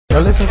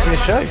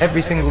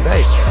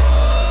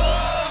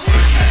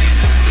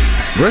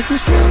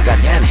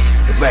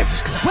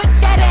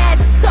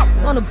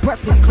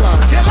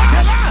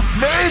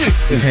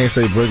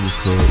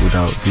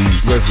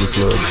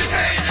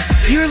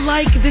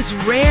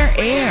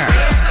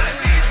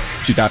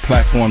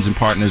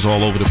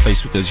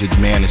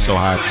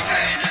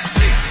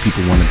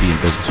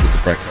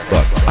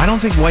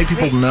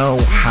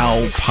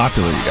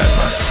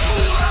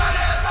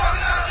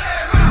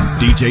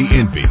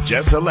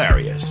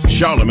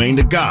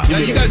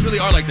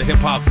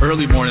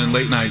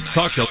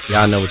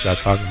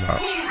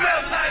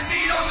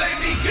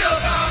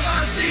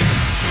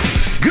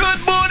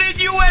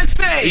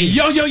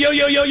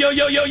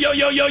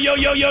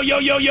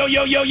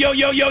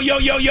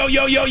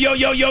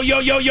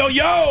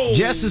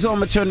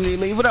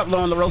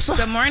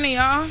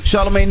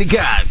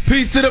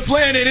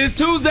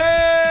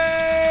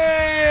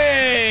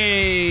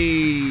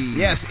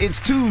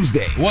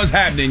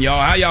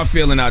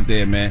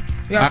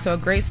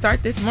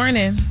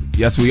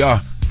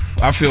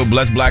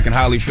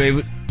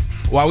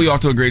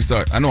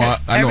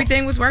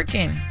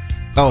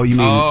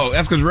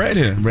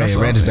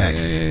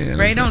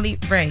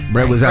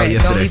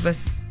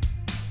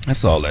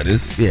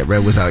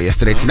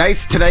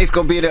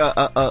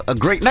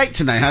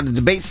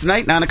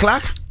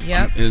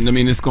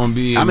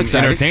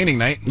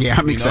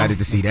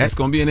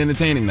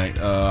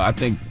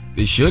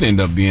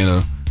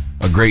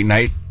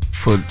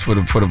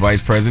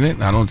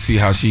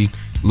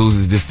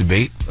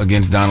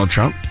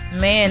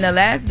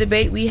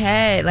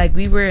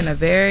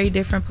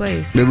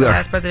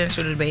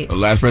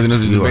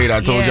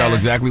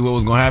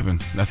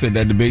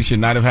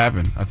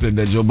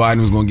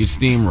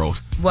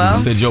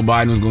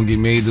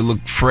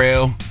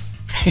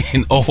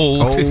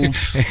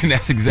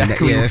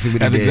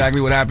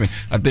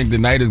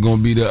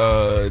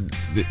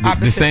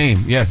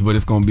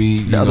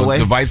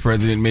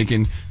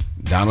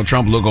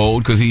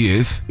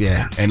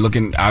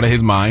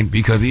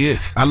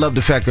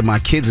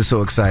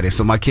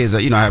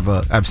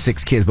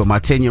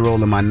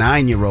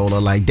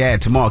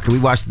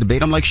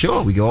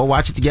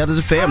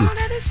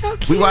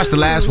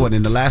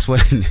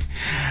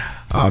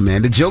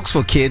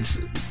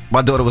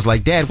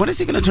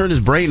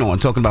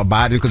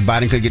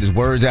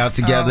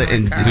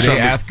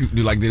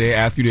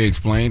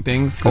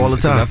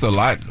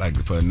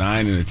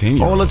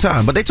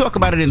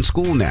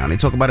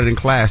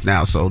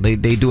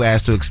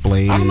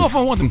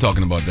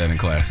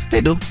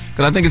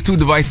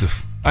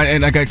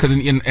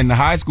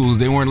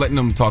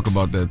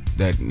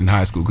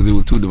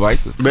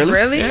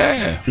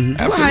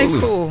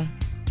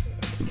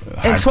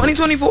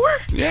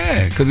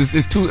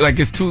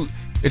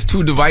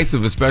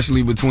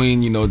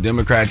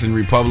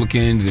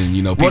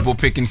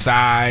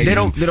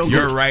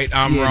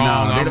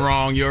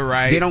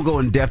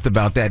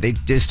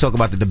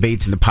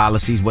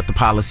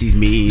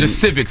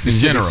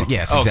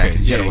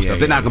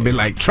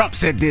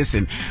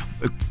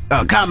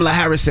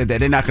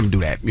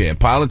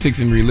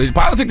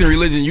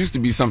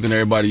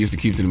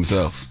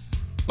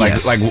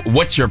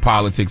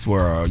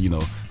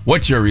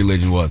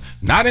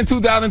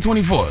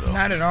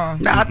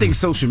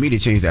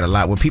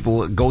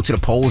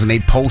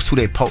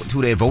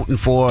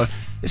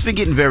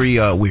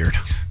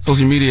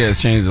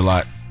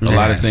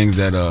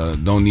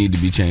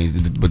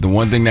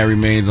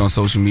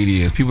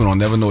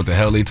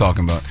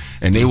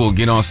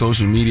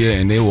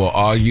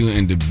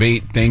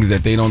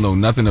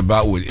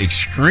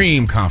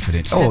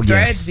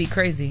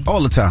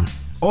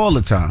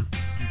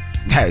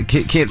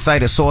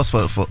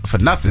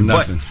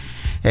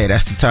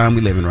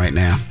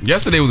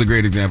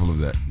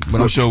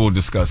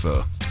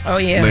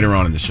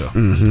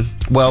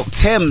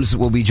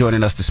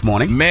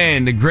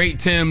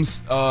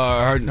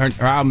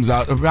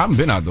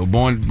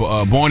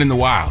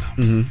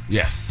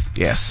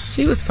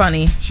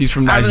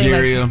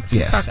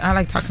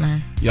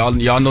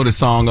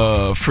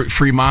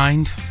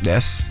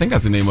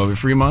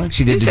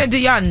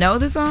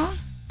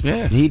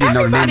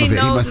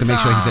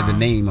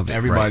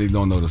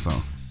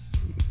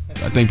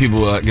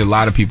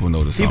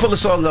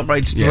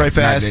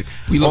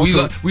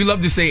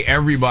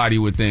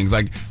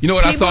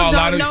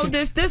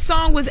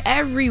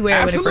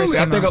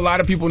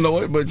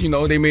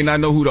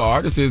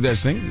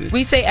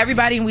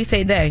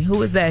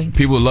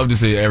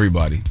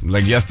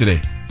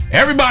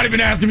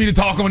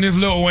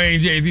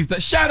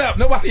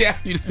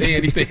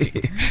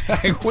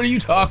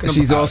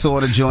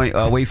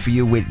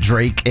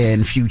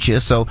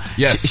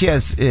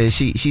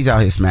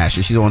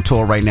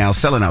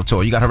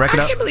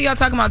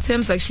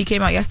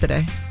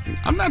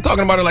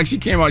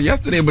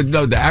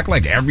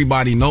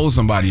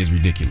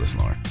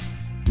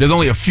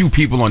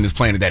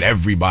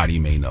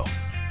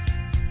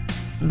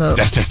Look.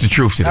 That's just the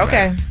truth to the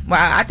Okay. matter.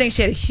 Well, I think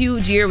she had a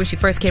huge year when she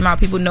first came out.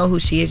 People know who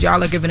she is.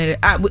 Y'all are giving it.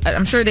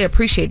 I'm sure they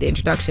appreciate the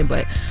introduction,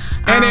 but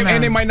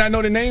and they might not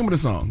know the name of the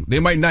song. They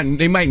might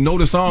know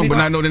the song, but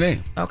not know the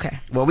name. Okay.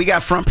 Well, we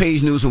got front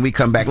page news when we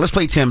come back. Let's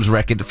play Tim's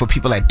record for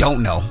people that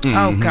don't know.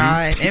 Oh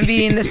God,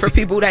 envying this for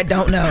people that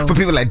don't know. For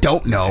people that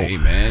don't know. Hey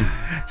man,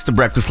 it's the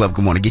Breakfast Club.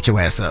 Good morning. Get your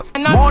ass up.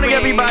 Morning,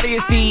 everybody.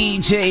 It's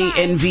DJ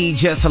NV,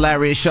 Jess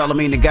Hilarious,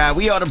 Charlamagne the Guy.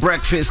 We are the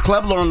Breakfast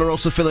Club. Lauren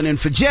LaRosa filling in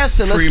for Jess.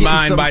 And let's Free get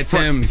Mind some by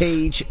front Tim's.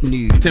 page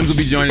news. Tim's will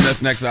be joining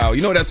us next hour.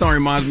 You know what that song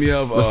reminds me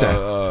of? What's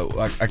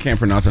that? I can't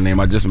pronounce her name.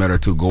 I just met her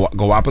too.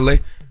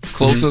 Goapele.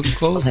 Closer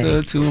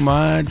to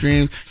my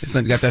dreams. It's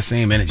got that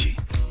same energy.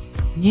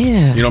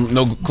 Yeah. You don't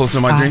know Closer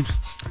to My Dreams?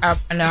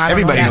 No, I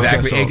Everybody don't know knows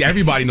that. that song.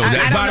 Everybody knows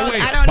that.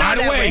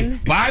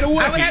 By the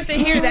way, I would have to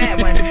hear that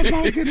one.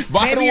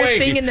 Maybe you're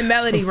singing the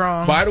melody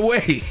wrong. By the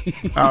way.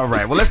 All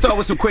right. Well, let's start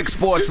with some quick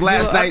sports.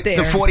 Last night,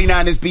 the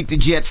 49ers beat the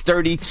Jets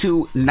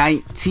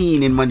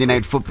 32-19 in Monday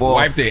Night Football.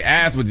 Wiped their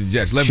ass with the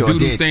Jets. Left Sure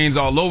doodle did. stains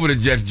all over the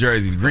Jets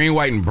jerseys. Green,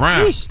 white, and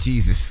brown.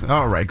 Jesus.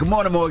 All right. Good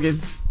morning, Morgan.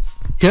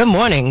 Good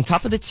morning.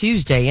 Top of the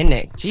Tuesday, isn't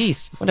it?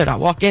 Jeez, what did I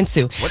walk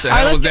into? What the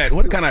hell was that?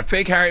 What kind of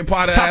fake Harry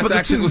Potter Top ass of the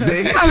action was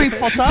Tuesday. that? Harry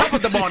Potter. Top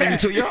of the morning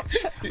to you.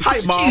 Hi,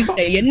 It's Mom.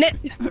 Tuesday, isn't it?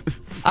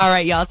 All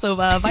right, y'all. So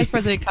Vice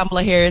President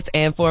Kamala Harris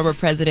and former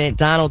President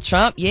Donald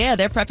Trump,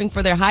 they're prepping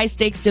for their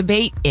high-stakes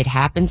debate. It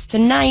happens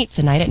tonight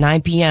at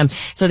 9 p.m.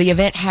 So the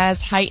event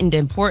has heightened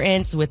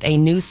importance with a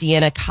new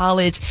Siena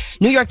College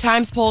New York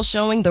Times poll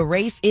showing the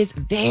race is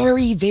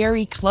very,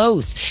 very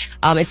close.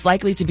 It's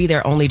likely to be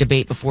their only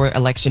debate before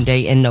Election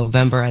Day in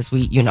November, as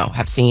we,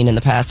 have seen in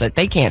the past that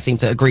they can't seem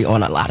to agree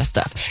on a lot of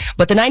stuff.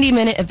 But the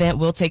 90-minute event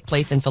will take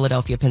place in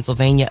Philadelphia,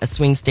 Pennsylvania, a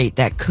swing state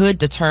that could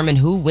determine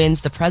who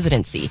wins the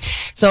presidency.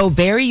 So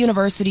Barry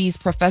University's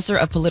professor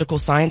of political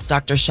science,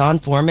 Dr. Sean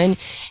Foreman,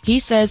 he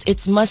says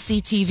it's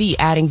must-see TV,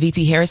 adding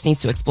VP Harris needs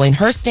to explain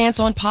her stance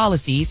on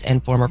policies,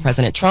 and former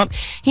President Trump,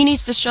 he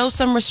needs to show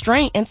some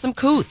restraint and some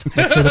couth.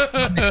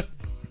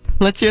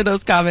 Let's hear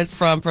those comments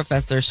from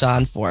Professor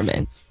Sean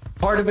Foreman.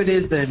 Part of it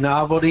is the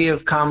novelty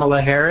of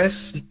Kamala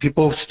Harris.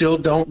 People still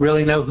don't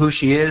really know who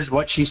she is,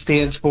 what she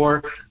stands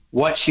for,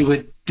 what she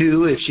would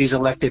do if she's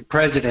elected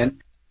president.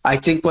 I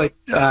think what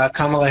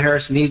Kamala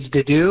Harris needs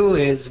to do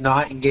is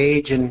not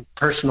engage in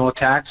personal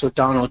attacks with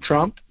Donald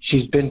Trump.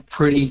 She's been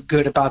pretty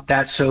good about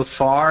that so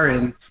far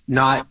and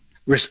not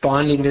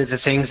responding to the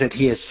things that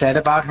he has said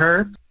about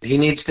her. He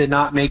needs to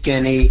not make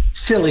any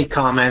silly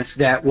comments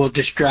that will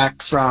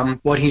distract from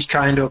what he's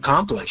trying to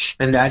accomplish.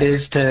 And that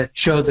is to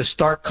show the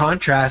stark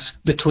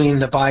contrast between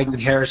the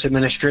Biden-Harris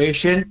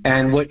administration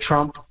and what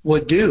Trump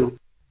would do.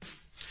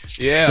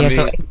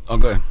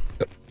 Okay.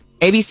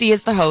 ABC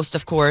is the host,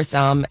 of course,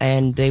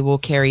 and they will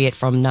carry it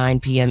from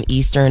 9 p.m.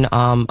 Eastern.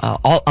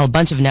 A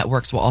bunch of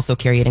networks will also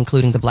carry it,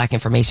 including the Black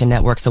Information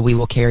Network, so we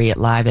will carry it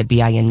live at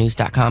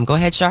BINnews.com. Go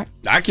ahead, Sharp.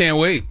 I can't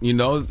wait.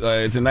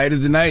 Tonight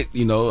is the night.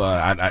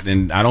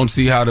 And I don't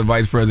see how the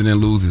vice president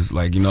loses.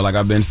 Like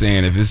I've been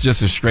saying, if it's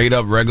just a straight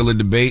up regular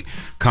debate,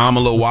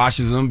 Kamala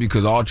washes him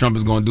because all Trump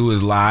is going to do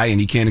is lie, and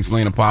he can't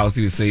explain a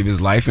policy to save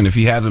his life. And if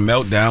he has a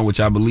meltdown,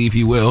 which I believe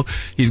he will,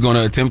 he's going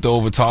to attempt to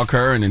overtalk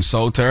her and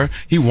insult her.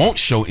 He won't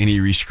show any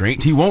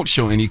restraint. He won't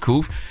show any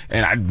coup.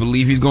 And I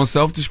believe he's going to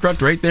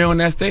self-destruct right there on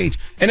that stage.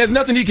 And there's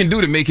nothing he can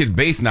do to make his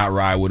base not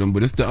ride with him,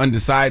 but it's the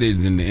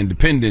undecideds and the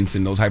independents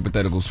and those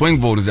hypothetical swing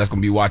voters that's going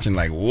to be watching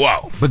like,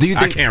 whoa, but do you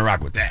think, I can't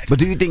rock with that. But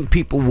do you think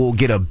people will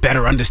get a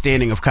better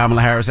understanding of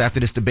Kamala Harris after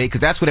this debate?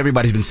 Because that's what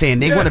everybody's been saying.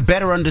 They want a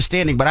better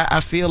understanding, but I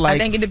feel like I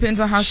think it depends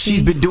on how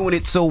she's been doing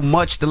it so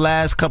much the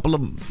last couple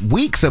of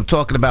weeks of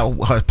talking about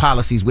her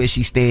policies, where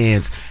she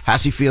stands, how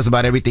she feels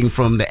about everything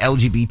from the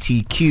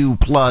LGBTQ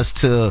plus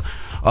to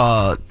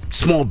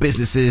small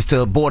businesses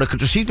to border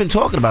control. She's been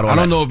talking about all that.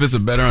 I don't know if it's a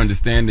better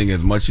understanding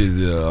as much as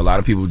a lot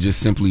of people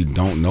just simply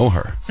don't know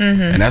her.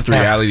 Mm-hmm. And that's the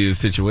reality of the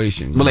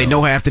situation. Well, they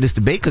know her after this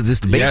debate because this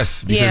debate.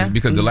 Yes,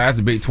 because the last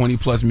debate,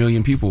 20+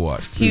 million people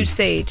watched. Huge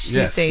stage.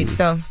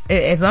 So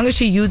as long as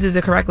she uses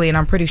it correctly, and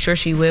I'm pretty sure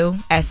she will,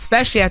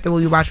 especially after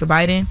what we watched with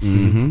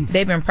Biden,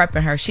 they've been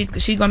prepping her. She's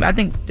going. I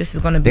think this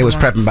is going to be. They was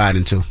prepping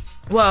Biden too.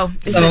 Well,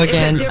 it's so a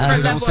again,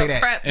 different level don't say of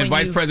that. prep. And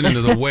Vice President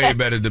is a way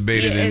better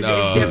debater than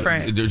it's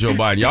different. Joe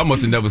Biden. Y'all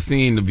must have never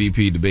seen the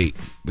VP debate,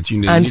 but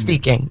I'm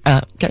speaking.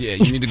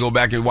 You need to go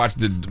back and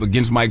watch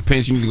against Mike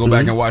Pence. You need to go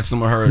back and watch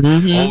some of her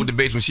old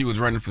debates when she was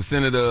running for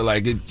senator.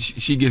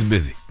 She gets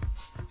busy.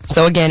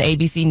 So again,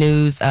 ABC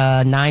News,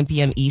 9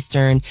 p.m.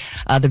 Eastern.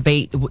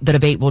 The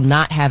debate will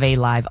not have a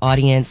live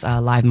audience,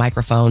 live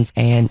microphones,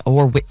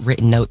 or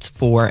written notes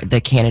for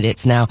the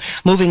candidates. Now,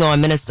 moving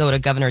on, Minnesota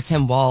Governor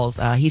Tim Walz,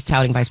 he's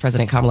touting Vice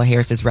President Kamala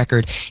Harris's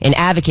record in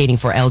advocating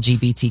for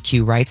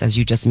LGBTQ rights, as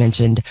you just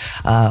mentioned,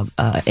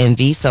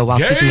 MV. So while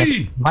speaking at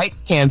the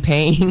rights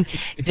campaign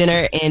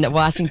dinner in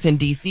Washington,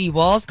 D.C.,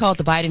 Walz called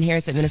the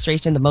Biden-Harris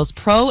administration the most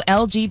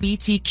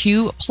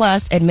pro-LGBTQ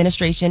plus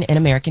administration in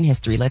American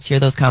history. Let's hear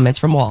those comments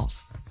from Walz.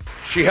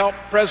 She helped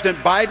President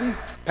Biden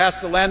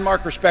passed the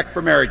landmark Respect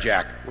for Marriage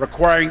Act,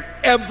 requiring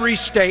every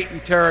state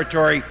and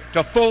territory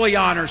to fully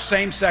honor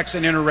same-sex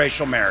and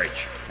interracial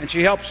marriage. And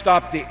she helped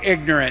stop the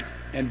ignorant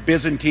and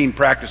Byzantine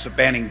practice of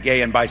banning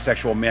gay and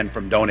bisexual men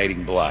from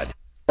donating blood.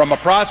 From a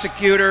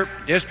prosecutor,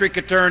 district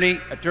attorney,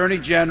 attorney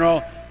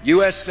general,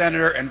 U.S.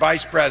 senator, and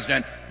vice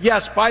president,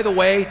 yes, by the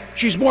way,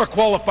 she's more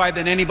qualified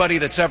than anybody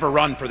that's ever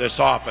run for this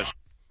office.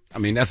 I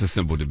mean, that's a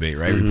simple debate,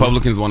 right?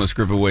 Republicans want to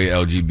strip away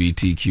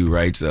LGBTQ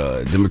rights.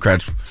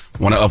 Democrats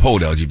want to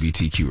uphold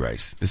LGBTQ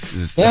rights.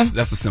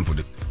 That's a simple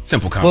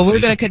conversation. Well,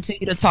 we're going to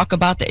continue to talk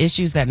about the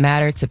issues that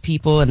matter to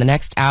people in the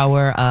next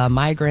hour.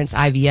 Migrants,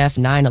 IVF,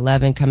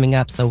 9/11 coming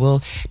up, so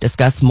we'll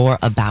discuss more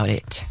about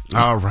it.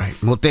 All right.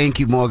 Well, thank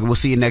you, Morgan. We'll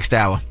see you next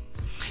hour.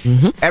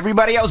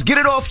 Everybody else, get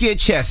it off your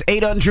chest.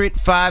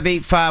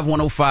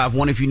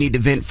 800-585-1051. If you need to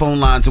vent, phone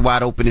lines are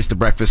wide open. It's The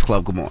Breakfast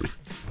Club. Good morning.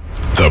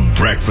 The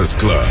Breakfast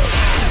Club.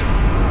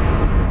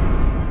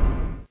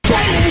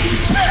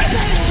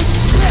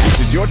 This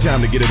is your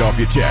time to get it off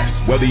your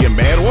chest, whether you're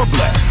mad or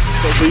blessed.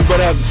 So you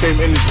better have the same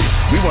energy.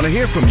 We want to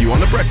hear from you on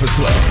The Breakfast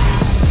Club.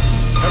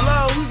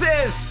 Hello, who's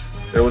this?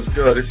 It was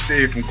good. It's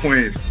Steve from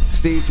Queens.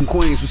 Steve from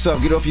Queens. What's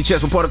up? Get it off your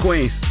chest. What part of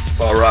Queens?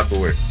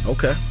 Rockaway.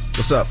 Okay.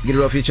 What's up? Get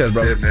it off your chest,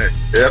 bro. Yeah, man.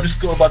 Yeah, I'm just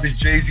going about this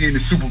Jay-Z and the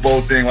Super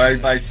Bowl thing. Why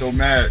everybody's so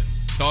mad?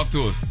 Talk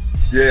to us.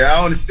 Yeah, I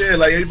don't understand.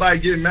 Like, everybody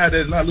getting mad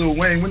that it's not Lil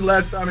Wayne. When the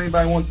last time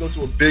anybody wants to go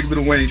to a big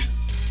Lil Wayne,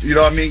 you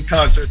know what I mean,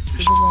 concert?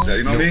 You know what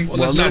I mean?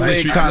 Well, Lil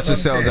Wayne concert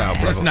sells out,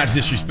 bro. Let's not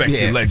disrespect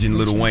the legend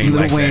Lil Wayne.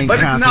 Lil Wayne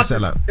concert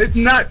sell out. It's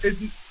not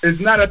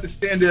at the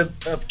standard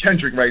of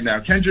Kendrick right now.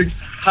 Kendrick's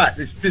hot.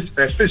 It's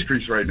fish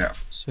grease right now.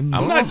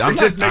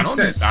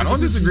 I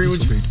don't disagree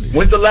with you.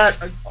 When's the last?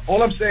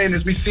 All I'm saying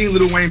is we've seen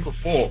Lil Wayne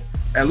perform.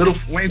 And Lil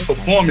Wayne's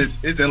performance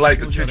isn't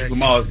like a Kendrick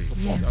Lamar's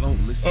performance. I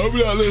don't listen.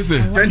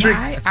 Kendrick,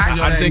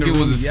 I think it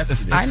was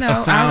a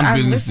sound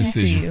business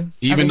decision.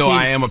 Even though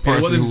I am a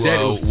person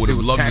who would have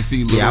loved to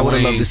see Lil Wayne. Yeah, I would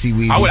have loved to see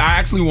Weezy. I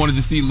actually wanted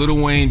to see Lil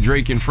Wayne,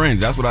 Drake, and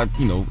Friends. That's what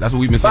that's what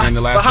we've been saying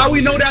the last. But how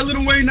we know that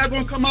Lil Wayne not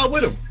gonna come out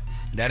with him?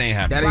 That ain't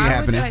happening. That ain't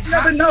happening. Like,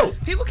 never know.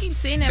 People keep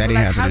saying that, but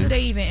like, how do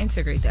they even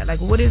integrate that? Like,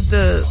 what's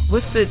the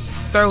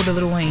throw to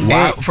Lil Wayne?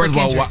 First of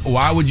all,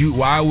 why would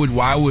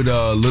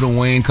Lil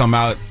Wayne come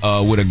out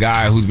with a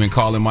guy who's been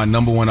calling my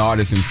 #1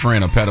 artist and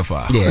friend a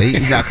pedophile? Yeah,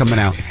 he's not coming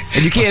out.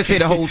 And you can't say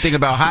the whole thing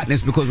about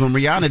hotness because when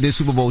Rihanna did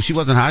Super Bowl, she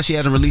wasn't hot. She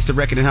hasn't released a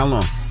record in how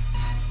long?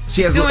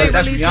 She still ain't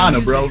released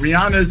Rihanna, bro.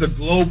 Rihanna is a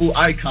global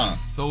icon.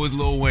 So is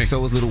Lil Wayne.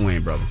 So is Lil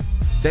Wayne, brother.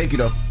 Thank you,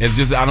 though. It's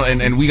just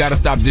and we got to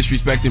stop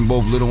disrespecting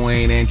both Lil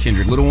Wayne and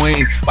Kendrick. Lil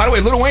Wayne, by the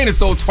way, Lil Wayne has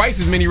sold twice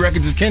as many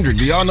records as Kendrick.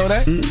 Do y'all know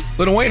that?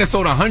 Lil Wayne has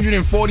sold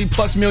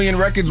 140+ million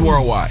records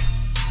worldwide.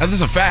 That's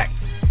just a fact.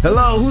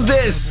 Hello, who's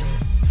this?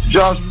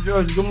 Josh from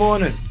Georgia. Good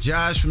morning.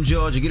 Josh from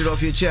Georgia. Get it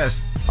off your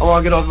chest. I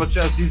want to get off my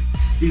chest.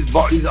 These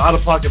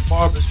out-of-pocket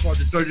barbers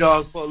charging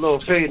 $30 for a little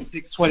fade and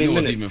takes 20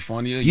 minutes. Even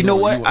funnier. You know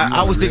what?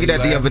 I was thinking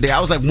that the other day.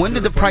 I was like, when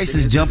did the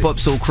prices jump up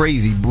so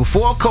crazy?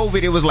 Before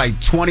COVID, it was like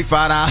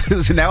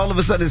 $25, and now all of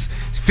a sudden it's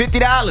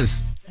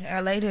 $50.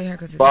 LA to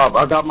haircuts. Bob,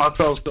 I got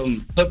myself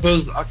some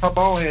clippers. I come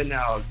on here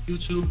now.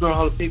 YouTube girl,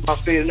 how to take my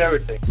fade and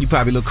everything. You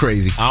probably look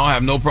crazy. I don't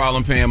have no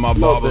problem paying my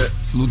barber.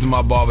 Salute to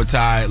my barber,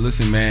 Ty.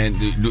 Listen, man,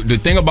 the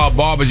thing about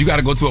barbers, you got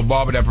to go to a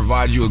barber that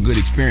provides you a good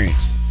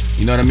experience.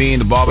 You know what I mean?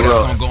 The barber that's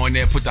going to go in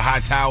there, put the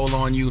hot towel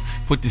on you,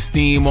 put the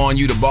steam on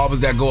you, the barbers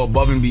that go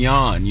above and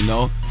beyond, you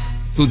know?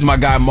 Salute to my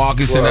guy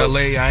Marcus in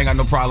LA. I ain't got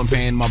no problem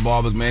paying my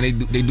barbers, man. They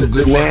do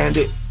good work.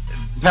 The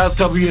past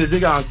couple years, they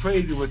got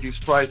crazy with these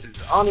prices.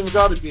 I don't even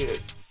got to be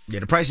it. Yeah,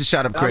 the prices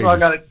shot up crazy. I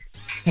want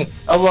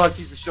to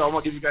keep the show. I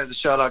want to give you guys a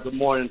shout out. Good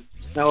morning.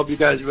 I hope you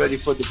guys are ready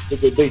for the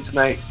debate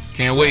tonight.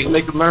 Can't wait.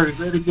 Let's make America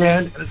great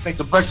again, and let's make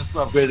the Breakfast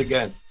Club great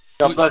again.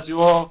 God bless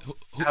you all.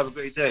 Have a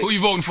great day. Who you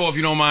voting for, if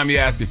you don't mind me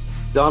asking?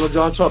 Donald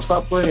John Trump.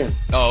 Stop playing.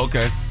 Oh,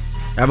 okay.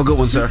 Have a good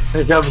one, sir.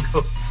 Have a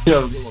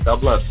good one. God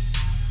bless.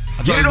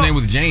 I thought his name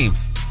was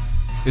James.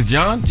 Is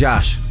John?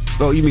 Josh.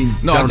 Oh, you mean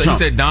no? Donald I thought he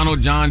said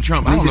Donald John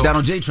Trump. He said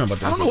Donald J. Trump.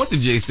 I don't know what the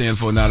J stands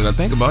for now that I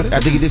think about it.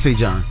 I think he did say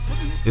John.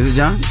 Is it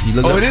John?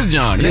 It is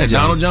John. Yeah,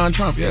 Donald John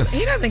Trump. Yes.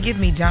 He doesn't give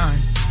me John.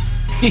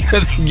 He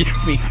doesn't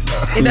give me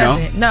John. It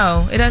doesn't.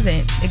 No, it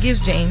doesn't. It gives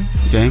James.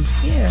 James?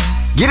 Yeah.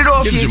 Get it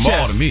off your Jamal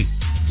chest. to me.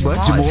 What?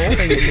 Jamal?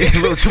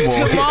 Little Jamal.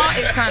 Jamal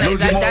is kind of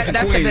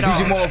that's a bit off.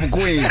 Jamal from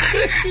Queens.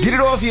 Get it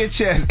off your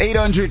chest.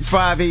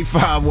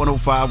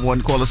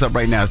 800-585-1051. Call us up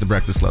right now. It's The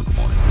Breakfast Club. Good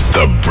morning.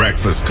 The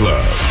Breakfast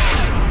Club.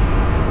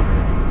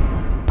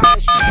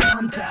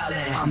 I'm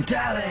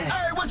dialing.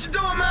 Hey, what you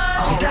doing, man?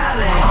 I'm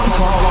dialing. I'm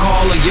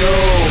calling you.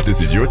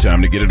 This is your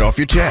time to get it off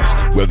your chest,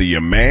 whether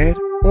you're mad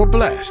or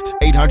blessed.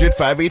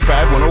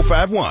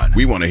 800-585-1051.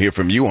 We want to hear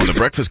from you on The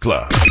Breakfast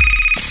Club.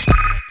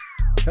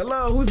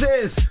 Hello, who's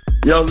this?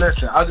 Yo,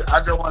 listen, I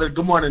just want to,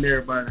 good morning,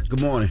 everybody.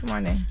 Good morning. Good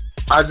morning.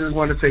 I just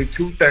want to say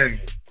two things.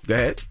 Go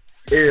ahead.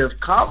 If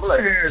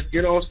Kamala Harris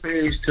get on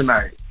stage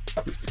tonight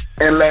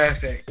and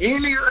laugh at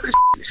any of the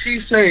shit she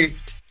say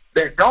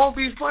that don't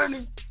be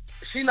funny,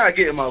 she not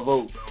getting my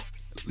vote, bro.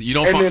 You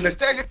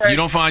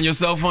don't find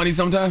yourself funny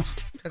sometimes?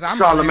 Cause I'm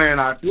Charlamagne,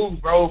 I do,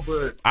 bro,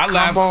 but I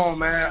laugh. Come on,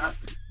 man.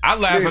 I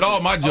laugh at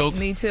all my jokes.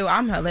 Me too.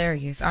 I'm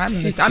hilarious. I'm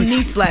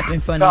knee slapping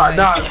funny. Man,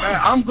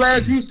 I'm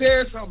glad you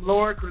said something,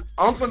 Lord, because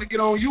I'm going to get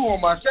on you on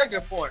my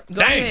second point.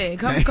 Go ahead.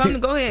 Go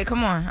ahead.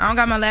 Come on. I don't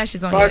got my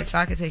lashes on yet, so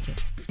I can take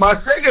it. My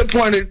second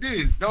point is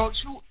this.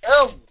 Don't you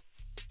ever,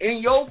 in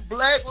your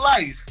black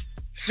life,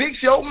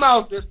 fix your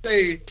mouth to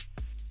say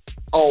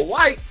a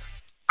white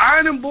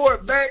ironing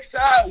board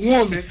backside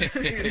woman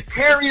is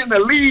carrying the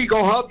league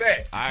on her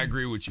back. I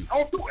agree with you.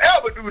 Don't you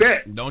ever do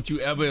that. Don't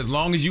you ever, as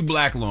long as you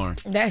black, Lauren.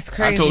 That's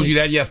crazy. I told you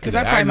that yesterday.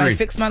 Because I probably might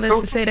fix my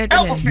lips to say that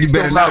today. You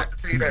better not.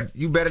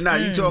 You better not.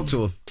 You talk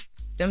to her.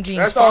 Them jeans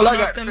That's all I falling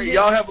got off them to say. hips.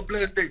 Y'all have a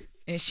blessed day.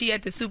 And she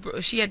at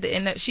the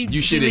end.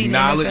 You should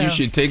acknowledge. You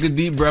should take a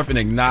deep breath and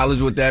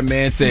acknowledge what that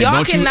man said. Y'all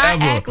Don't you cannot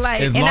ever, act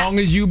like, as long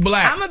as you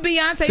black, I'm a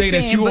Beyonce say fan,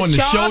 that you but on the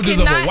y'all shoulders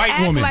of a cannot white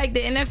act woman. like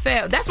the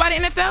NFL. That's why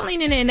the NFL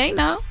leaning in. They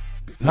know.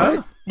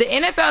 Huh? The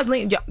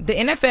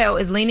NFL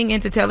is leaning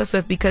into Taylor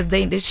Swift because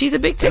she's a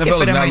big ticket NFL for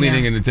them is not right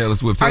leaning now. into Taylor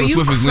Swift. Are Taylor you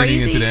Swift is leaning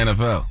crazy? into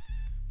the NFL.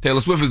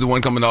 Taylor Swift is the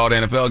one coming to all the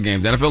NFL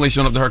games. The NFL ain't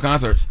showing up to her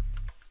concerts.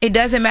 It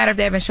doesn't matter if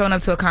they haven't shown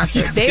up to a concert.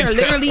 Yes, They are it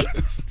literally.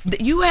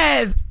 You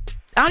have.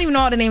 I don't even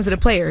know all the names of the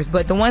players,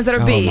 but the ones that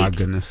are big. Oh my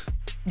goodness.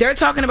 They're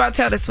talking about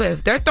Taylor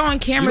Swift. They're throwing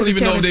cameras You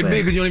don't even at know Taylor if they're Swift.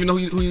 big because you don't even know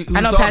who's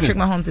I know talking. Patrick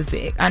Mahomes is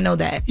big. I know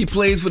that. He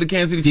plays for the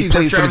Kansas City He Chiefs.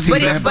 plays That's for the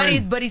Travis'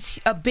 team. But he's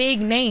a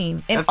big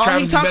name, and That's all he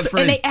Travis' talks best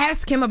friend. and they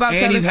ask him about And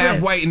Taylor he's Swift.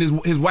 half white,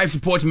 and his wife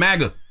supports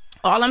MAGA.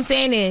 All I'm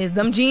saying is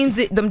them jeans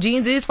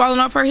is falling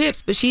off her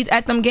hips, but she's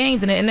at them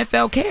games, and the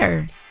NFL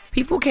care.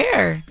 People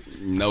care.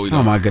 No, we don't.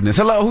 Oh my goodness.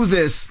 Hello, who's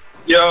this?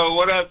 Yo,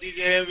 what up,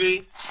 DJ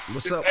Envy?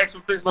 What's This up? X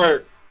from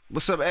Pittsburgh.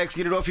 What's up, X?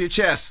 Get it off your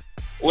chest.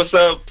 What's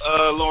up,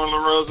 Lauren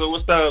LaRosa?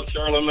 What's up,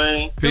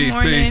 Charlamagne? Good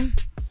morning.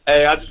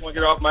 Hey, I just want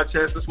to get off my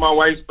chest. It's my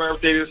wife's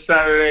birthday this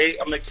Saturday.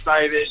 I'm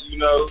excited. You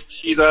know,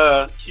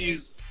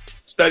 she's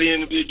studying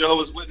to be a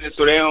Jehovah's Witness,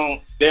 so they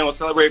don't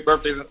celebrate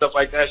birthdays and stuff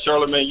like that.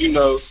 Charlamagne, you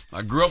know.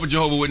 I grew up a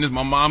Jehovah's Witness.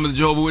 My mom is a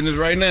Jehovah's Witness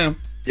right now.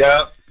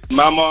 Yeah,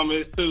 my mom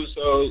is too.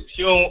 So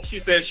she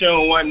said she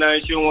don't want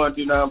nothing. She don't want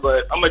to do nothing.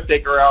 But I'm gonna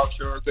take her out,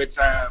 show her a good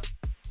time.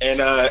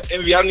 And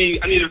Envy, I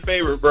need a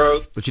favor,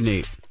 bro. What you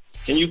need?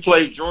 Can you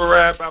play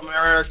Joyride by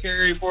Mariah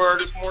Carey for her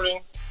this morning?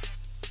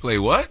 Play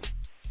what?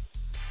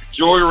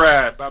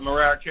 Joyride by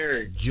Mariah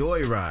Carey.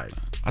 Joyride.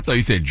 I thought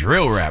you said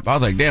drill rap. I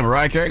was like, damn,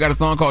 Mariah Carey got a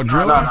song called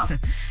Drill No. Rap?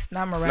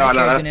 Not Mariah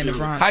Carey been in the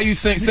Bronx. How you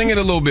sing it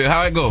a little bit?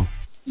 How it go?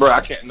 Bro,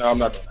 I can't. No, I'm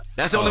not doing that.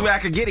 That's the only way I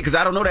could get it because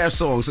I don't know that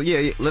song. So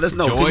yeah, let us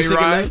know. Can you sing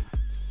it, Joyride? man?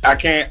 I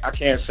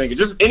can't sing it.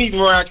 Just any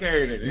Mariah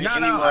Carey in it. No.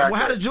 Any Mariah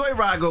Well, how Carey. does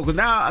Joyride go? Because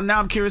now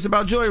I'm curious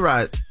about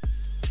Joyride.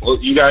 Well,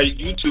 you got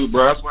YouTube,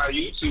 bro. That's why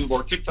YouTube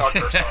or TikTok or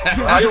something.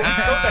 How you know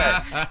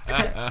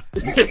that?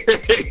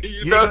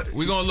 you know?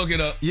 We gonna look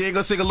it up. You ain't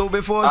gonna sing a little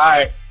bit for All us?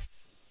 right.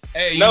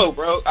 Hey, No,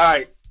 bro. All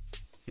right.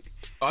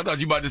 Oh, I thought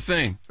you about to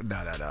sing. No.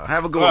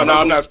 Have a good No, one. no,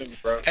 bro. I'm not singing,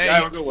 bro. Hey,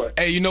 Have a good one.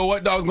 Hey, you know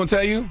what, dog? I was gonna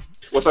tell you.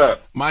 What's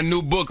up? My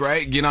new book,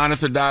 right? Get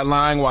Honest or Die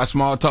Lying. Why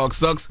Small Talk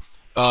Sucks.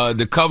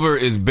 The cover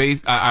is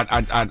based.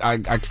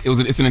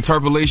 It's an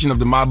interpolation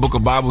of my book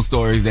of Bible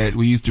stories that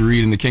we used to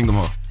read in the Kingdom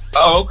Hall.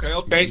 Oh, okay.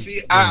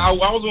 See, I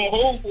was on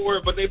hold for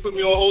it, but they put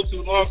me on hold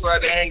too long, so I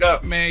had to hang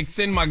up. Man,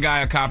 send my guy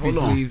a copy,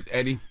 please,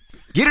 Eddie.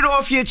 Get it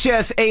off your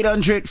chest.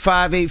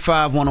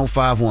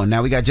 800-585-1051.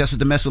 Now we got Jess With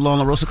The Mess with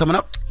Lauren LaRosa coming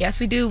up. Yes,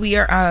 we do. We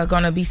are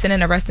going to be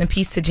sending a rest in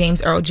peace to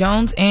James Earl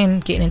Jones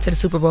and getting into the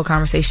Super Bowl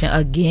conversation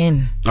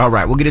again. All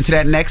right, we'll get into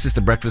that next. It's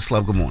The Breakfast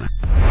Club. Good morning.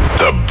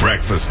 The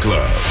Breakfast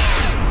Club.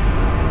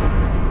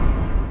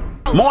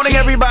 Morning,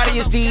 everybody.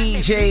 It's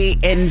DJ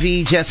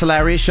Envy, Jess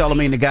Hilarious,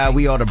 Charlamagne the Guy.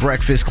 We are The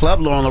Breakfast Club.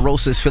 Lauren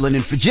LaRosa is filling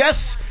in for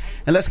Jess.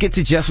 And let's get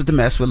to Jess With The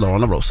Mess with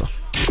Lauren LaRosa.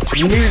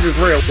 News is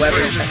real, whether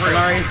it's Jess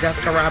Hilarious,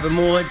 Jessica Robin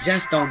Moore,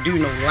 just don't do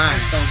no lies,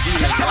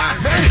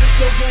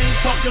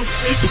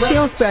 She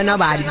don't spare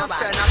nobody.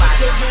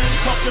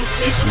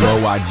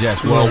 Worldwide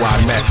Jess,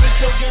 worldwide Mess.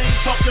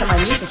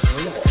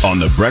 On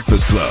The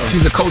Breakfast Club.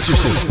 She's a culture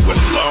shoot.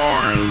 With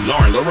Lauren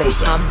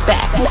LaRosa. I'm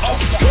back. And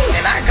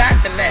I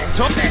got the mess.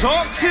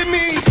 Talk to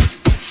me.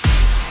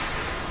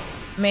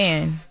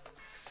 Man.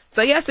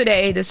 So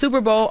yesterday, the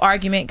Super Bowl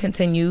argument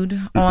continued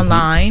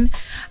online,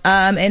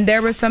 and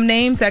there were some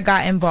names that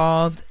got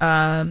involved,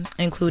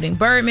 including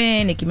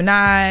Birdman, Nicki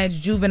Minaj,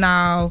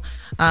 Juvenile.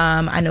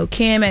 I know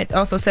Kim had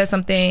also said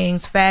some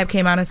things. Fab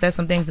came out and said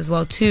some things as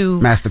well too.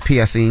 Master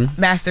P, I seen.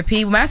 Master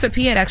P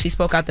had actually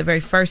spoke out the very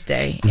first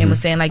day and was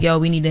saying like, "Yo,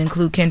 we need to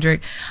include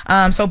Kendrick."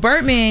 So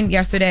Birdman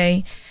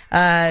yesterday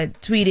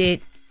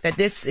tweeted that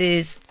this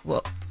is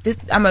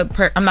I'm not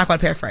going to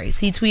paraphrase.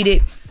 He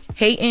tweeted,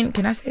 "Hating."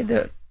 Can I say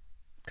the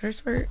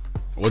curse word?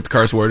 What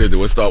curse word is it?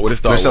 What it start with?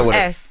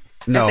 S.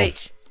 No.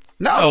 S-H.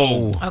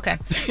 No. Okay.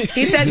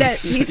 He said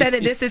that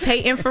this is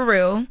hating for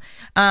real.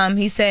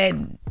 He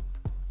said,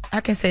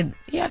 I can say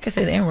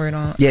the N-word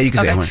on. Yeah, you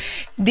can say okay.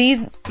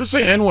 N-word. Just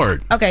say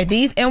N-word. Okay,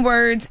 these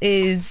N-words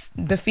is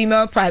the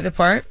female private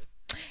part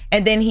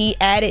And then he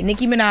added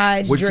Nicki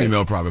Minaj. Which Drake.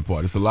 female private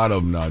part? It's a lot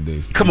of them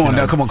nowadays. Come on.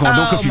 Don't confuse her.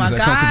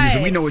 Don't confuse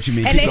her. We know what you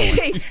mean. And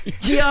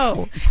Keep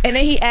going. And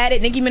then he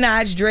added Nicki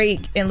Minaj,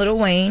 Drake, and Lil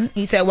Wayne.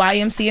 He said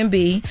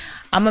YMCMB.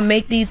 I'm gonna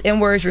make these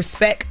N-words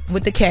respect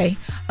with the K.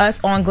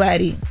 Us on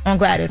Gladys.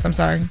 I'm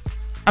sorry.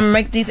 I'm gonna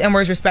make these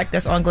N-words respect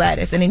us on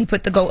Gladys. And then he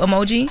put the goat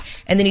emoji.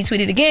 And then he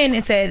tweeted again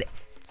and said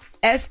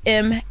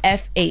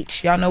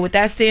SMFH. Y'all know what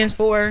that stands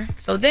for.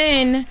 So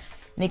then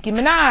Nicki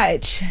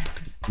Minaj.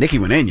 Nicki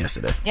went in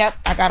yesterday. Yep,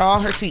 I got all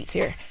her tweets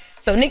here.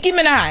 So Nicki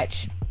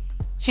Minaj,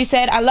 she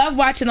said, I love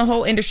watching the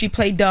whole industry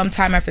play dumb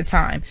time after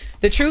time.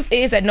 The truth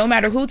is that no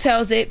matter who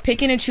tells it,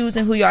 picking and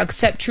choosing who y'all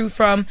accept truth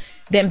from,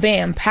 then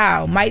bam,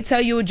 pow. Might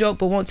tell you a joke,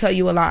 but won't tell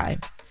you a lie.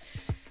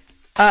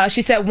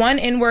 She said one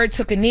N-word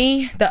took a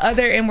knee, the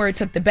other N-word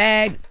took the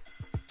bag.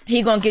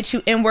 He gonna get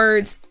you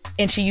N-words,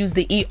 and she used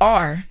the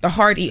ER, the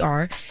hard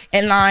ER,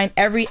 in line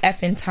every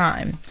effing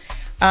time.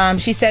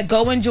 She said,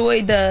 go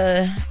enjoy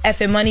the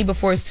effing money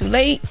before it's too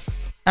late.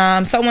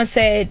 Someone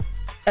said,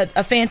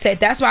 a fan said,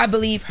 that's why I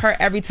believe her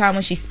every time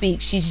when she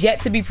speaks. She's yet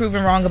to be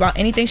proven wrong about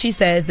anything she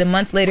says. Then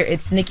months later,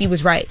 it's Nicki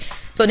was right.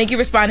 So Nicki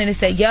responded and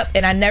said, yep,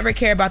 and I never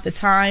care about the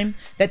time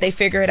that they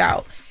figure it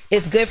out.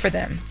 It's good for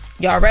them.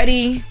 Y'all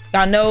ready?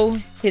 Y'all know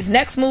his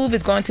next move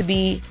is going to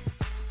be,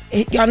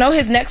 to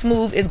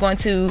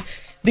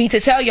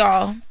tell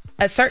y'all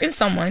a certain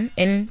someone,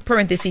 in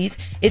parentheses,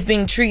 is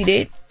being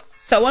treated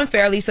so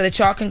unfairly so that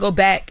y'all can go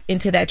back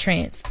into that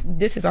trance.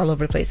 This is all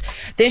over the place.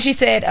 Then she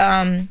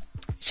said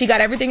she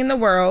got everything in the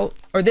world,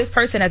 or this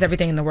person has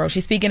everything in the world.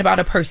 She's speaking about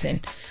a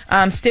person.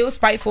 Still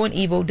spiteful and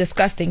evil,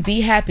 disgusting.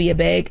 Be happy, I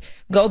beg.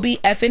 Go be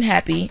effing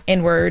happy,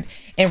 N-word.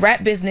 In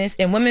rap business,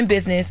 in women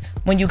business,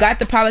 when you got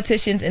the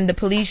politicians and the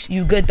police,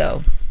 you good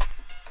though.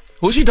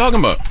 Who's she talking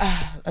about?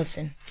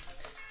 Listen,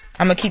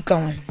 I'm going to keep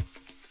going.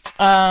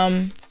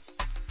 We're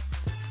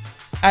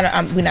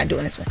not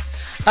doing this one.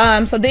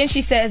 So then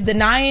she says,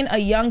 denying a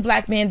young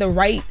black man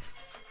what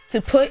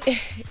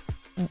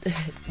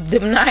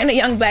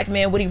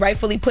he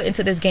rightfully put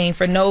into this game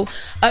for no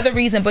other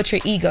reason but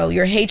your ego,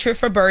 your hatred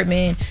for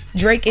Birdman.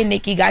 Drake and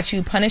Nicki got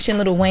you punishing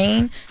Lil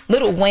Wayne,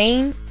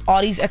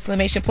 all these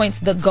exclamation points.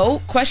 The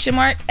GOAT, question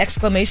mark,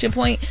 exclamation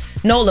point.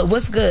 Nola,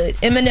 what's good?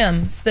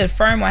 Eminem stood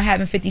firm on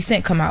having 50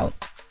 Cent come out.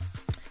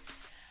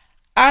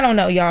 I don't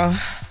know, y'all.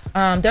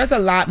 There's a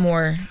lot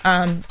more.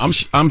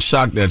 I'm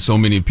shocked that so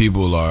many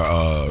people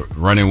are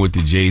running with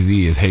the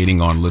Jay-Z is hating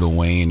on Lil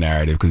Wayne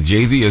narrative, because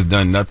Jay-Z has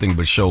done nothing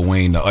but show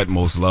Wayne the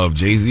utmost love.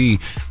 Jay-Z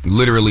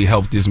literally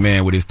helped this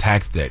man with his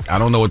tax debt. I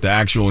don't know what the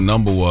actual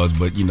number was,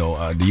 but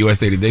the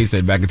USA Today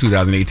said back in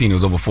 2018 it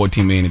was over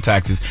 $14 million in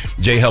taxes.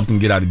 Jay helped him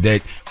get out of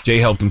debt. Jay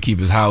helped him keep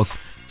his house.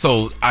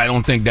 So I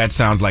don't think that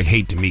sounds like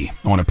hate to me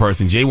on a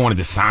person. Jay wanted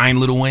to sign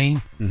Lil Wayne.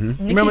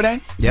 Mm-hmm. Remember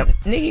that? Yep.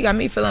 Nicki got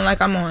me feeling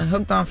like I'm on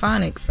Hooked on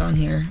Phonics on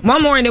here.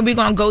 One more, and then we're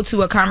going to go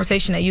to a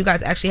conversation that you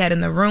guys actually had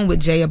in the room with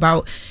Jay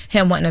about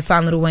him wanting to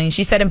sign Lil Wayne.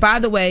 She said, and by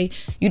the way,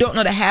 you don't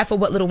know the half of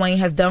what Lil Wayne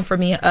has done for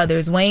me and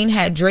others. Wayne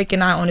had Drake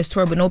and I on his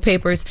tour with no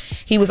papers.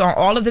 He was on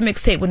all of the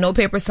mixtape with no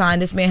paper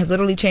signed. This man has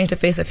literally changed the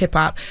face of hip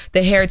hop.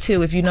 The hair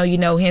too, if you know, you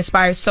know. He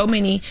inspires so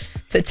many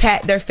to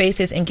tat their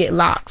faces and get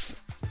locks.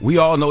 We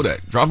all know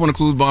that. Drop on the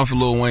clues bomb for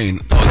Lil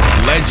Wayne.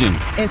 A legend.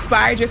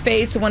 Inspired your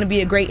face to want to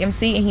be a great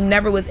MC, and he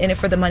never was in it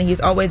for the money.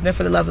 He's always been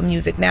for the love of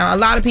music. Now, a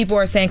lot of people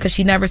are saying, because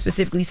she never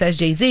specifically says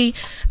Jay-Z,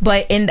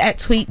 but in that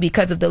tweet,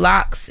 because of the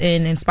locks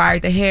and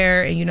inspired the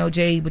hair, and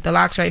Jay with the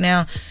locks right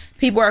now,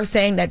 people are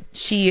saying that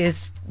she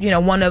is,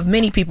 one of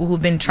many people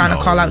who've been trying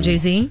to call out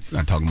Jay-Z. He's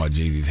not talking about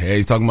Jay-Z's hair.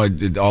 He's talking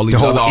about all these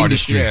other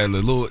artists. Yeah,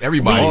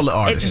 everybody. All the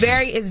artists.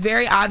 It's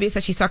very obvious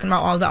that she's talking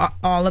about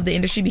all of the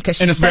industry, because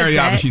she and it's says very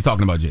that. obvious she's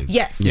talking about Jay-Z.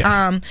 Yes.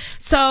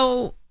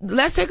 So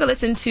let's take a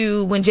listen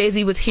to when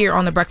Jay-Z was here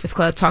on the Breakfast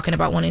Club talking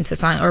about wanting to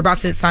sign, or about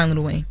to sign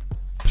Lil Wayne.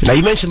 Now,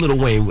 you mentioned Lil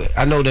Wayne.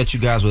 I know that you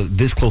guys were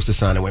this close to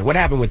signing Wayne. What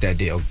happened with that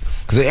deal?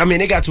 Because,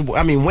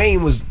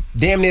 Wayne was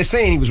damn near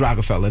saying he was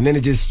Rockefeller, and then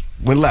it just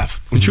went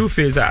left. The truth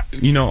is,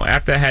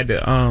 after I had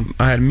I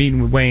had a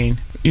meeting with Wayne,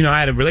 I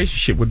had a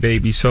relationship with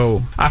Baby,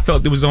 so I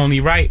felt it was only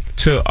right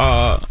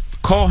to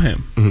call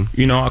him.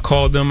 Mm-hmm. I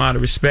called him out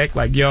of respect,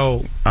 like,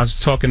 yo, I was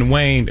talking to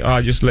Wayne,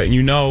 just letting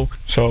you know.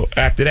 So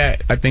after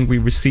that, I think we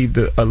received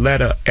a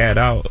letter at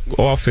our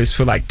office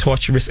for like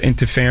torturous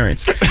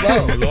interference.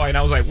 Whoa. And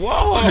I was like,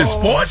 whoa. Was it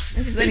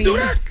sports? They do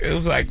that? It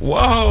was like,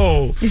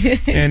 whoa.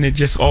 And it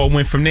just all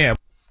went from there.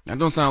 That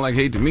don't sound like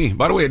hate to me.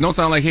 By the way, it don't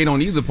sound like hate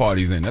on either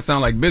party then. That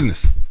sounds like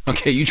business.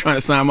 Okay, you trying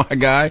to sign my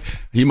guy,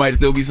 he might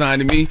still be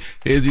signing me.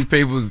 Here's these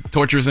papers,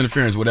 torturous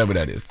interference, whatever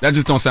that is. That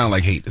just don't sound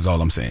like hate, is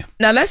all I'm saying.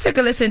 Now let's take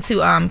a listen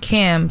to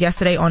Cam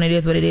yesterday on It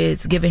Is What It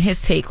Is, giving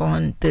his take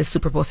on the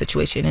Super Bowl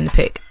situation in the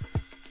pick.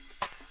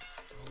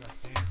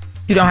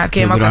 You don't have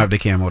Cam? Yeah, we don't have the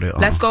Cam on there.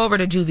 Let's go over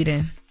to Juvie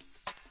then.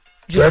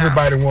 So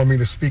everybody want me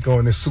to speak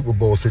on this Super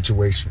Bowl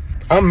situation.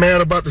 I'm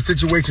mad about the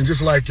situation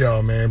just like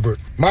y'all, man, but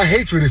my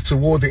hatred is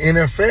toward the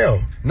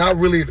NFL, not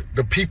really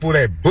the people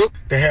that book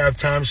the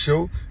halftime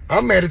show.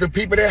 I'm mad at the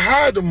people that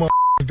hired the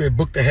that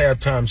booked the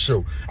halftime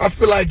show. I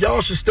feel like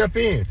y'all should step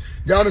in.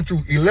 Y'all done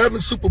threw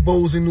 11 Super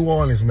Bowls in New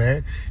Orleans,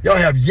 man. Y'all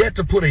have yet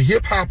to put a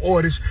hip-hop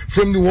artist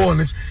from New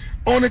Orleans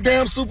on the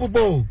damn Super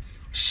Bowl.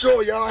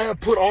 Sure, y'all have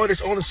put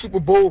artists on the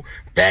Super Bowl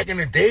back in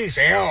the days.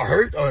 Al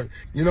Hurt,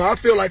 you know, I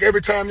feel like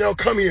every time y'all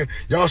come here,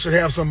 y'all should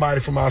have somebody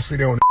from our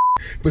city on the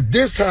but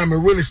this time it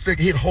really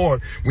hit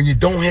hard when you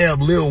don't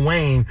have Lil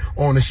Wayne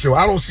on the show.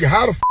 I don't see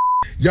how the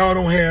y'all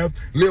don't have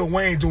Lil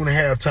Wayne doing a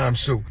halftime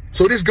show.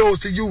 So this goes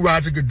to you,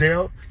 Roger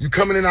Goodell. You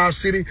coming in our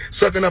city,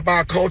 sucking up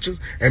our cultures,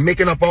 and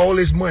making up all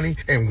this money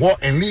and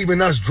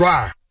leaving us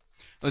dry.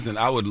 Listen,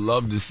 I would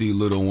love to see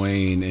Lil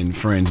Wayne and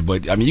friends,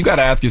 but I mean, you got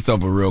to ask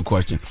yourself a real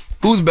question.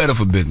 Who's better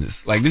for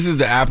business? Like, this is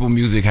the Apple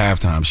Music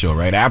halftime show,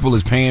 right? Apple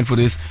is paying for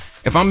this.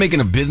 If I'm making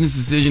a business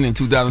decision in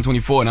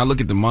 2024 and I look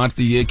at the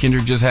monster year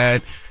Kendrick just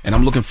had, and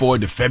I'm looking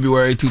forward to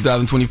February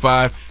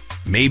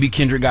 2025, maybe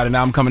Kendrick got an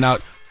album coming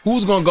out,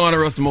 who's going to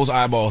garner us the most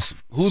eyeballs?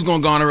 Who's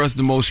going to garner us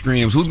the most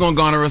streams? Who's going to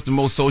garner us the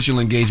most social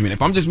engagement?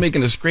 If I'm just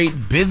making a straight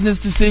business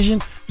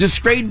decision, just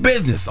straight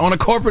business on a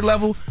corporate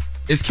level,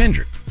 it's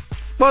Kendrick.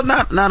 Well,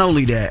 not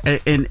only that,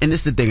 and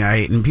it's the thing I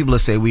hate, and people will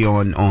say we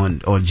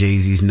on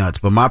Jay-Z's nuts,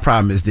 but my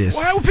problem is this.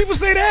 Why would people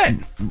say that?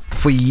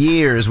 For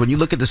years, when you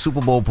look at the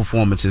Super Bowl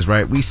performances,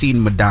 right, we've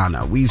seen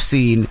Madonna, we've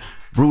seen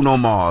Bruno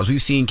Mars,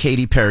 we've seen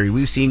Katy Perry,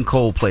 we've seen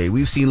Coldplay,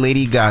 we've seen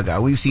Lady Gaga,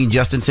 we've seen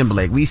Justin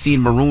Timberlake, we've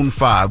seen Maroon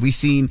 5, we've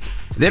seen...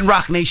 Then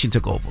Rock Nation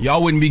took over.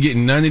 Y'all wouldn't be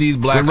getting none of these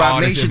black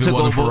artists if it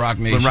wasn't for Rock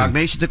Nation. When Rock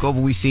Nation took over,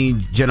 we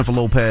seen Jennifer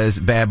Lopez,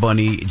 Bad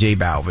Bunny, J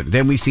Balvin.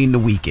 Then we seen The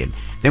Weeknd.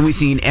 Then we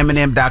seen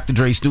Eminem, Dr.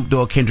 Dre, Snoop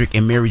Dogg, Kendrick,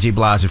 and Mary J.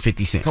 Blige and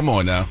 50 Cent. Come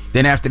on now.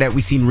 Then after that,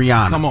 we seen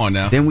Rihanna. Come on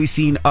now. Then we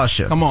seen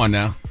Usher. Come on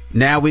now.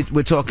 Now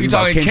we're talking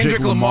about Kendrick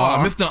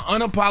Lamar, Mr.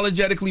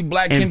 Unapologetically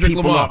Black and Kendrick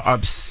people Lamar. Are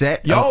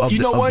upset y'all, of you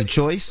know the, what? Of the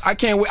choice. I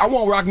can't wait. I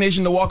want Rock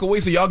Nation to walk away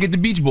so y'all get the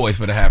Beach Boys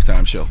for the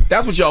halftime show.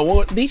 That's what y'all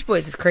want. Beach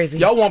Boys is crazy.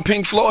 Y'all want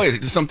Pink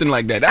Floyd or something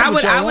like that. That's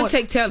what y'all want. I would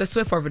take Taylor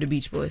Swift over the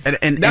Beach Boys.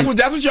 And that's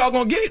what y'all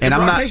gonna get. And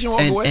Rock I'm not. Nation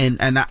walk away.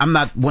 And I'm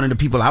not one of the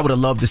people. I would have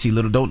loved to see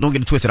Little. Don't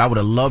get it twisted. I would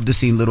have loved to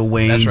see Lil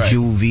Wayne, That's right.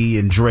 Juvie,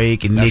 and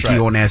Drake and Nicki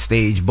on that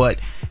stage. But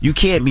you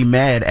can't be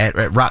mad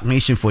at Rock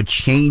Nation for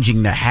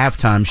changing the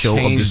halftime show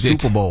of the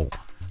Super Bowl.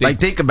 Like,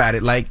 think about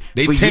it. Like,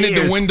 they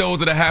tinted the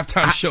windows of the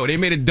halftime show. They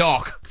made it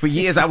dark. For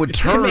years, I would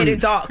turn. They made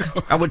it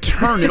dark. I would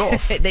turn it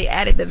off. They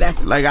added the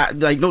best. Like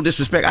no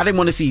disrespect. I didn't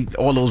want to see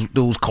all those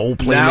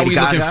Coldplay. Now we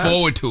looking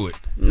forward to it.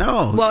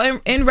 No.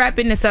 Well, in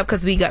wrapping this up,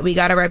 because we got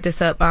to wrap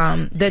this up.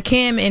 The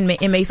Kim and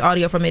Mace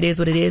audio from It Is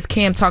What It Is.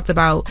 Kim talked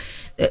about.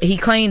 He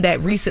claimed that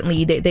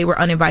recently they were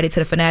uninvited to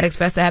the Fanatics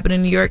Fest that happened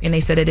in New York, and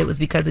they said that it was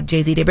because of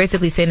Jay-Z. They're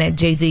basically saying that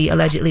Jay-Z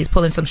allegedly is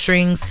pulling some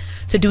strings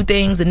to do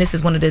things, and this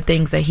is one of the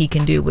things that he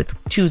can do with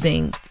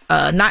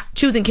not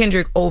choosing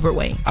Kendrick over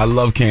Wayne. I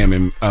love Cam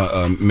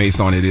and Mace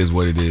on It Is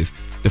What It Is.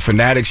 The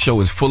Fanatics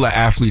show is full of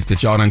athletes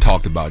that y'all done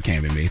talked about,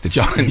 Cam and Mace, that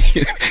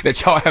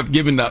y'all have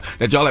given up,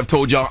 that y'all have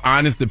told y'all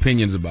honest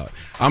opinions about.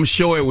 I'm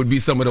sure it would be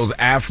some of those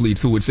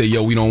athletes who would say,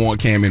 yo, we don't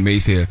want Cam and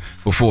Mace here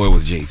before it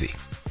was Jay-Z.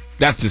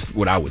 That's just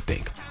what I would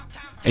think.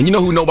 And you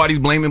know who nobody's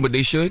blaming, but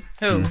they should?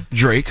 Who?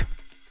 Drake.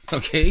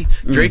 Okay?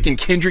 Drake and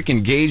Kendrick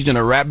engaged in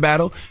a rap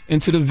battle,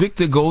 and to the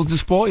victor goes the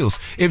spoils.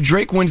 If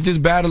Drake wins this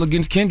battle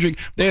against Kendrick,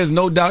 there's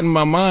no doubt in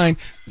my mind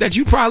that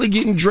you probably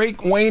getting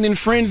Drake, Wayne, and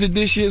friends at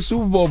this year's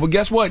Super Bowl. But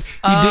guess what?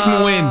 He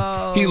didn't win.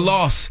 He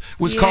lost,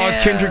 which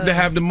caused Kendrick to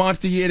have the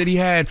monster year that he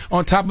had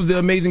on top of the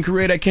amazing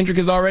career that Kendrick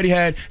has already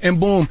had. And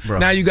boom,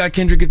 now you got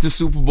Kendrick at the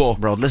Super Bowl.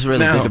 Bro, let's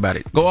really think about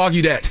it. Go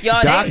argue that. Yo,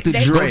 Dr.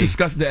 Dre. Don't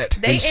discuss that.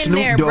 They in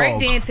there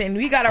breakdancing.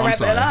 We got to wrap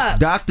it up.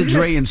 Dr.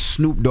 Dre and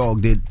Snoop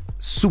Dogg did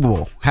Super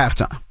Bowl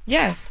halftime.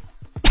 Yes.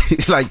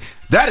 Like,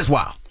 that is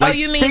wild. Like,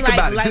 you mean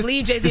like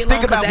leave Jay-Z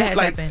alone because that has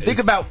happened? Think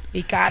about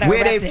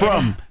where they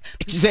from.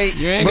 Say,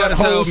 you ain't got to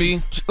tell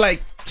me.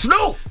 Like,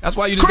 Snoop. That's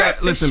why you just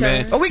got, listen,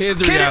 man. Here's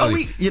the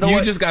reality.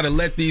 You just got to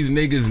let these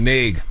niggas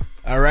nig.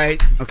 All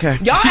right? Okay.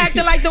 Y'all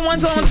acting like the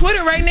ones on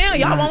Twitter right now.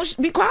 Y'all won't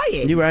be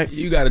quiet. You right.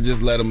 You got to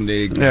just let them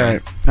nig. All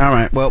right. All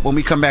right. Well, when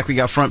we come back, we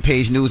got front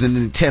page news, and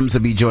then Thames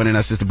will be joining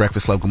us. It's the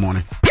Breakfast Club. Good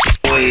morning.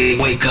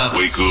 Wake up.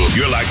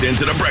 You're locked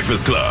into the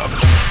Breakfast Club.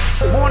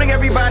 Good morning,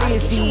 everybody.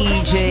 It's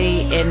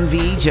DJ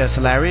NV, Jess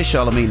Hilarious,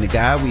 Charlamagne the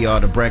Guy. We are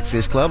the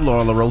Breakfast Club.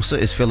 Laura LaRosa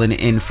is filling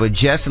in for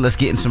Jess. Let's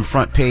get in some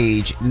front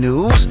page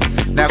news.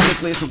 Now,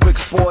 quickly, some quick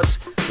sports.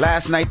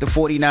 Last night, the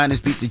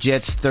 49ers beat the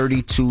Jets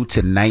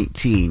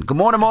 32-19. Good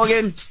morning,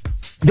 Morgan.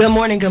 Good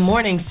morning. Good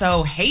morning.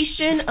 So,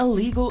 Haitian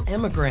illegal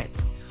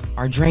immigrants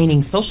are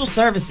draining social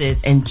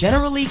services and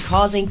generally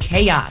causing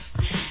chaos.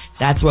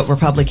 That's what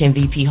Republican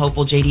VP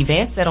hopeful J.D.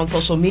 Vance said on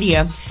social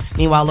media.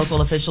 Meanwhile,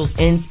 local officials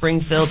in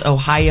Springfield,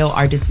 Ohio,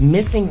 are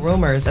dismissing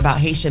rumors about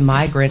Haitian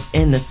migrants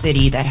in the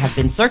city that have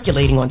been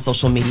circulating on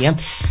social media.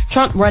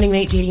 Trump running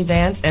mate J.D.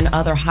 Vance and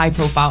other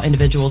high-profile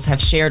individuals have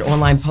shared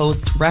online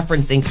posts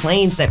referencing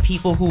claims that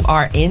people who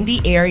are in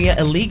the area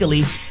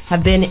illegally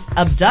have been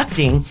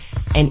abducting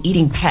and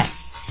eating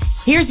pets.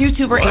 Here's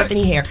YouTuber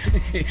Anthony Harris.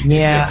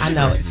 Yeah, I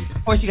know.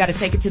 Of course, you got to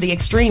take it to the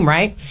extreme,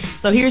 right?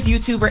 So here's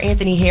YouTuber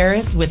Anthony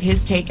Harris with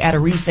his take at a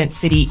recent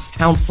city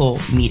council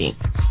meeting.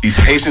 These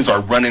Haitians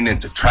are running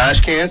into trash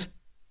cans.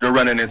 They're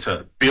running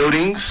into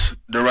buildings.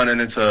 They're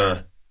running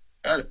into...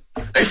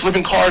 They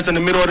flipping cars in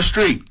the middle of the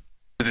street.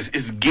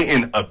 It's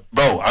getting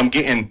bro, I'm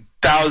getting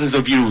thousands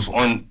of views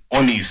on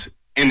these.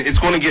 And it's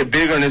going to get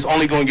bigger, and it's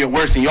only going to get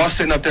worse. And y'all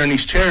sitting up there in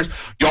these chairs,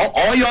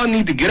 all y'all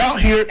need to get out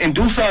here and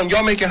do something.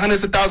 Y'all making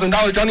hundreds of thousands of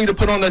dollars. Y'all need to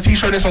put on a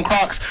T-shirt and some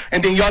Crocs,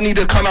 and then y'all need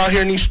to come out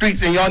here in these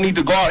streets, and y'all need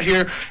to go out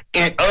here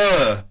and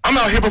I'm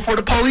out here before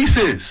the police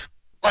is.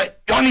 Like,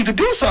 y'all need to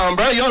do something,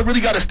 bro. Y'all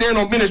really got to stand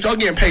on business. Y'all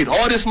getting paid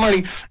all this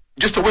money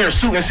just to wear a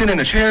suit and sit in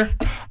a chair.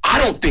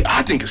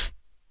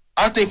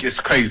 I think it's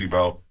crazy,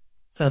 bro.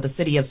 So the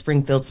city of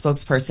Springfield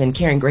spokesperson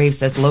Karen Graves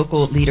says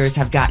local leaders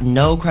have gotten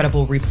no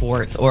credible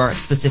reports or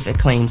specific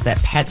claims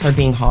that pets are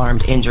being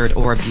harmed, injured,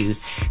 or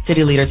abused.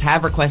 City leaders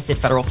have requested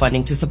federal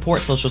funding to support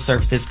social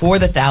services for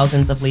the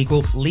thousands of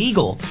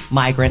legal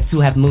migrants who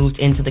have moved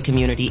into the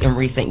community in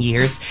recent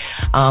years.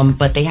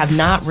 But they have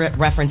not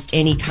referenced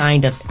any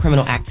kind of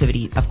criminal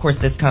activity. Of course,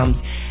 this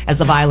comes as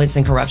the violence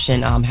and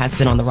corruption has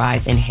been on the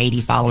rise in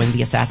Haiti following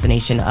the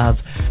assassination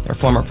of their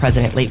former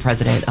president, late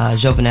President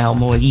Jovenel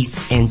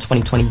Moïse in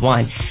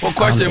 2021. Well,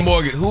 question,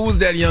 Morgan. Who was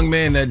that young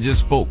man that just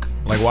spoke?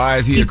 Like, why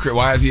is he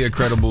a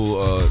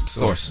credible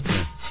source?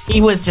 He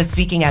was just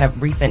speaking at a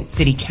recent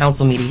city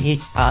council meeting.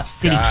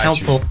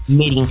 Council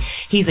meeting.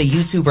 He's a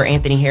YouTuber,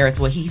 Anthony Harris.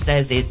 What he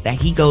says is that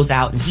he goes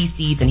out and he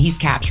sees and he's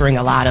capturing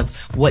a lot of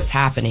what's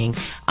happening.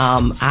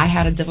 I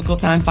had a difficult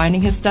time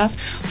finding his stuff,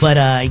 but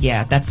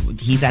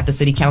he's at the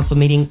city council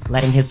meeting,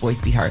 letting his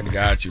voice be heard.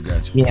 Got you.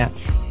 Yeah.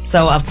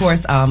 So, of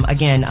course,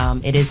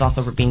 it is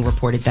also being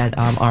reported that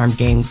armed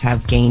gangs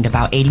have gained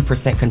about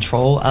 80%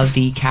 control of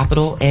the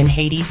capital in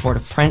Haiti,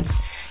 Port-au-Prince.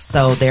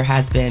 So there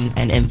has been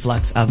an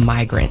influx of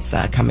migrants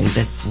coming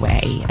this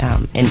way.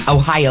 And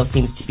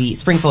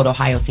Springfield,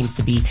 Ohio seems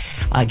to be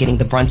getting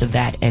the brunt of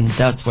that. And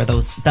that's where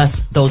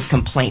those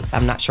complaints,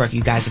 I'm not sure if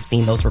you guys have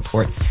seen those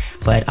reports,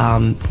 but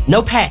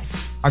no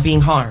pets are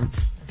being harmed.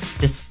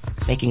 Just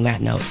making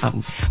that note.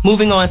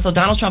 Moving on. So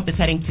Donald Trump is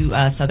heading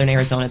to Southern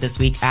Arizona this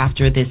week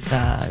after this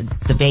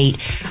debate.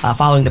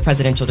 Following the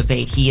presidential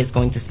debate, he is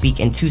going to speak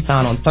in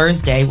Tucson on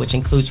Thursday, which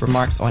includes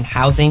remarks on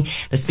housing.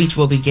 The speech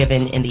will be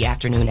given in the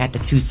afternoon at the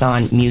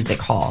Tucson Music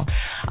Hall.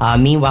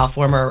 Meanwhile,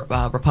 former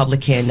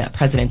Republican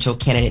presidential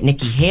candidate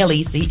Nikki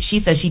Haley, she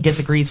says she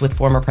disagrees with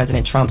former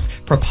President Trump's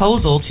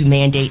proposal to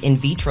mandate in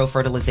vitro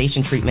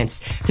fertilization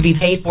treatments to be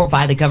paid for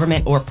by the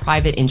government or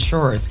private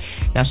insurers.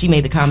 Now, she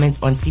made the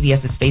comments on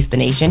CBS's Face the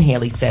Nation.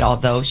 Haley said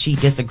although she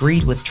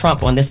disagreed with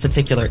Trump on this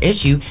particular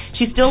issue,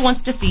 she still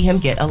wants to see him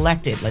get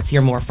elected. Let's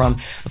hear more from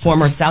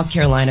former South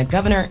Carolina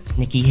Governor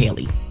Nikki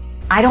Haley.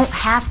 I don't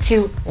have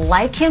to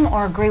like him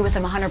or agree with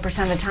him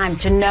 100% of the time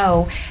to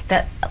know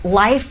that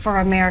life for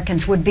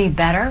Americans would be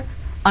better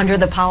under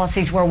the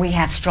policies where we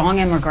have strong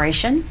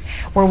immigration,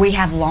 where we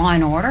have law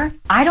and order.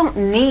 I don't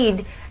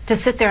need to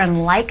sit there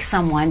and like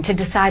someone to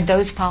decide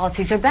those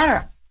policies are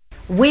better.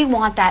 We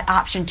want that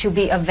option to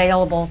be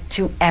available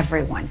to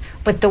everyone.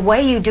 But the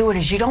way you do it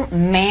is you don't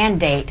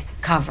mandate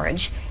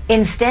coverage.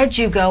 Instead,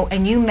 you go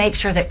and you make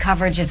sure that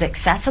coverage is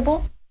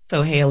accessible.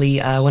 So Haley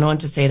went on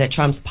to say that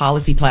Trump's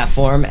policy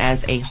platform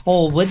as a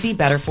whole would be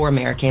better for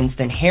Americans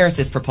than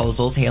Harris's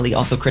proposals. Haley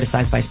also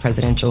criticized vice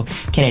presidential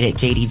candidate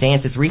J.D.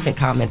 Vance's recent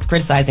comments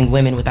criticizing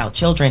women without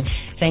children,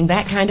 saying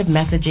that kind of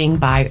messaging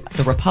by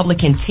the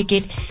Republican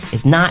ticket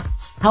is not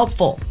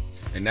helpful.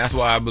 And that's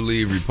why I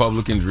believe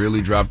Republicans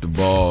really dropped the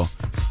ball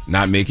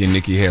not making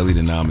Nikki Haley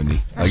the nominee.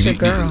 That's your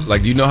girl. Do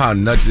you know how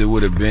nuts it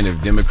would have been if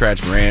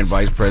Democrats ran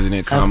Vice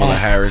President Kamala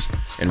Harris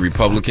and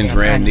Republicans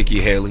ran Nikki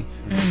Haley?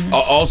 Mm-hmm.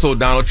 Also,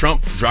 Donald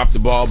Trump dropped the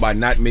ball by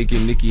not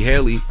making Nikki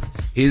Haley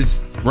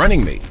his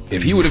running mate.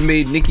 If he would have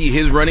made Nikki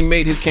his running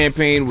mate, his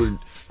campaign would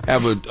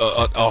have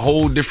a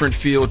whole different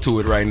feel to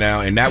it right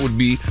now, and that would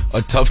be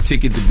a tough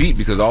ticket to beat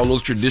because all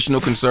those traditional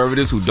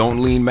conservatives who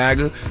don't lean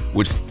MAGA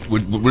would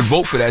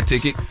vote for that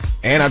ticket,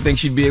 and I think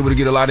she'd be able to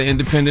get a lot of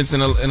independents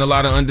and a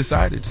lot of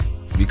undecideds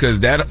because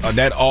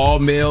that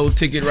all-male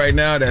ticket right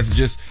now that's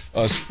just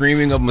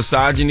screaming of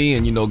misogyny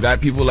and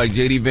got people like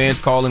J.D. Vance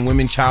calling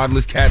women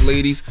childless cat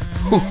ladies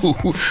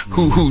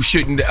who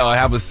shouldn't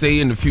have a say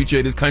in the future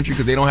of this country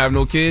because they don't have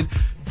no kids.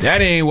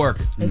 That ain't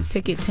working. It's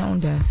ticket tone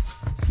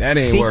deaf. That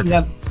ain't working.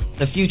 Speaking of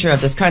the future of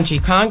this country,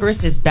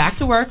 Congress is back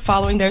to work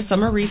following their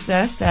summer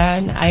recess,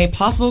 and a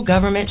possible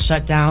government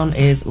shutdown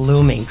is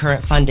looming.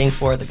 Current funding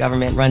for the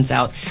government runs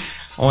out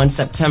on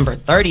September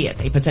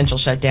 30th. A potential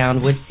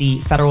shutdown would see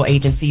federal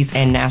agencies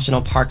and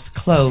national parks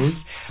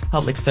close.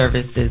 Public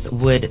services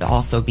would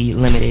also be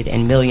limited,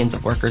 and millions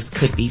of workers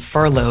could be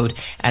furloughed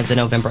as the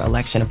November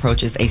election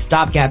approaches. A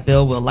stopgap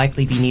bill will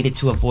likely be needed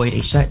to avoid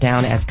a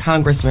shutdown as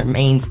Congress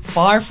remains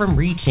far from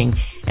reaching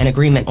an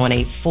agreement on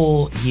a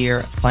full year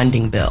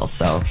funding bill.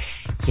 So,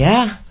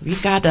 yeah,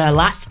 we've got a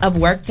lot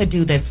of work to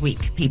do this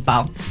week, people.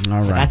 All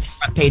right. That's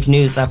front page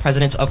news.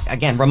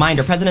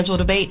 Presidential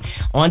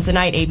debate on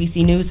tonight,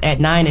 ABC News at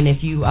 9. And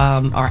if you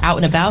are out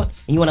and about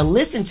and you want to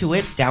listen to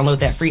it, download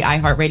that free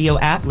iHeartRadio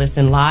app.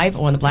 Listen live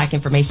on the Black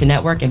Information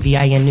Network and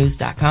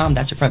BINnews.com.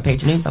 That's your front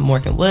page news. I'm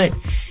Morgan Wood.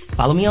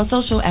 Follow me on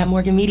social at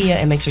Morgan Media,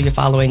 and make sure you're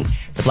following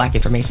the Black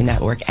Information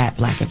Network at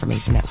Black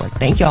Information Network.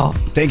 Thank y'all.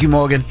 Thank you,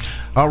 Morgan.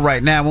 All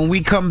right, now when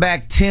we come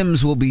back,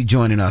 Tim's will be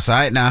joining us. All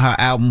right, now her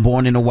album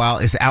Born in a While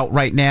is out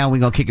right now. We're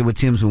going to kick it with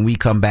Tim's when we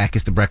come back.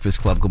 It's The Breakfast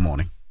Club. Good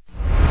morning.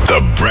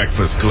 The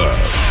Breakfast Club.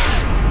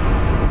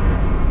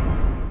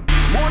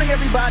 Morning,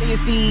 everybody.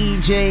 It's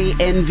DJ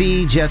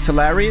NV, Jess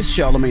Hilarious,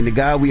 Charlamagne the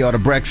Guy. We are The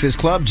Breakfast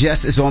Club.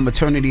 Jess is on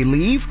maternity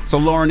leave, so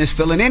Lauren is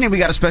filling in, and we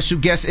got a special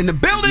guest in the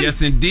building.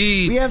 Yes,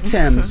 indeed. We have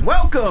Tim's.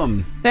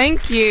 Welcome.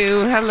 Thank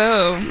you.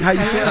 Hello. How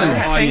you feeling?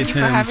 Thank you for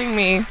having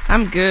me.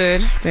 I'm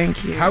good.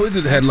 Thank you. How is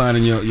it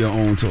headlining your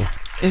own tour?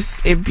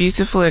 It's a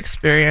beautiful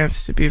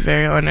experience, to be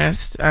very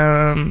honest.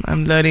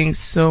 I'm learning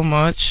so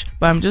much,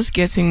 but I'm just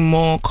getting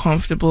more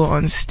comfortable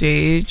on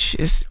stage.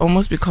 It's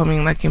almost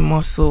becoming like a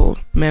muscle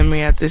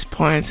memory at this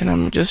point, and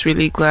I'm just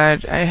really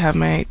glad I have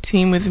my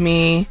team with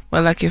me.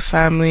 We're like a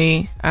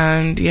family,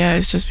 and yeah,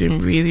 it's just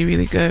been really,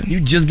 really good.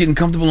 You just getting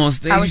comfortable on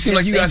stage. You seem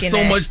like you got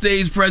so much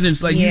stage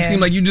presence. Like you seem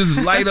like you just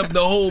light up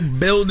the whole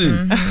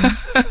building.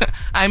 Mm-hmm.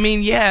 I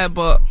mean, yeah,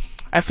 but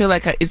I feel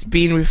like it's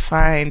being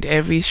refined.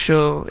 Every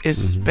show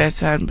is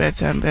better and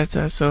better and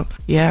better. So,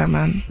 yeah,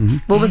 man.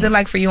 What was it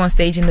like for you on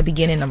stage in the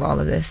beginning of all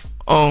of this?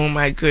 Oh,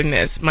 my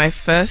goodness. My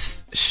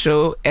first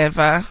show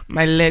ever,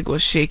 my leg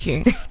was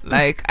shaking.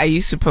 Like, I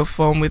used to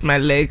perform with my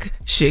leg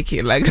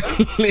shaking. Like,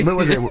 Where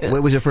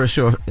was your first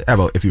show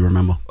ever, if you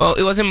remember? Well,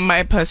 it wasn't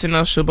my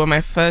personal show, but my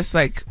first,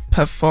 like,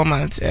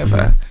 performance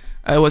ever.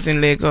 I was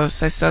in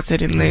Lagos. I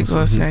started in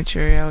Lagos,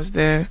 Nigeria. I was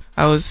there.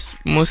 I was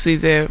mostly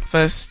there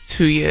first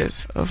 2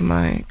 years of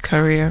my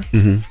career.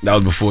 That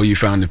was before you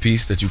found the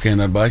piece that you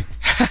cannot buy?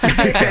 Oh,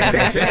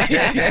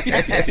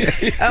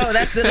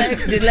 that's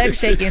the leg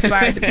shake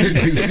inspired the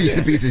piece.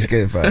 The piece is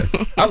good, fine.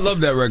 I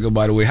love that record,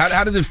 by the way.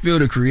 How does it feel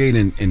to create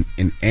an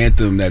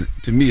anthem that,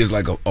 to me, is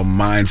like a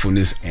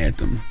mindfulness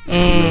anthem? You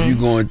know, if you're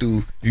going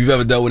through, if you've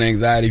ever dealt with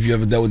anxiety, if you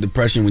ever dealt with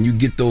depression, when you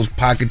get those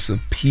pockets of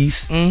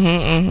peace,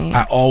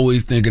 I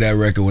always think of that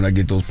record when I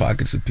get those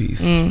pockets of peace.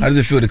 How does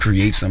it feel to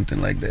create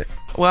something like that?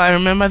 Well, I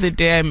remember the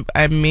day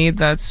I made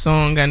that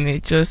song, and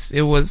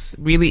it was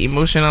really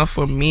emotional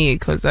for me,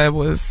 because that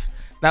was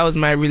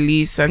my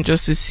release, and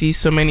just to see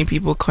so many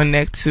people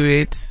connect to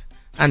it,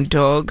 and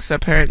dogs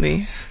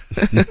apparently.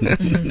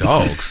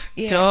 Dogs?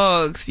 Yeah.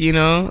 Dogs, you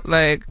know,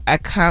 like I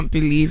can't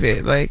believe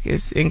it. Like,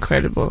 it's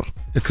incredible.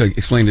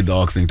 Explain the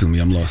dog thing to me.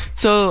 I'm lost.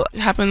 So it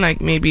happened like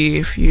maybe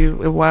a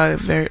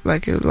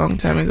long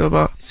time ago.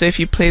 But so if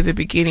you play the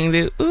beginning,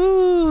 the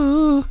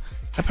ooh,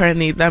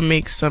 apparently that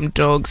makes some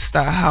dogs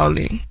start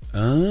howling.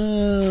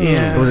 Oh,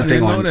 yeah. It was a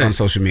thing on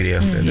social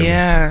media.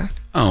 Yeah.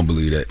 I don't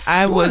believe that.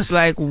 I was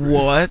like,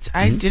 what?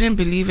 I didn't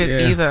believe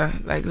it either.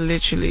 Like,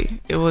 literally,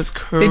 it was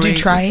crazy. Did you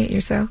try it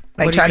yourself?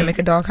 Like, try to make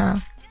a dog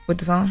howl with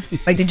the song?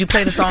 Like, did you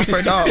play the song for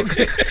a dog?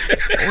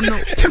 Oh, no.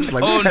 Tim's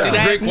like, did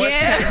I?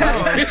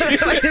 Yeah.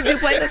 Like, did you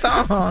play the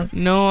song?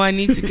 No, I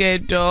need to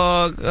get a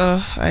dog.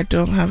 I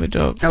don't have a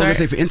dog. I was going to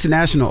say, for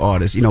international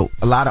artists, you know,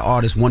 a lot of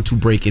artists want to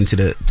break into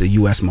the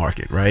U.S.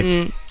 market,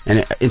 right?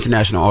 And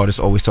international artists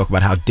always talk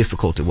about how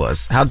difficult it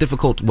was. How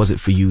difficult was it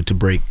for you to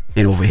break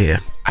in over here?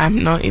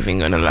 I'm not even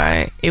gonna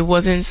lie. It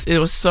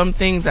was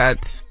something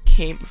that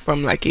came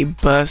from like a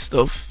burst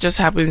of just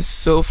happened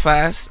so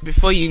fast.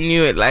 Before you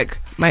knew it, like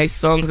my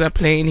songs are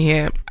playing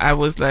here. I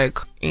was like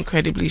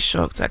incredibly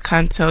shocked. I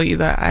can't tell you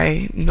that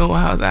I know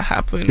how that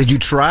happened. Did you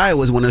try? Or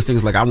was it one of those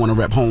things like, I want to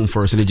rep home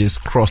first, and it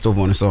just crossed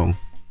over on its own?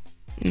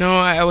 No,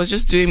 I was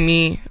just doing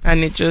me,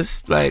 and it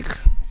just like,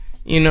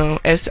 you know,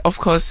 of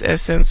course,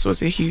 Essence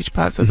was a huge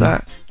part of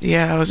that.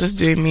 Yeah, I was just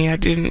doing me. I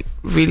didn't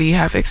really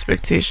have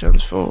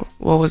expectations for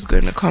what was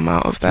going to come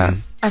out of that.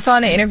 I saw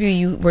in an interview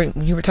you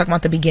were talking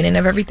about the beginning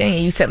of everything,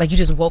 and you said like you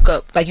just woke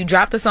up, like you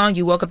dropped the song,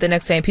 you woke up the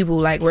next day, and people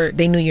like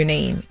they knew your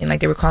name, and like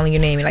they were calling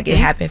your name, and like it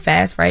happened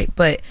fast, right?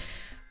 But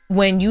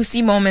when you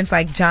see moments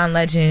like John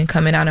Legend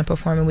coming out and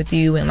performing with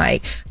you, and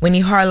like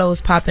Winnie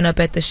Harlow's popping up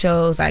at the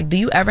shows, like do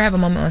you ever have a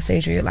moment on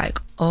stage where you're like,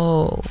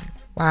 oh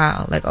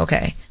wow, like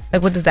okay.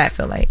 Like, what does that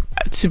feel like?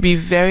 To be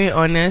very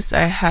honest,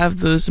 I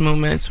have those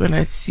moments when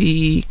I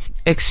see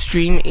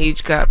extreme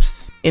age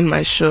gaps in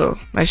my show.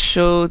 My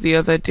show the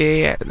other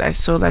day, I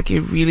saw like a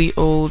really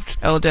old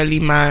elderly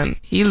man.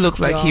 He looked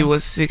like he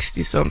was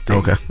 60 something.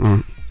 Okay.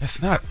 That's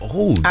not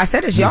old. I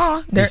said it's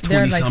y'all. They're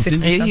like 60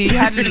 something. He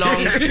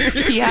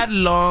had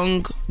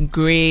long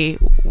gray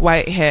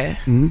white hair,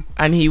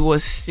 and he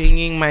was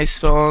singing my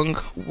song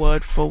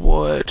word for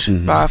word,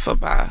 bar for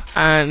bar.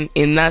 And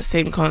in that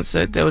same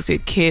concert, there was a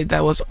kid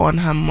that was on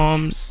her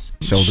mom's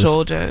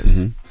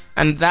shoulders.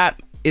 And that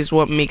is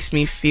what makes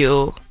me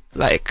feel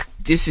like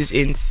this is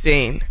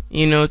insane.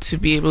 You know, to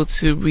be able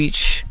to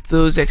reach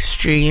those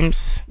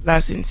extremes,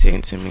 that's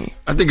insane to me.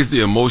 I think it's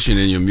the emotion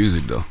in your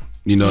music, though.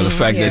 You know, the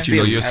fact that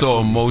you're so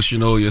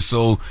emotional, you're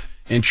so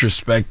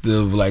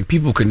introspective. Like,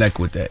 people connect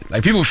with that.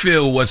 Like, people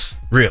feel what's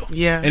real.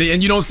 Yeah.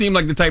 And you don't seem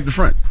like the type to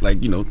front.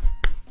 Like, you know,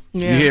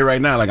 you hear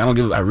right now, like, I don't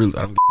give.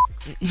 And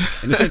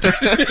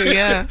it's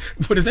yeah.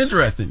 But it's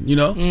interesting, you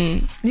know?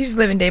 You just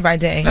living day by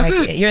day. That's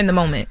like, it. You're in the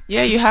moment.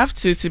 Yeah, you have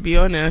to be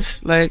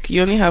honest. Like,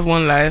 you only have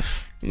one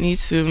life. You need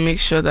to make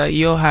sure that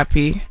you're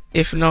happy.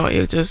 If not,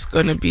 you're just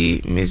gonna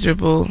be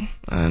miserable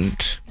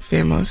and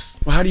famous.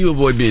 Well, how do you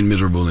avoid being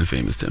miserable and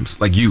famous, Tims?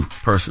 Like, you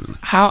personally.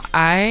 How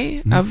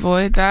I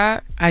avoid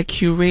that, I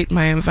curate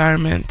my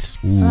environment.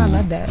 Ooh, I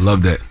love that.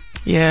 Love that.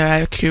 Yeah,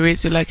 I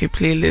curate it like a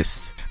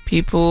playlist.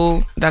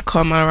 People that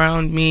come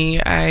around me,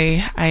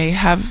 I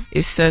have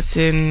a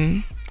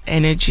certain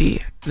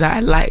energy that I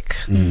like.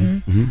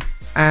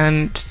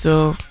 And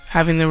so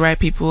having the right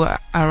people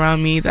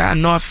around me that are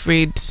not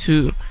afraid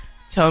to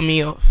tell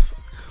me off,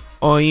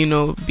 or, you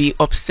know, be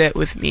upset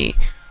with me,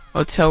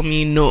 or tell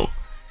me no,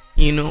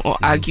 you know, or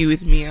argue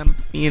with me,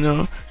 you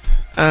know.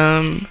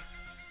 And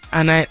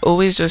I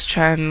always just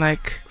try and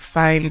like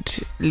find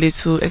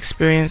little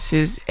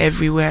experiences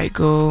everywhere I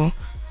go.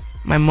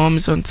 My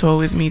mom's on tour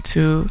with me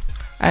too.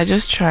 I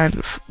just try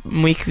and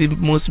make the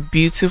most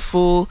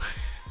beautiful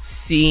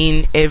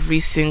scene every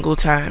single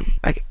time.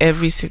 Like,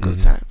 every single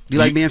time. Do you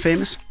like being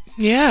famous?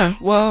 Yeah,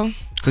 well,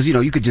 because, you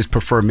know, you could just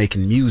prefer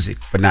making music,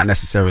 but not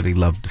necessarily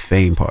love the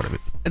fame part of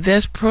it.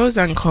 there's pros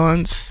and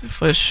cons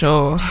for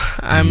sure.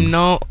 I'm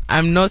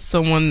not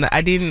someone that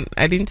I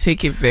didn't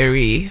take it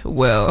very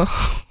well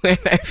when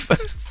I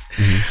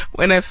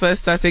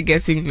first started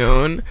getting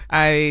known.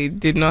 I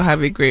did not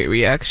have a great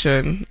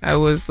reaction. I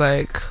was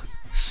like,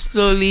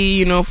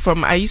 slowly,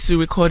 I used to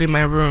record in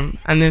my room,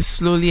 and then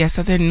slowly I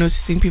started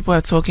noticing people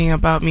are talking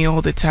about me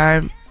all the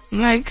time. I'm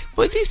like,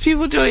 but these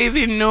people don't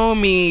even know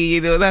me,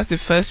 that's the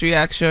first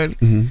reaction.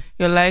 Mm-hmm.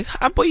 You're like,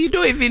 but you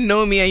don't even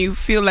know me, and you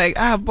feel like,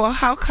 but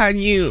how can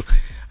you?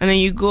 And then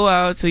you go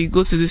out, or you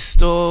go to the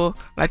store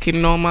like a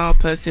normal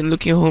person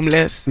looking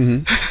homeless.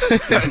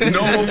 Mm-hmm.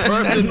 Normal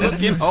person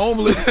looking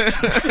homeless.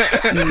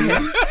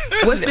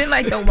 What's been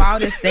like the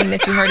wildest thing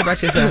that you heard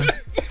about yourself?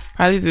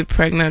 Probably the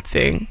pregnant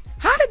thing.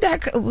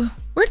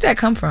 Where did that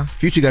come from?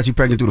 Future got you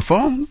pregnant through the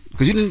phone?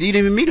 Because you didn't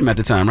even meet him at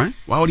the time, right?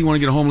 Why would you want to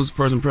get a homeless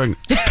person pregnant?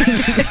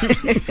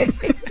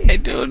 I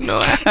don't know.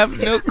 I have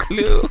no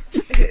clue.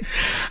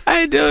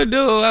 I don't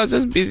know. I was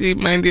just busy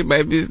minding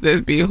my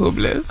business, being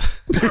homeless.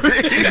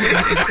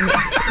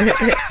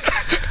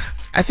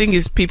 I think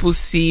it's people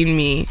seeing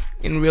me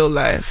in real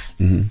life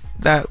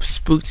that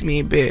spooked me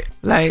a bit.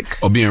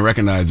 Or being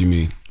recognized, you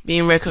mean?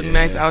 Being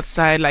recognized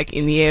outside, like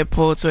in the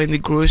airport or in the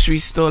grocery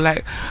store,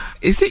 like,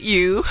 is it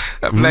you?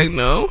 I'm like,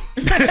 no.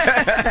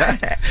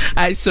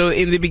 So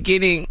in the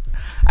beginning,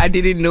 I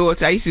didn't know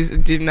what I used to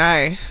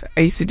deny.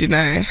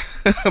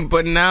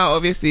 But now,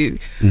 obviously,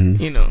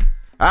 All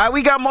right,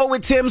 we got more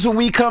with Tim's when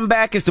we come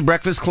back. It's the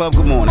Breakfast Club.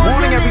 Good morning.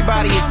 Morning,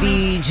 everybody. It's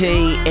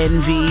DJ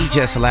Envy,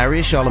 Jess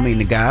Hilarious, Charlamagne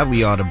the Guy.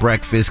 We are the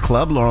Breakfast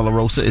Club. Laura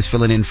LaRosa is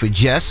filling in for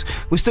Jess.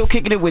 We're still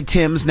kicking it with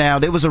Tim's now.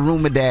 There was a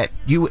rumor that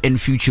you and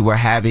Future were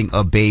having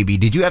a baby.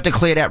 Did you have to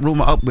clear that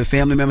rumor up with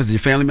family members? Did your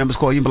family members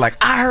call you and be like,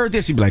 I heard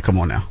this? You'd be like, come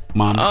on now,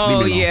 Mom.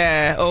 Oh,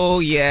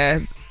 yeah.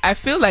 I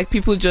feel like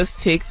people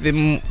just take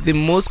the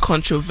most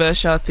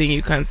controversial thing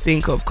you can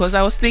think of. Because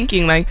I was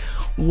thinking, like,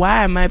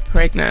 why am I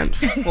pregnant?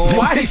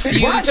 Why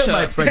Future? Why am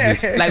I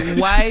pregnant? Like,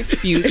 why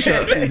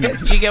Future? Do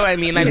you get what I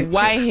mean? Like,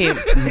 why him?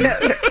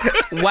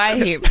 Why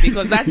him?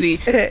 Because that's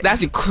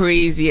the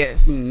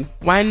craziest.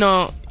 Why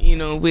not,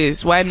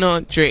 Wiz? Why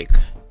not Drake?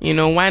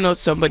 Why not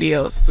somebody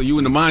else? So you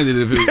wouldn't have minded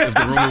if the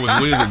rumor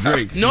was Wiz or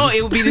Drake? No,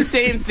 it would be the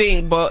same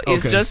thing, but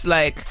it's just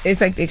like...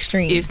 It's like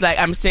extreme. It's like,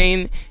 I'm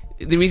saying...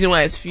 The reason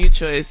why it's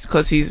Future is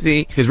because his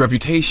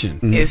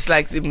reputation. It's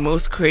like the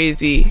most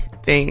crazy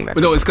thing. But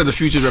no, it's because of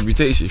Future's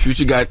reputation.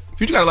 Future got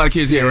a lot of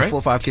kids here, right? 4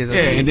 or 5 kids.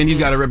 Yeah, and then he's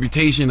got a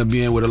reputation of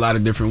being with a lot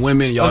of different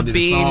women. Y'all did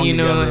a song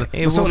together.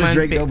 So does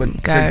Drake though,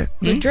 but guy.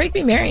 Drake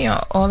be marrying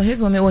all of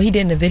his women. Well, he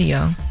did in the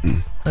video,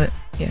 but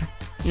yeah.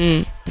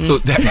 So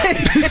those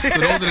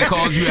are the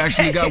calls you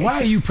actually got. Why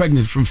are you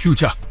pregnant from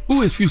Future?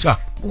 Who is Future?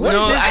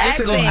 I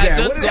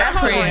just got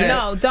pregnant.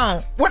 No,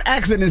 don't. What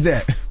accent is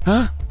that?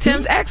 Huh?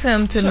 Tim's asked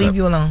him to leave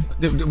you alone.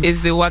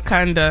 It's the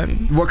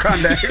Wakandan. Do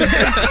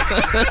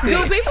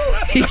people?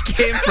 He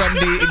came from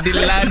the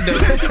land of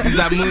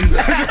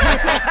Zamunda.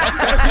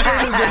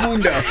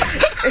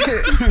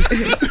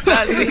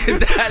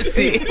 That's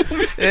it.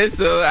 And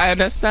so I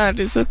understand.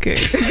 It's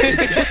okay.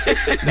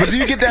 But do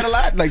you get that a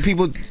lot? Like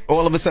people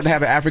all of a sudden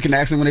have an African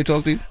accent when they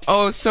talk to you?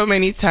 Oh, so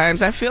many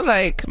times. I feel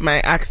like my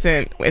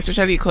accent,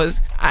 especially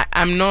because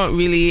I'm not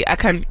really, I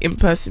can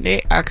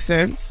impersonate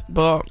accents,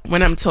 but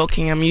when I'm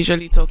talking, I'm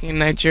usually talking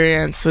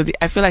Nigerian. So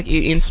I feel like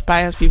it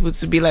inspires people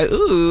to be like,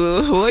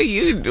 ooh, what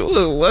you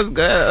doing? What's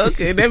good?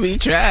 Okay, let me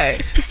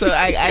try. So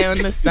I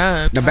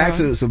understand. Now back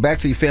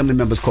to your family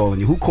members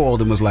calling you. Who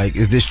called and was like,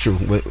 is this true?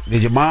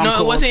 Did your mom call?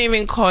 No, it wasn't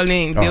even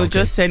calling. They would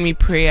just send me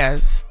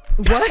prayers.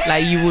 What?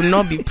 Like you will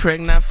not be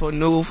pregnant for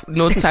no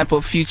type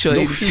of future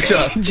in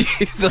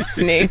Jesus'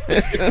 name.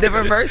 The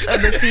reverse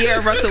of the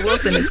Sierra Russell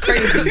Wilson is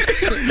crazy.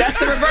 That's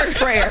the reverse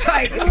prayer.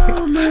 Like,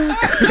 oh man.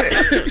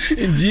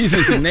 In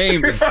Jesus'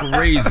 name is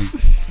crazy.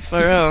 For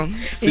real.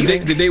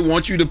 Did they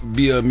want you to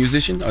be a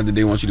musician or did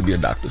they want you to be a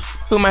doctor?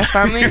 Who, my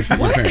family?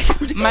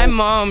 What? My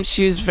mom,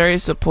 she's very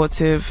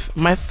supportive.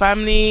 My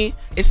family,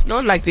 it's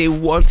not like they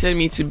wanted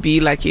me to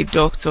be like a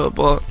doctor,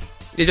 but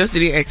they just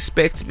didn't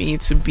expect me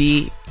to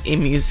be a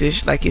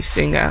musician, like a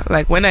singer.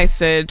 Like when I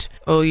said,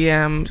 oh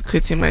yeah, I'm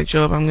quitting my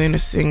job, I'm going to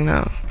sing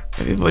now,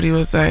 everybody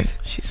was like,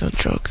 she's on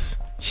drugs.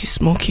 She's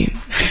smoking.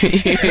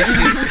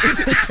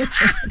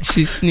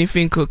 She's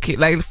sniffing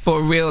cocaine. Like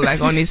for real, like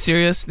on a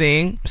serious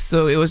thing.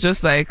 So it was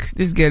just like,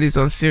 this girl is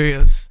on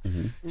serious.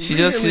 Mm-hmm. She's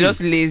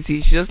just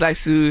lazy. She just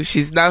likes to.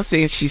 She's now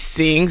saying she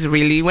sings.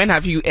 Really? When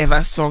have you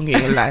ever sung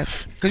in your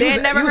life? They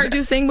had never heard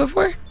you sing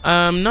before.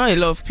 Not a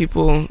lot of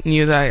people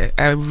knew that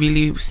I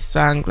really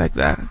sang like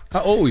that.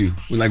 How old were you?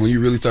 Like when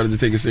you really started to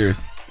take it serious?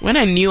 When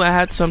I knew I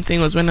had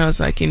something was when I was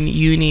like in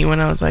uni,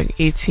 when I was like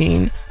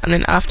 18. And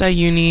then after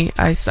uni,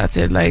 I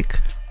started like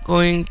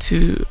going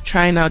to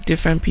trying out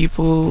different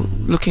people,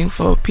 looking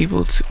for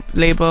people to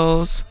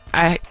labels.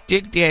 I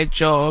did their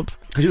job.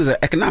 Because you was an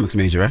economics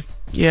major, right?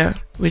 Yeah,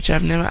 which I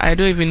don't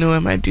even know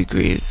where my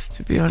degree is,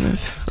 to be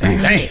honest.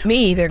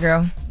 Me either,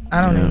 girl.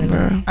 I don't even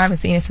know. I haven't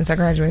seen it since I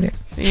graduated.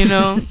 You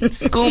know,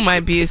 school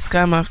might be a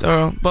scam after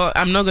all, but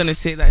I'm not gonna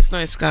say that it's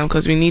not a scam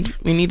because we need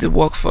the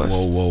workforce.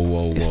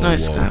 Whoa! It's not a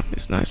scam.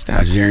 It's not a scam.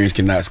 Nigerians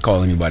cannot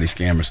call anybody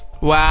scammers.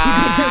 Wow.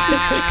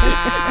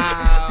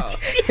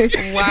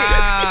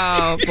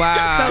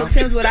 Wow. So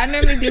Tim's, what I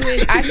normally do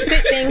is I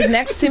sit things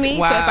next to me.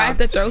 Wow. So if I have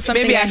to throw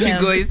something, maybe I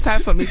should go. It's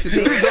time for me to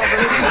go.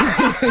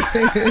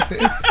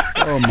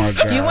 Oh my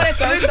God! You want to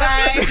throw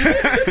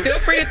something? Feel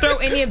free to throw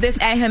any of this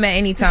at him at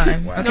any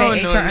time. Okay, no,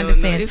 HR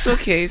understands. No. It's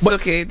okay. It's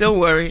okay. Don't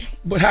worry.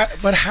 But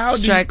how?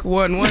 Strike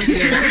 1-1-0.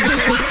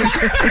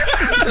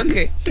 It's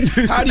okay.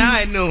 Now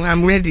I know.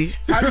 I'm ready.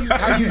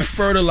 How do you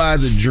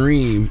fertilize a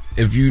dream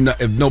if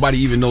nobody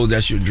even knows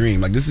that's your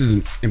dream? Like this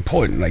is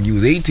important. Like you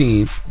was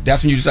 18.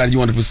 That's when you decided you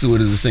wanted to pursue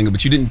it as a singer,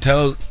 but you didn't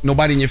tell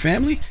nobody in your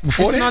family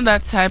before that? It's not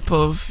that type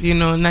of,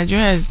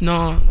 Nigeria is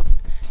not.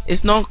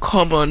 It's not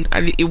common,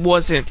 and it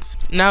wasn't.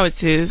 Now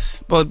it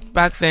is, but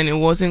back then it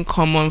wasn't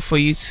common for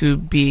you to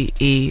be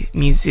a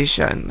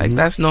musician. Like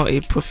that's not a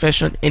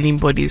profession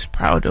anybody is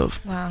proud of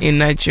in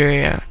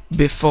Nigeria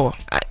before.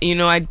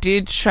 I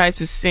did try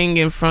to sing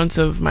in front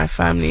of my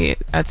family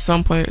at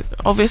some point.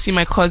 Obviously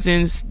my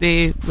cousins,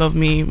 they love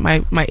me,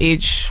 my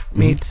age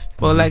mates,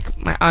 but like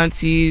my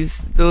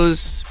aunties,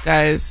 those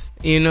guys,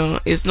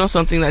 it's not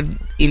something that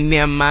in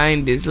their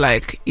mind is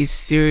like a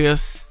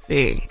serious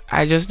thing.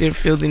 I just didn't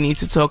feel the need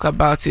to talk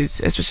about it,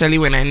 especially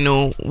when I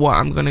know what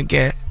I'm gonna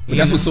get. But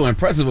that's what's so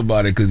impressive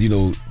about it, because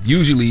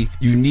usually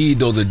you need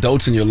those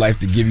adults in your life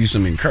to give you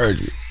some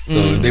encouragement.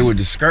 So they were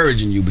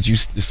discouraging you, but you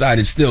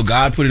decided still,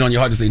 God put it on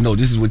your heart to say, no,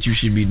 this is what you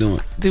should be doing.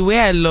 The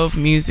way I love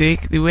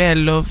music, the way I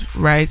loved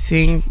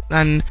writing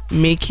and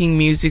making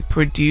music,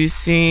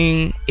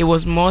 producing, it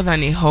was more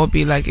than a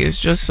hobby. Like it's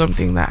just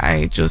something that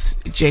I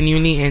just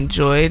genuinely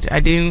enjoyed. I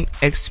didn't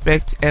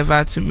expect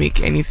ever to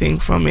make anything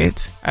from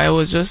it. I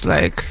was just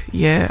like,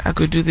 yeah, I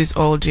could do this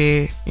all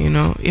day,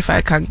 if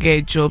I can get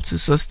a job to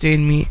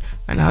sustain me,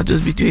 and I'll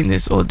just be doing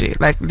this all day.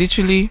 Like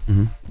literally,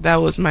 that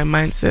was my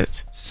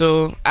mindset.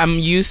 So I'm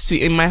used to,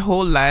 in my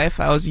whole life,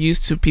 I was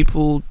used to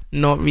people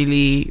not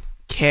really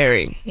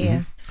caring.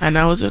 Yeah. And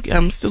I was okay.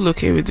 I'm still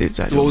okay with it.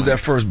 So what was that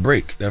first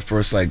break? That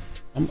first I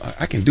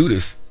can do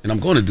this, and I'm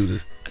going to do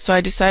this. So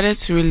I decided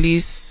to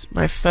release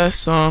my first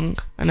song,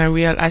 and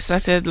I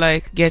started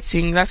like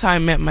getting. That's how I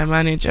met my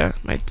manager.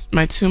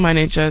 My two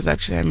managers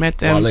actually. I met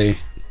them.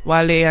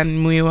 Wale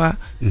and Muiwa.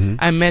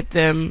 I met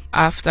them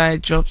after I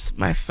dropped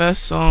my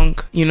first song.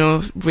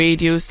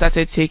 Radio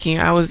started taking.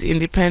 I was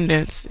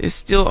independent. It's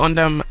still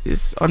under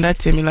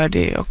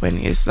Temilade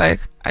Okweni. It's like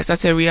I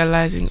started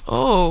realizing,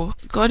 oh,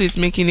 God is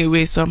making a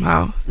way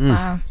somehow.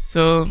 Wow.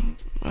 So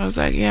I was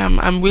like, yeah,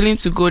 I'm willing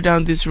to go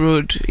down this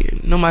road,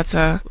 no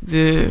matter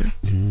the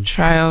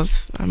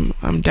trials.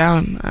 I'm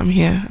down. I'm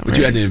here. But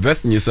you had to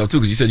invest in yourself too,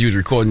 because you said you was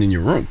recording in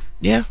your room.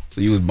 Yeah.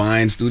 So you was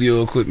buying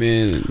studio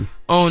equipment and...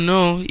 Oh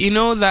no,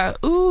 that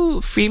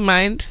Free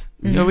Mind,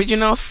 the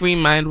original Free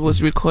Mind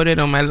was recorded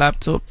on my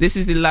laptop. This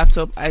is the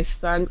laptop I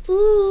sang.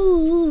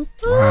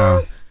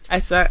 Wow. I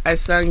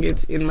sang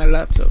it in my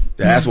laptop.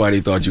 That's why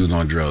they thought you was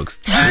on drugs.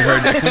 You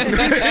heard that?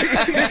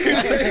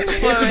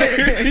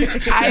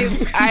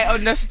 I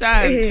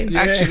understand.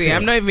 Actually,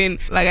 I'm not even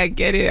I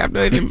get it. I'm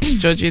not even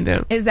judging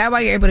them. Is that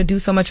why you're able to do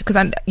so much?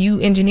 Because you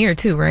engineer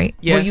too, right?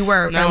 Yes. Well, you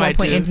were at one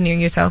point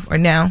engineering yourself, or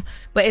now.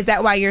 But is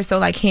that why you're so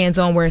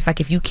hands-on, where it's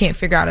like if you can't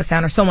figure out a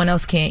sound or someone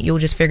else can't, you'll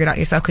just figure it out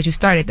yourself because you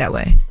started that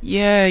way?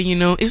 Yeah,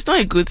 it's not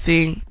a good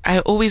thing. I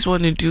always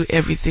want to do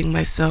everything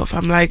myself.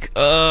 I'm like,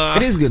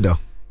 It is good though.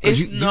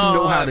 You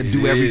know how to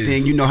do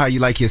everything. You know how you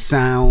like your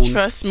sound.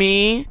 Trust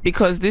me,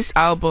 because this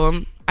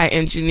album, I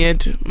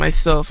engineered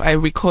myself. I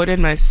recorded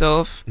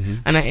myself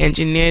and I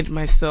engineered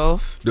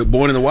myself. The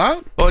Born in the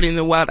Wild? Born in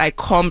the Wild. I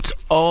comped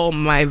all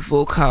my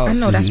vocals. I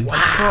know that's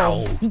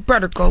wow. You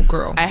better go,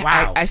 girl.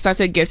 I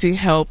started getting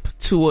help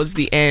towards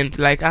the end.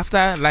 Like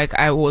after like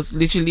I was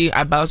literally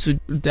about to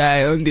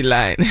die on the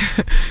line.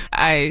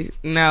 I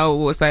now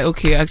was like,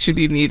 okay, I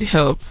actually need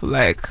help.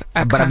 Like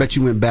but I bet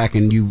you went back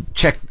and you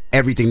checked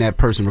everything that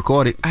person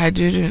recorded. I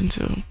didn't.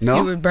 No?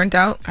 You were burnt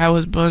out? I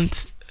was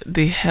burnt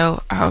the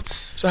hell out.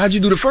 So how'd you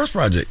do the first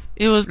project?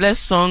 It was less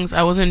songs.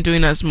 I wasn't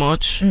doing as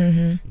much.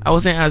 I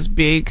wasn't as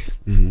big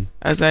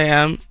as I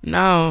am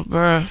now,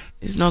 bruh.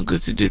 It's not good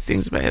to do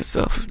things by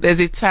yourself. There's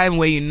a time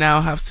where you now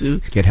have to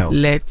get help,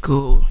 let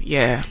go.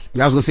 Yeah.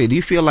 I was gonna say, do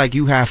you feel like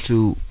you have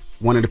to,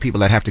 one of the people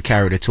that have to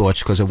carry the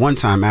torch? Because at one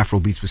time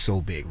Afrobeats was so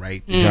big,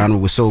 right? The genre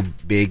was so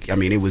big. I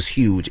mean, it was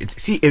huge.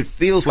 It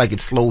feels like it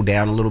slowed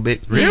down a little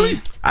bit.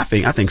 Really? I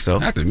think so.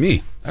 Not to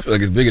me. I feel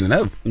like it's bigger than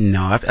ever.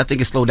 No, I think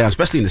it slowed down,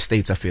 especially in the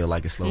States. I feel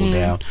like it slowed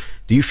down.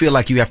 Do you feel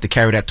like you have to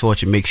carry that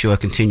torch and make sure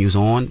it continues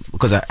on?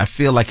 Because I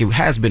feel like it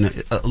has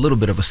been a little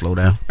bit of a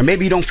slowdown. Or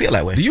maybe you don't feel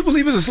that way. Do you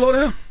believe it's a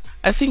slowdown?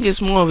 I think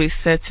it's more of a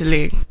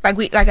settling. I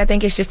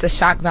think it's just the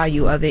shock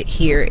value of it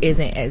here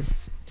isn't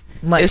as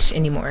much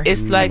anymore.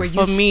 It's like,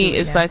 for me,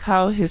 it's like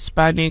how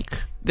Hispanic,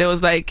 there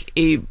was like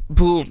a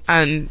boom,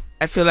 and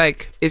I feel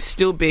like it's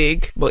still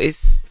big, but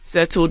it's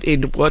settled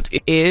in what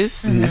it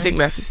is. I think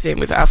that's the same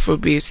with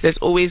Afrobeats. There's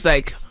always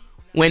like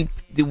when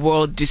the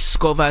world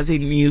discovers a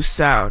new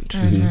sound,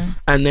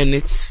 and then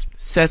it's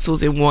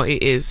settles in what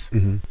it is.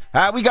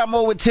 All right, we got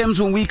more with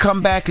Tim's when we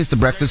come back. It's The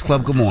Breakfast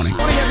Club. Good morning. Good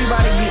morning,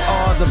 everybody. We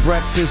are The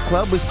Breakfast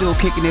Club. We're still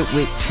kicking it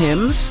with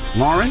Tim's.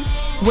 Lauren?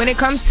 When it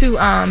comes to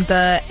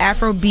the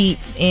Afro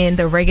beats and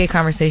the reggae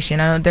conversation,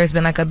 I know there's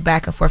been like a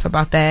back and forth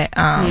about that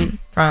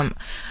from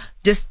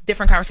just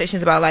different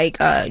conversations about like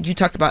you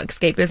talked about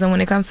escapism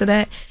when it comes to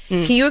that.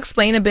 Can you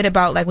explain a bit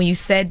about like when you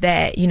said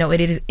that, you know,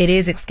 it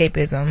is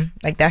escapism,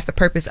 like that's the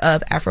purpose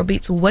of Afro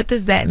beats? What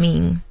does that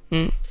mean?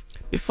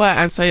 Before I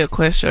answer your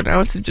question, I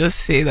want to just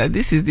say that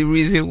this is the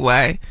reason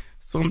why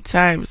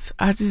sometimes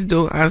artists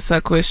don't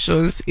answer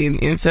questions in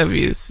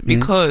interviews,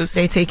 because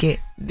they take it.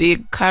 They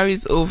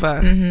carries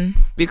over.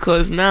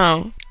 Because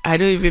now I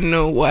don't even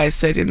know what I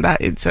said in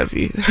that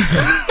interview.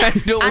 I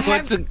don't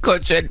want to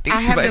contradict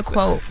myself. I have the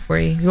quote for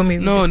you. You want me?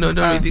 No, don't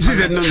read it. She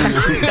said no.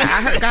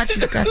 I got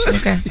you.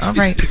 Okay, all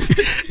right.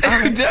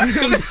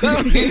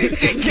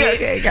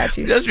 Okay, got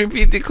you. Just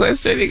repeat the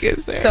question again,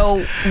 sir.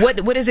 So,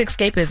 what is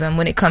escapism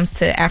when it comes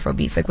to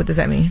Afrobeats? Like, what does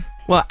that mean?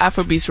 Well,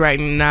 Afrobeats right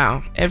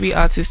now, every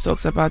artist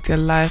talks about their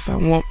life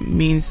and what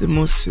means the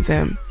most to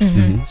them.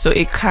 So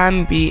it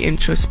can be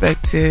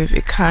introspective.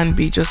 It can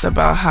be just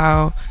about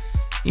how,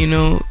 you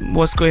know,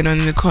 what's going on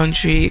in the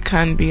country. It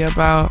can be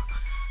about,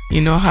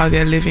 you know, how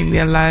they're living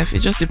their life. It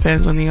just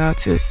depends on the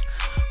artist.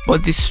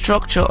 But the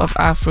structure of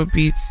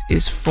Afrobeats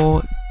is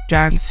for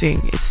dancing.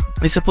 It's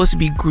supposed to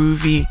be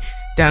groovy,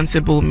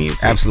 danceable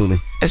music. Absolutely.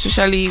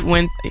 Especially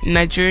when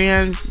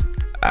Nigerians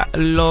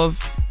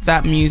love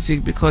that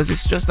music, because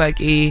it's just like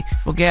a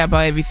forget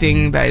about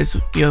everything that is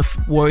you're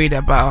worried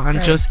about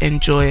and just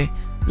enjoy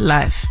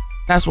life.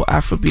 That's what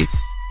Afrobeats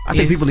I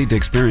think people need to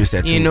experience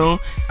that too. You know,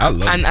 I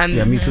love it. And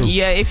yeah, me too.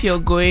 Yeah, if you're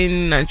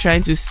going and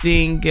trying to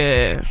sing,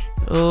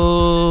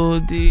 oh,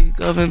 the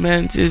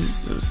government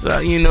is,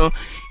 you know,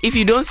 if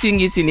you don't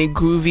sing it in a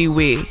groovy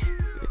way,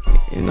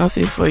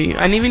 nothing for you.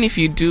 And even if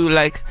you do,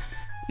 like,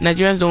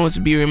 Nigerians don't want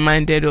to be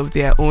reminded of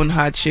their own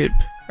hardship,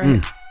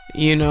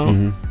 you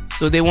know.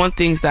 So they want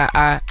things that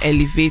are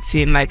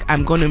elevating, like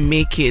I'm going to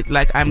make it,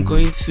 like I'm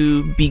going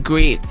to be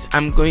great,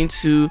 I'm going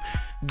to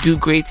do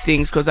great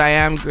things because I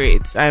am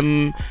great,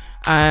 I'm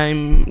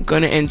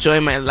going to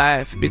enjoy my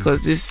life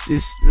because this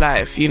is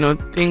life, you know,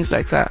 things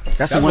like that.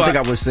 That's the one thing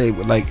I would say,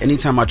 like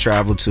anytime I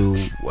travel to,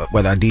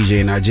 whether I DJ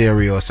in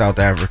Nigeria or South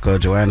Africa,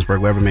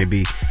 Johannesburg, wherever it may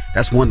be,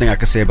 that's one thing I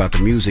can say about the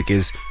music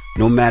is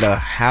no matter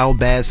how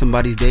bad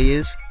somebody's day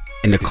is,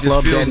 in the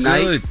club that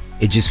night,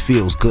 it just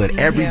feels good.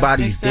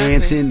 Everybody's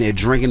dancing, they're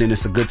drinking, and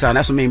it's a good time.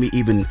 That's what made me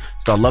even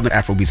start loving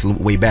Afrobeats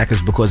way back,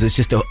 is because it's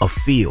just a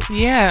feel.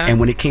 Yeah. And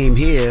when it came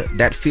here,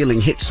 that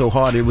feeling hit so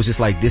hard, it was just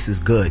like, this is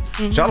good.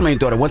 Charlamagne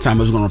thought at one time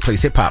it was going to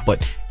replace hip hop,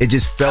 but it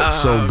just felt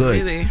so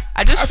good. Really?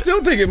 I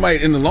still think it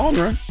might in the long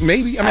run.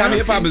 Maybe. I mean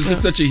hip hop is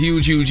just such a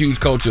huge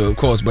culture, of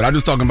course, but I'm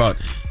just talking about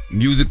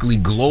musically,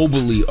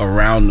 globally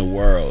around the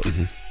world.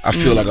 I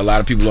feel like a lot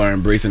of people are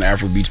embracing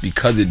Afrobeats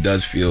because it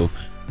does feel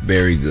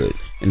very good.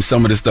 And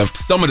some of the stuff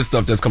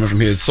that's coming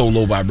from here is so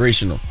low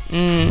vibrational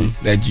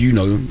that, you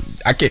know,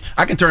 I can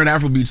turn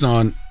Afrobeats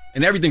on,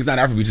 and everything's not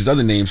Afrobeats, there's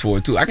other names for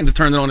it too. I can just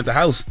turn it on at the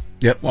house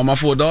while my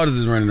 4 daughters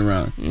is running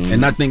around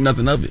and not think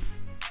nothing of it.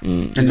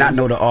 And not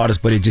know the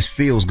artist, but it just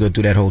feels good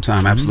through that whole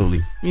time.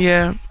 Absolutely.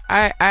 Yeah.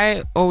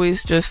 I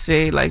always just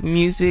say, like,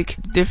 music,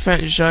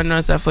 different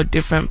genres are for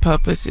different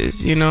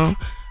purposes, you know.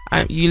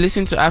 you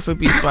listen to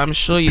Afrobeats, but I'm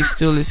sure you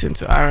still listen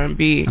to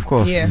R&B. Of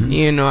course. Yeah.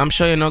 You know, I'm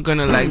sure you're not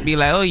gonna like be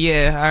like, oh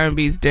yeah,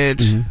 R&B is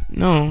dead.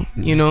 No,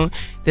 you know,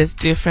 there's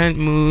different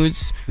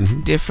moods,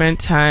 different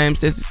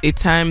times. There's a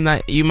time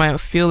that you might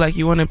feel like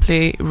you want to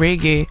play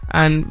reggae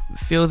and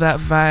feel that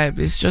vibe.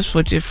 It's just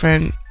for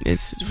different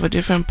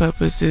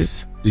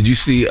purposes. Did you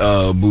see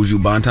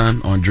Buju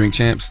Banton on Drink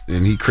Champs?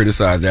 And he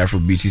criticized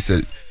Afrobeats. He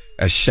said,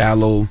 as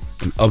shallow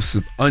and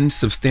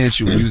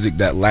unsubstantial music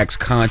that lacks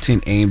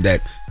content aimed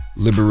at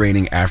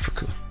liberating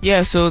Africa.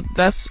 Yeah, so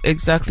that's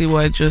exactly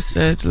what I just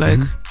said. Like,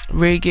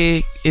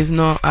 reggae is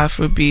not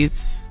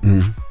Afrobeats.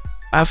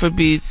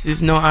 Afrobeats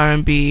is not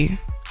R&B.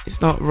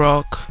 It's not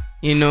rock.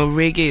 You know,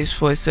 reggae is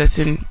for a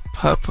certain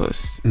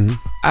purpose.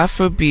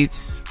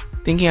 Afrobeats,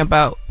 thinking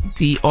about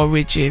the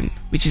origin,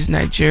 which is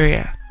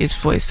Nigeria, is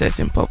for a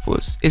certain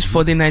purpose. It's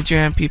for the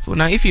Nigerian people.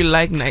 Now, if you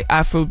like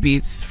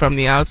Afrobeats from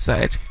the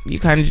outside, you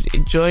can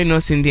join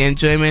us in the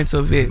enjoyment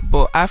of it.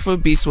 But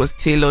Afrobeats was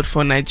tailored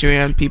for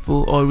Nigerian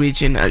people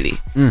originally.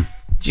 Do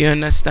you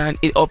understand?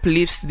 It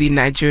uplifts the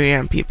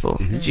Nigerian people.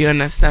 Do you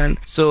understand?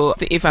 So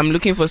if I'm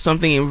looking for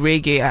something in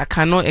reggae, I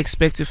cannot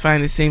expect to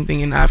find the same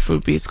thing in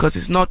Afrobeats because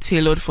it's not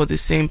tailored for the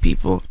same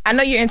people. I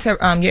know you're into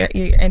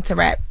you're into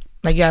rap.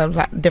 Like, you have a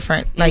lot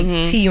different, like,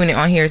 T-Unit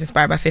on here is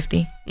inspired by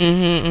 50.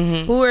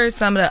 Who are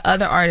some of the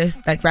other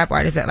artists, like rap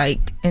artists, that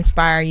like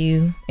inspire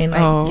you in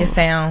like your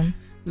sound?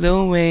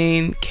 Lil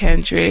Wayne,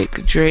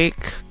 Kendrick,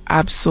 Drake,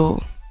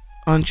 Absol,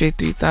 Andre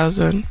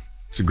 3000.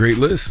 It's a great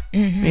list.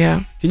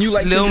 Yeah. Can you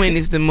like Lil Wayne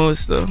is the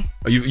most though.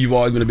 You've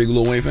always been a big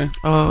Lil Wayne fan?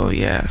 Oh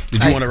yeah.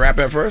 Did you want to rap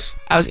at first?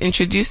 I was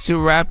introduced to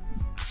rap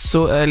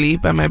so early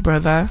by my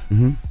brother.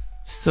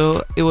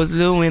 So it was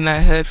Lil Wayne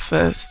I heard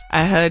first.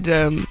 I heard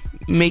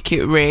Make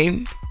It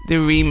Rain, the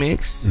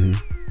remix,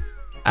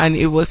 and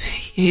it was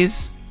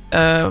his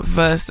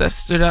verse that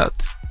stood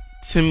out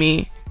to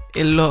me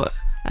a lot.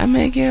 I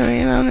make it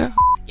rain on the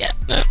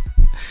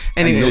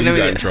anyway, I know you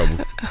got in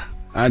trouble.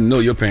 I know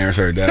your parents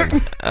heard that.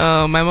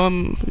 My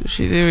mom,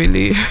 she didn't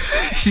really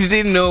she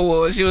didn't know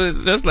what, she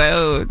was just like,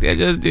 oh, they're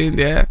just doing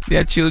their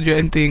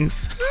children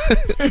things.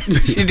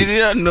 She did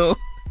not know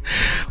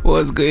what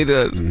was going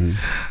on.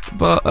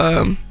 But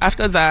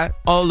after that,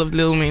 all of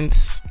Lil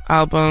Wayne's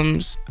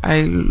albums,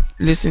 I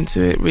listen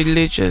to it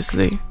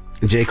religiously.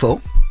 J.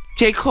 Cole?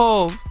 J.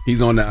 Cole.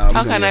 He's on the album.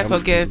 How can I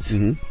forget?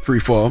 Free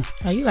Fall.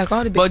 Oh, you like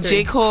all the big But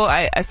three. J. Cole,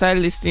 I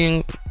started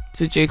listening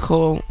to J.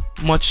 Cole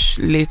much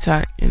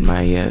later in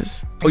my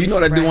years. Oh, you know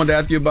what I did want to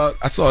ask you about?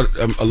 I saw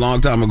it a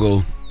long time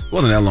ago. It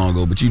wasn't that long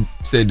ago, but you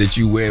said that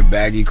you wear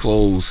baggy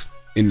clothes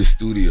in the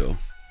studio.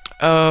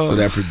 So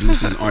that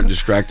producers aren't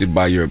distracted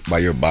by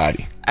your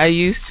body. I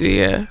used to,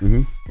 yeah.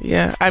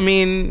 Yeah. I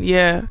mean,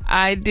 yeah.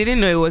 I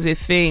didn't know it was a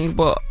thing,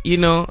 but you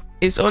know,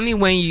 it's only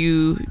when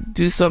you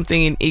do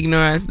something in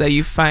ignorance that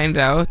you find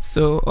out.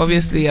 So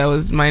obviously I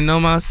was my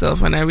normal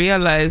self and I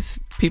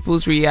realized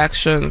people's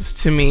reactions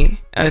to me,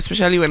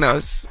 especially when I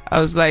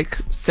was like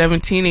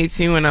 17,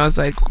 18 when I was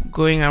like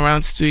going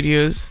around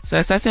studios. So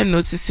I started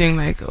noticing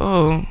like,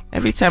 oh,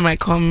 every time I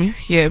come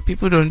here,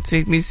 people don't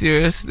take me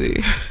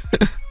seriously.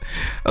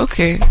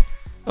 Okay.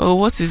 Oh,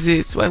 what is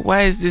it?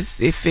 Why is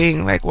this a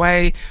thing? Like,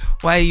 why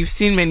you've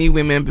seen many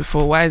women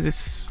before? Why is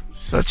this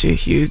such a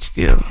huge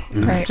deal?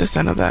 Right. Just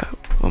another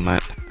woman.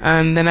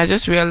 And then I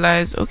just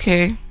realized,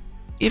 okay,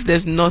 if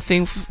there's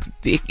nothing,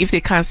 if they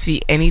can't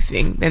see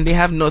anything, then they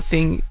have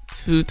nothing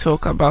to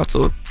talk about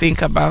or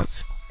think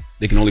about.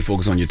 They can only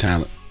focus on your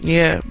talent.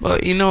 Yeah,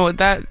 but you know,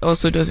 that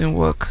also doesn't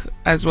work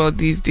as well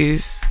these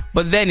days.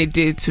 But then it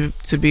did,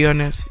 to be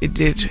honest. It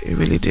did. It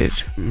really did.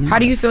 How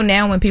do you feel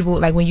now when people,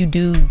 like, when you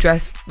do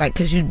dress, like,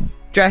 because you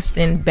dressed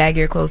in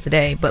baggier clothes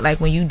today, but like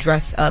when you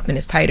dress up and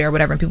it's tighter or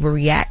whatever and people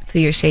react to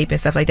your shape and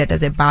stuff like that,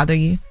 does it bother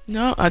you?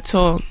 No, at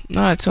all.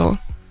 Not at all.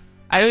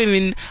 I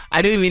don't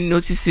even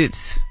notice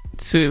it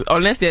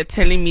unless they're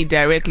telling me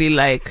directly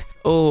like,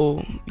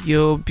 oh,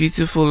 you're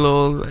beautiful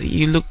or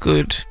you look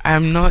good. I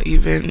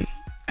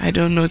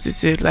don't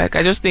notice it. Like,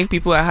 I just think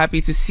people are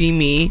happy to see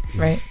me.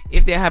 Right.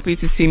 If they're happy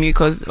to see me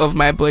because of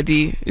my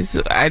body,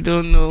 I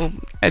don't know.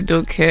 I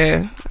don't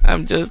care.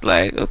 I'm just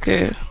like,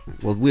 okay.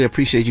 Well, we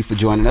appreciate you for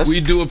joining us.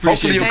 We do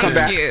appreciate Hopefully you'll come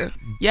back. You.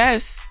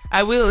 Yes,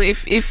 I will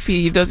if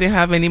he doesn't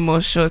have any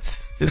more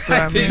shots to throw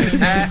at me.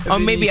 Or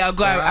maybe I'll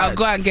go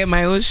and get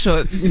my own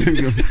shots.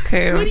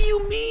 Okay. What do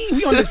you mean?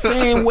 We on the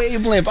same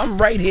wavelength. I'm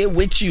right here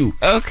with you.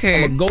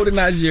 Okay. I'm gonna go to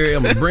Nigeria.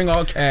 I'm gonna bring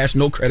all cash,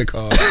 no credit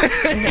card.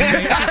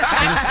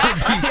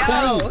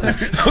 Cool.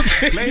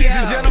 Okay. Ladies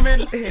and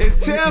gentlemen, it's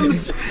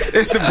Tim's.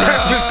 It's the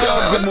Breakfast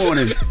Club. Good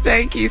morning.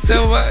 Thank you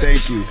so much.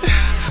 Thank you.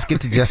 Let's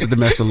get to Jess With The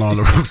Mess with Lauren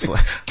LaRoque.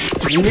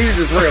 News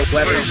is real,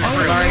 whether it's Jess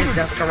Hilarious,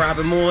 Jessica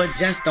Robin Moore,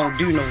 just don't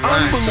do no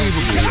line.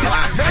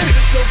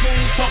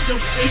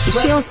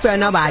 She don't spare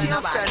nobody.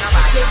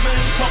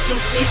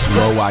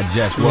 Worldwide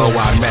Jess,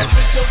 worldwide Mack.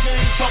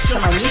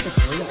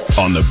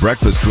 On the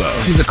Breakfast Club.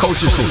 She's a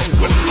coach with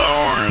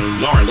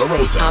Lauren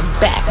LaRoque. I'm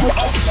back.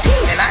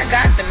 And I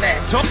got the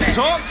mess.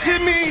 Talk to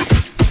me.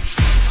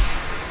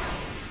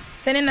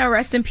 Sending a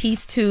rest in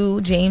peace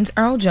to James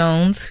Earl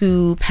Jones,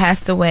 who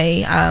passed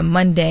away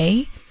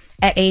Monday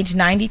at age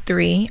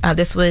 93.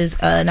 This was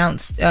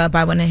announced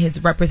by one of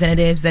his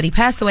representatives that he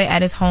passed away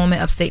at his home in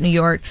upstate New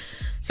York,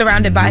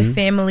 surrounded by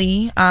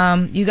family.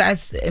 You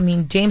guys, I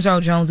mean, James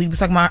Earl Jones, we were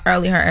talking about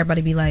earlier,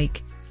 everybody be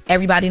like,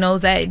 everybody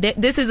knows that.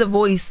 This is a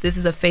voice, this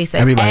is a face that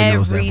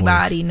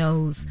everybody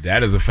knows.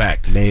 That is a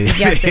fact.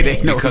 Yes,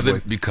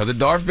 because of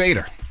Darth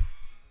Vader.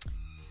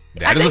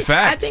 That is a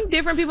fact. I think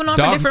different people know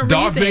for different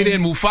Darth reasons. Vader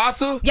and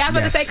Mufasa? Yeah, I was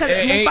about to say, because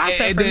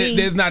Mufasa for me.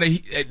 There's not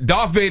a...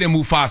 Darth Vader and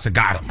Mufasa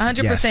got him.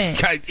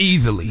 100%.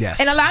 Easily.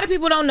 Yes. And a lot of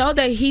people don't know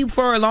that he,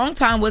 for a long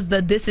time, was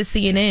the This Is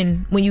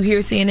CNN. When you hear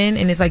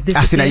CNN, and it's like, This Is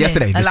CNN. I seen that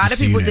yesterday. A lot of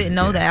people didn't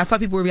know that. I saw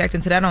people were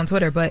reacting to that on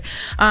Twitter. But,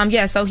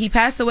 so he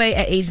passed away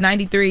at age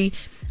 93.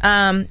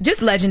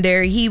 Just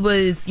legendary. He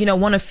was,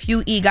 one of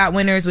few EGOT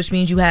winners, which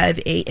means you have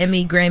a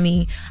Emmy,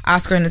 Grammy,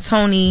 Oscar, and a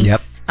Tony.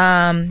 Yep.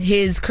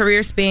 His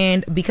career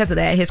spanned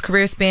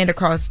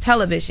across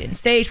television,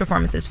 stage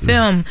performances,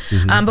 film.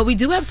 But we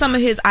do have some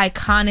of his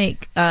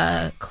iconic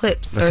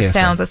clips or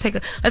sounds. Let's take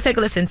a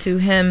listen to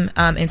him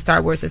in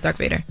Star Wars as Darth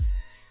Vader.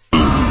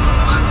 I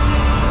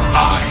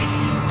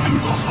am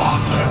your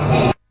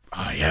father.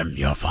 I am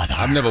your father.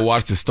 I've never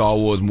watched a Star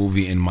Wars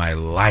movie in my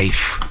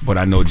life, but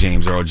I know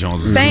James Earl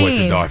Jones was the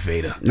voice of Darth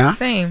Vader. Nah?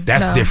 Same.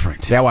 That's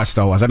different. Yeah, I watched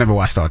Star Wars. I never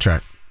watched Star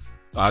Trek.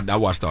 I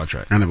watched Star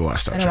Trek. I never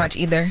watched Star Trek. I don't watch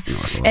either.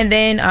 And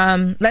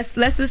then let's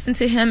listen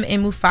to him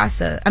in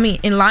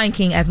in Lion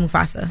King as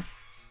Mufasa.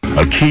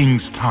 A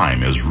king's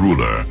time as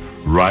ruler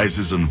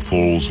rises and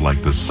falls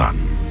like the sun.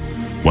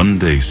 One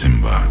day,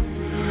 Simba,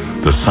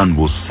 the sun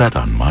will set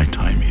on my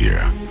time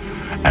here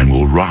and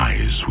will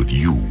rise with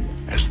you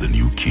as the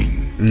new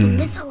king.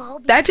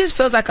 That just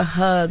feels like a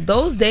hug.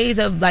 Those days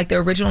of like the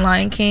original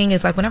Lion King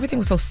is like when everything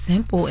was so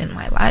simple in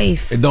my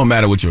life. It don't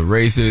matter what your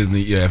race is,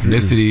 your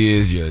ethnicity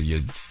is,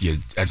 your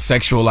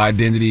sexual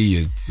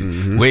identity,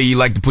 where you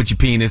like to put your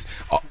penis.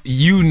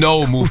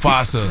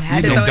 Mufasa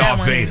and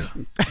Darth Vader.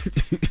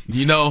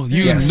 know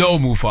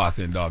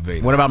Mufasa and Darth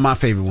Vader. What about my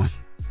favorite one?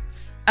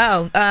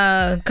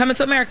 Coming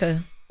to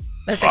America.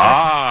 Let's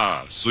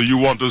say so you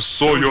want to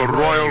sow your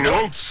royal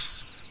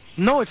oats?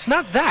 No, it's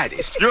not that.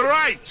 You're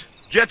right.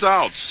 Get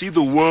out, see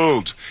the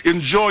world,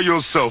 enjoy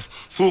yourself,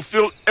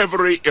 fulfill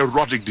every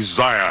erotic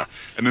desire,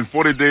 and in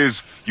 40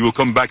 days, you will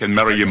come back and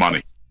marry your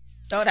money.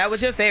 Oh, that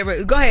was your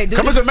favorite. Go ahead.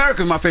 Coming to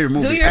America is my favorite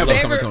movie. Do your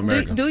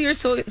favorite. Do your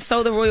sow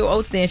the royal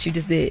oats dance you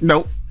just did.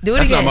 Nope. Do it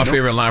That's again. not my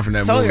favorite line from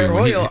that sow movie. Your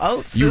royal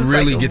oats. You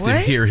really get to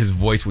hear his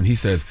voice when he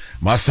says,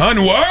 "My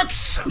son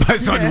works. My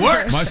son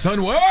works. My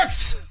son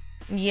works."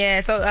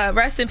 Yeah, so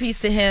rest in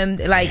peace to him.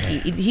 Like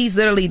he's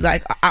literally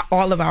like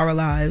all of our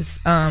lives.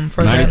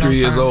 For 93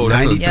 years old.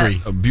 That's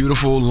 93. A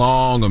beautiful,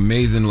 long,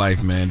 amazing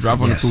life, man.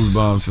 Drop on the clues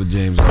bombs for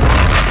James.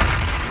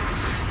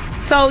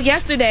 So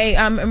yesterday,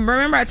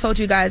 remember I told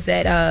you guys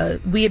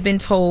that we had been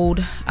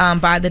told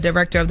by the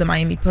director of the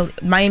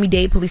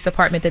Miami-Dade Police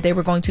Department that they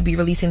were going to be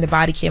releasing the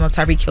body cam of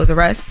Tyreek Hill's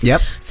arrest.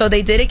 Yep. So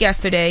they did it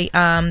yesterday.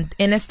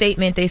 In a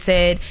statement, they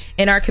said,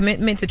 in our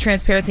commitment to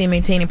transparency and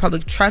maintaining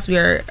public trust, we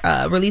are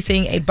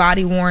releasing a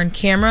body-worn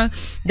camera.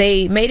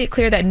 They made it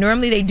clear that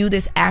normally they do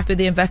this after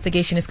the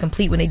investigation is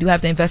complete, when they do have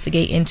to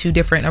investigate into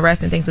different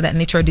arrests and things of that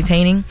nature,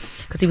 detaining,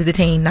 because he was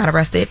detained, not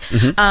arrested.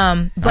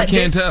 But I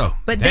can't tell.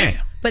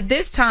 But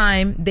this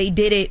time they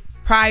did it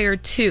prior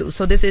to.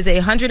 So this is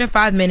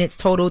 105 minutes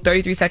total,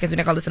 33 seconds. We're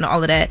not going to listen to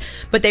all of that.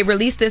 But they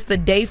released this the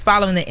day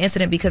following the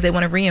incident because they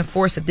want to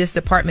reinforce that this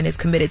department is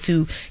committed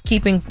to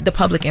keeping the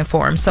public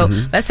informed. So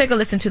let's take a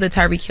listen to the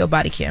Tyreek Hill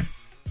body cam.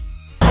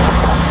 Don't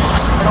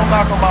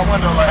knock on my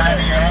window like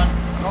that.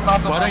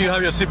 Why don't you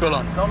have your seatbelt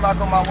on? Don't knock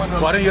on my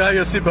window. Why don't you have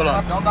your seatbelt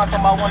on? Don't knock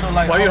on my window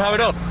like that. Why you have it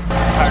up?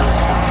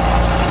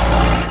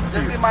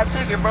 Just get my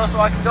ticket, bro, so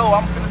I can go.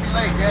 I'm finna be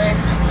late, gang.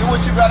 Do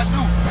what you gotta do.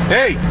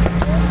 Hey,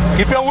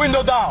 keep your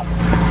window down.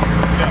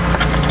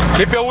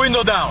 Keep your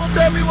window down.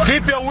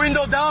 Keep your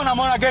window down. I'm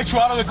gonna get you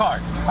out of the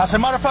car. As a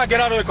matter of fact, get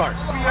out of the car.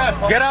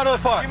 Get out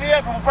of the car. Give me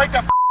F. I'm gonna break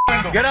that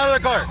window. Get out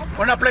of the car.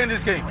 We're not playing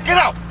this game. Get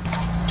out.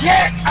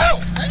 Get out.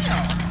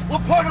 Damn.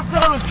 What part of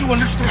violence you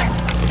understand?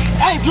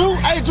 Hey, Drew,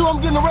 I'm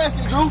getting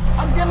arrested, Drew.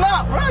 I'm getting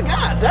out, bro.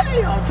 God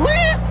damn,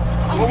 twin.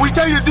 When we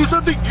tell you to do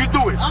something, you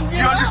do it.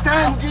 You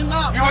understand? I'm getting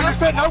out. You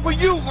understand? Not for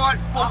you, but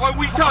what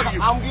we tell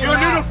you. You're a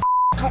little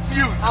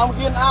confused. I'm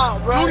getting out,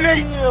 bro. Too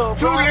late.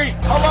 Too late.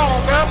 Hold on,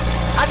 bro.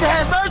 I just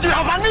had surgery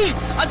on my knee.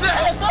 I just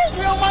had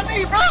surgery on my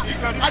knee, bro.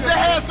 I just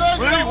had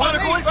surgery on my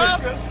knee,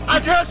 bro. I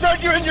just had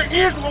surgery in your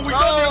ears when we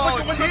come there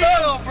with the window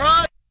down,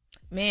 bro.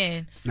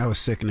 Man, that was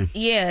sickening.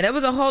 Yeah, there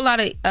was a whole lot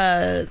of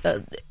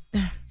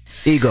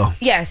ego.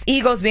 Yes,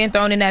 ego's being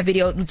thrown in that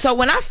video. So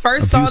when I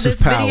first saw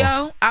this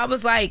video, I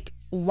was like,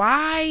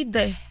 why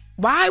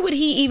would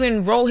he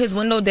even roll his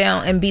window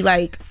down and be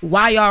like,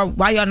 why y'all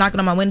knocking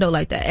on my window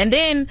like that? And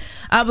then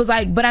I was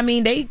like, but I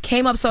mean, they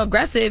came up so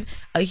aggressive,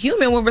 a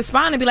human would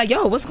respond and be like,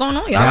 yo, what's going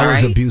on, y'all? That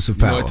was abuse of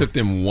power. It took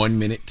them 1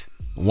 minute.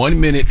 1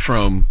 minute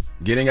from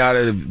getting out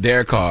of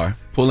their car,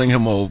 pulling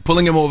him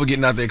over,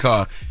 getting out their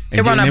car, and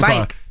they were on a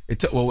bike. It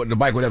took the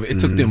bike, whatever.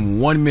 It took them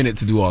 1 minute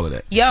to do all of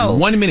that.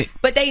 1 minute.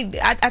 But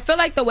I feel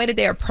like the way that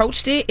they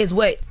approached it is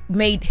what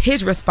made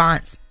his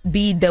response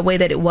be the way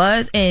that it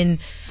was. And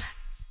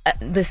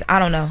this, I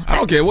don't know. I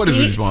don't care what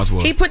his response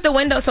was. He put the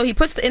window. So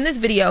in this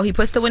video, he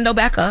puts the window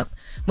back up.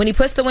 When he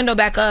puts the window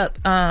back up,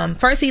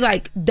 first he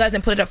like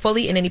doesn't put it up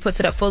fully, and then he puts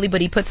it up fully,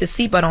 but he puts his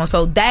seatbelt on.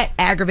 So that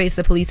aggravates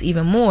the police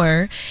even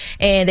more.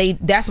 And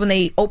that's when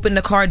they open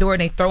the car door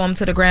and they throw him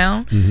to the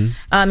ground.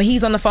 And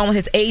he's on the phone with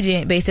his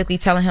agent, basically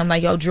telling him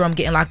like, "Yo, Drew, I'm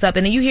getting locked up."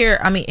 And then you hear,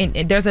 and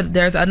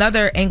there's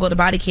another angle of the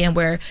body cam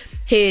where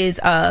his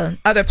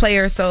other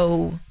player.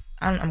 So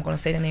I'm going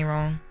to say the name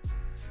wrong.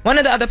 One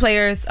of the other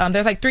players,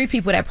 there's like 3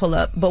 people that pull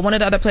up, but one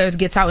of the other players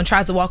gets out and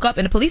tries to walk up,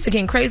 and the police are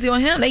getting crazy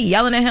on him. They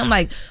yelling at him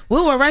like,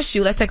 "We'll arrest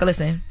you." Let's take a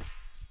listen.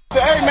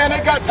 Hey, man,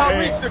 they got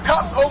Tyreek. The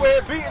cops over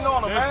here beating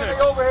on him, man. They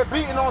over here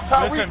beating on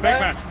Tyreek,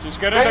 man. Just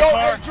get in the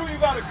car. Hey, Drew, you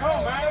gotta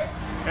come, man.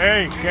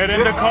 Hey, get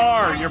in the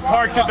car. You're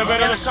parked in the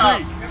middle of the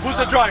street. Who's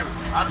the driver?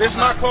 This is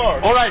my car.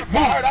 All right,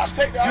 move.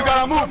 You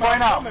gotta move right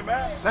now.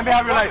 Let me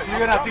have your license. You're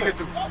gonna have to get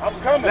to. I'm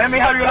coming. Let me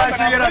have your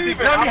license. You're gonna have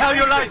to. Let me have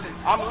your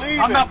license. I'm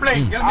leaving. I'm not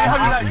playing. Let me have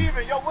your license.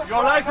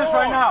 Your license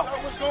right now.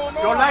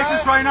 Your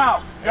license right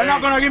now. You're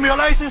not gonna give me your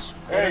license?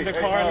 Get in the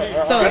car.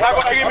 You're not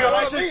gonna give me your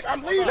license?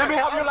 I'm leaving. Let me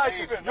have your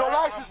license. Your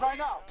license right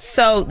now.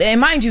 So,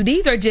 and mind you,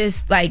 these are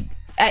just like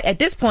at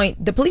this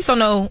point, the police don't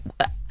know.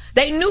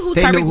 They knew who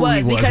Tyreek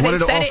was because they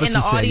said it in the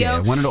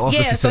audio. One of the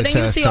officers so then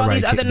you see all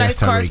these other nice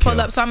cars pull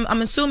Hill. up. So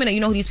I'm assuming that you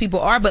know who these people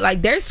are, but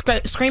like they're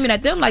screaming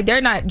at them like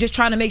they're not just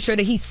trying to make sure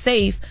that he's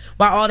safe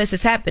while all this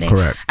is happening.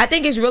 Correct. I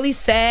think it's really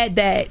sad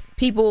that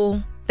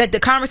that the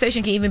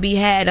conversation can even be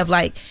had of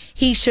like,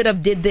 he should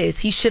have did this,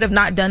 he should have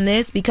not done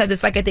this, because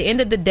it's like at the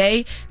end of the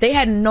day, they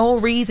had no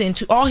reason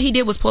to, all he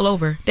did was pull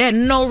over. They had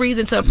no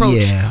reason to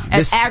approach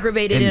as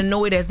aggravated and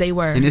annoyed as they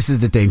were. And this is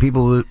the thing,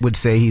 people would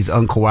say he's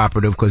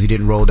uncooperative because he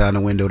didn't roll down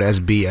the window. That's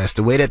BS.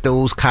 The way that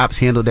those cops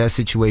handled that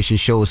situation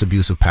shows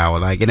abuse of power.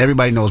 Like, and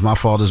everybody knows my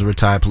father's a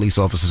retired police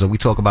officer, so we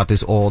talk about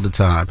this all the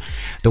time.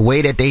 The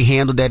way that they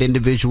handled that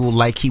individual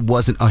like he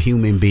wasn't a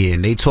human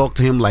being. They talked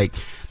to him like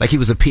he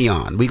was a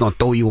peon. We gonna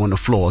throw you on the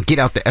floor. Get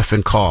out the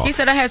effing car. He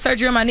said, I had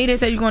surgery on my knee. They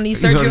said you're gonna need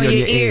surgery on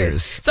your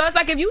ears. So it's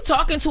like, if you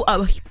talking to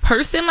a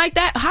person like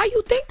that, how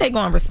you think they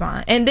gonna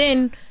respond? And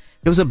then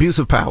it was abuse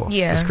of power.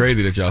 Yeah, it's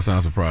crazy that y'all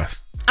sound surprised.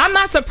 I'm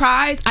not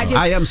surprised.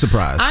 I am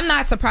surprised. I'm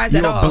not surprised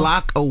at all. You're a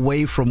block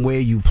away from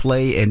where you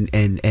play, and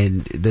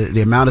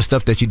the amount of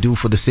stuff that you do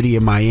for the city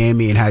of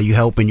Miami and how you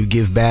help and you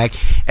give back.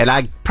 And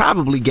I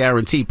probably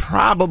guarantee,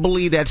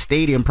 that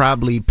stadium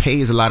probably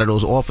pays a lot of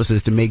those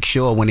officers to make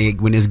sure when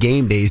it's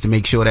game days to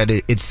make sure that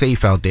it's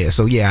safe out there.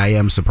 So yeah, I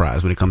am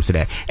surprised when it comes to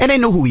that. And they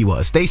knew who he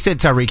was. They said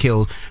Tyreek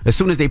Hill as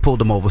soon as they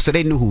pulled him over, so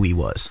they knew who he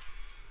was.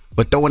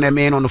 But throwing that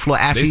man on the floor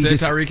after they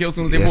said Tyreek Hill as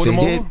soon as they pulled him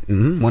over?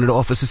 Mm-hmm. One of the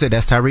officers said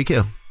that's Tyreek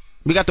Hill.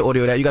 We got the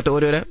audio of that. You got the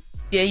audio of that?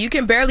 Yeah, you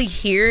can barely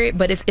hear it,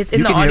 but it's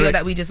in the audio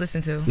that we just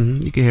listened to.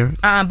 Mm-hmm, you can hear it.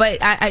 But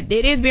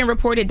it is being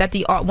reported that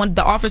the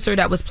officer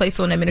that was placed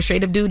on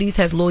administrative duties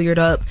has lawyered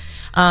up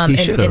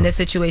in this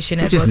situation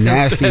as well. Just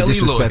nasty and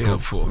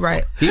disrespectful.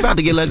 Right. He about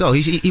to get let go.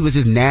 He was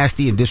just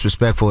nasty and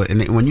disrespectful.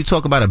 And when you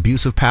talk about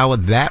abuse of power,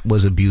 that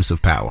was abuse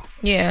of power.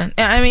 Yeah,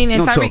 I mean,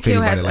 and Tyreek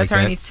Hill has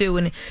attorneys too,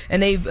 and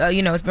they've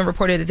it's been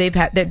reported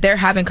that they're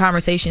having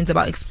conversations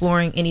about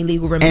exploring any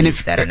legal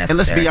remedies that are necessary. And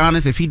let's be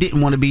honest, if he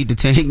didn't want to be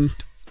detained,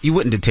 you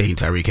wouldn't detain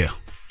Tyreek Hill.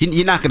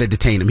 You're not going to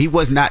detain him. He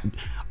was not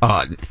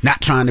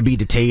trying to be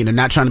detained and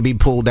not trying to be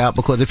pulled out,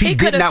 because if he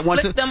did not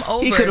want to,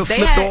 he could have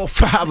flipped all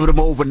 5 of them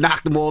over,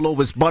 knocked them all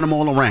over, spun them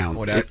all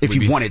around if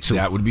he wanted to.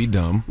 That would be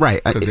dumb.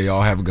 Right. Because they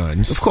all have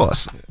guns. Of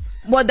course.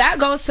 Well, that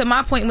goes to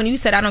my point when you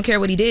said I don't care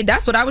what he did.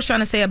 That's what I was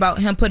trying to say about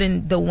him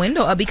putting the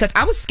window up, because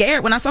I was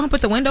scared when I saw him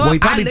put the window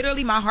up.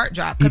 My heart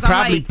dropped. He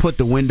probably put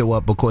the window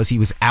up because he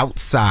was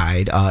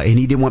outside and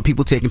he didn't want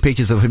people taking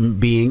pictures of him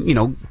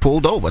being,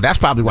 pulled over. That's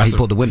probably why he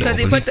pulled the window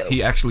over.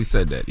 He actually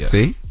said that, yes.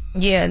 See?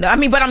 Yeah, I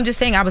mean, but I'm just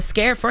saying I was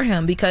scared for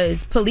him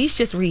because police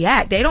just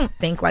react. They don't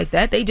think like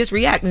that. They just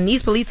react. And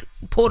these police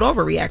pulled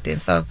over reacting.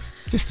 So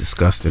just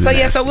disgusting. So,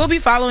 yeah, so we'll be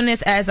following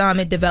this as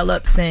it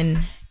develops. And,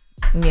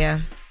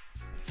 yeah.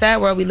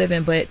 Sad world we live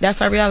in, but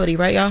that's our reality,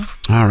 right, y'all?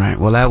 All right.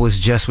 Well, that was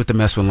Jess with the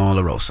Mess with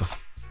Lauren LaRosa.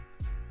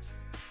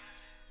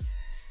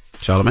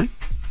 Charlamagne?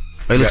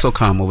 Hey, look so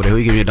calm over there. Who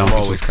you give me a donkey?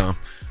 I'm always calm.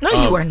 No,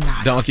 you are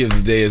not. Donkey of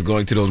the day is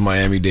going to those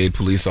Miami-Dade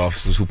police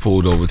officers who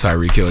pulled over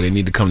Tyreek Hill. They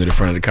need to come to the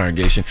front of the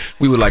congregation.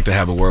 We would like to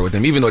have a word with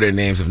them, even though their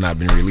names have not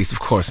been released. Of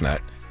course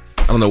not.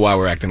 I don't know why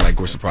we're acting like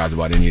we're surprised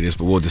about any of this,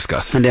 but we'll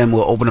discuss. And then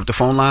we'll open up the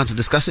phone lines to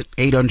discuss it.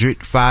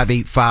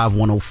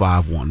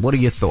 800-585-1051. What are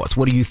your thoughts?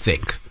 What do you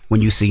think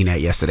when you seen that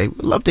yesterday?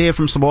 We'd love to hear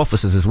from some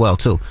officers as well,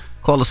 too.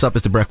 Call us up.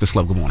 It's The Breakfast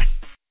Club. Good morning.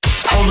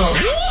 Hold up.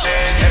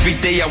 Every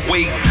day I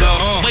wake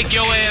up. Wake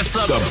your ass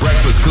up. The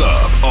Breakfast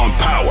Club on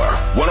Power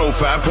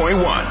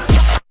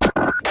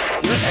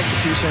 105.1. Your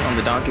execution on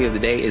the donkey of the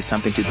day is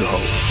something to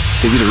behold.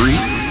 Is it a read?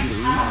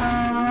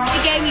 We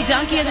gave me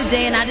Donkey of the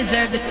Day, and I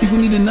deserve it. People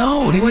need to know.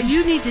 Well,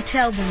 you need to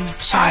tell them.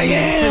 I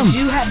am.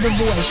 You have the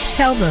voice.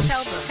 Tell them.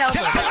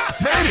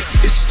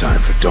 It's time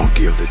for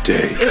Donkey of the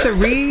Day. It's a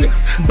read,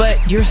 but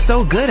you're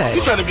so good at it.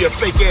 You trying to be a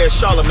fake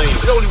ass Charlamagne.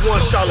 There's only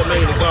one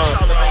Charlamagne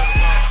involved.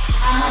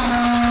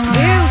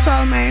 Damn,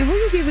 Charlamagne, who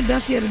you giving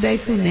Donkey of the Day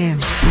to now?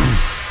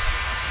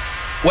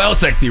 Well,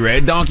 Sexy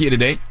Red, Donkey of the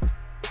Day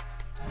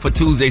for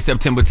Tuesday,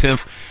 September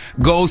 10th,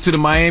 goes to the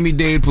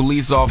Miami-Dade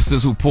police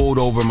officers who pulled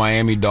over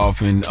Miami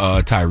Dolphin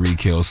Tyreek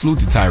Hill. Salute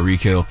to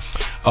Tyreek Hill.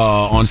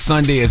 On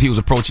Sunday, as he was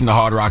approaching the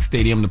Hard Rock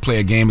Stadium to play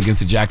a game against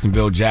the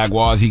Jacksonville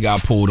Jaguars, he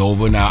got pulled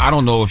over. Now, I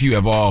don't know if you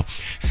have all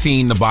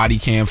seen the body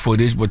cam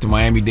footage, but the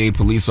Miami-Dade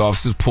police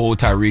officers pulled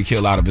Tyreek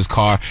Hill out of his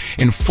car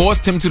and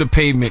forced him to the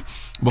pavement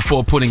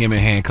before putting him in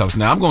handcuffs.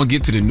 Now, I'm going to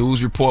get to the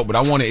news report, but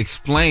I want to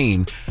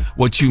explain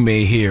what you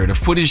may hear. The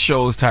footage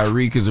shows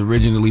Tyreek is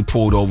originally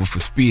pulled over for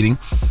speeding,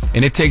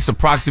 and it takes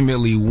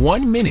approximately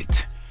 1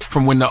 minute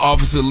from when the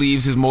officer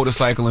leaves his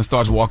motorcycle and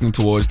starts walking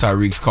towards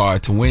Tyreek's car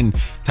to when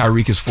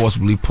Tyreek is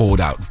forcibly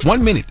pulled out.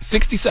 1 minute,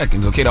 60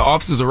 seconds. Okay, the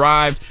officers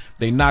arrived.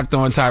 They knocked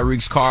on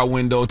Tyreek's car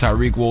window.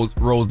 Tyreek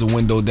rolls the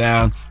window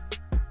down,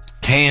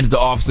 hands the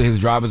officer his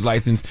driver's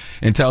license,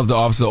 and tells the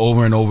officer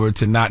over and over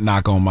to not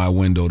knock on my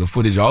window. The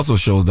footage also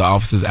shows the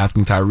officers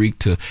asking Tyreek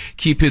to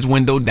keep his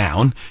window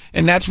down,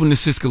 and that's when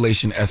this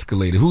escalation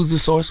escalated. Who's the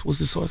source? What's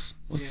the source?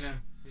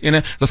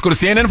 CNN. Let's go to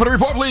CNN for the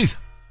report, please.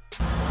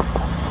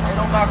 Hey,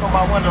 don't knock on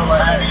my window like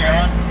that,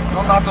 man.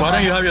 Why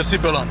don't you have your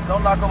seatbelt on?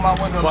 Don't knock on my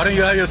window. Why don't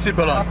you have your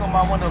seatbelt on? Don't knock on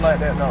my window like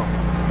that, no.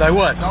 Like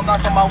what? Don't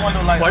knock on my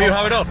window like that. Why you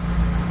have it up?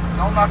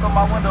 Don't knock on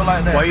my window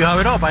like that. Why you have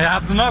it up? I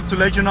have to knock to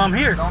let you know I'm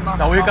here.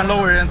 That way you can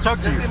lower it and talk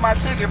to you. Just get my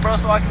ticket, bro,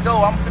 so I can go.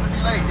 I'm finna be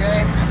late,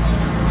 gang.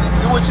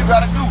 Do what you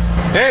gotta do.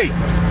 Hey,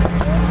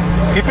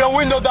 keep your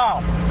window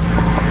down.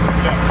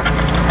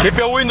 Keep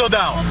your window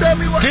down. Don't tell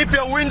me what. Keep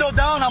your window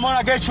down. I'm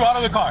gonna get you out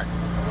of the car.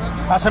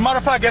 As a matter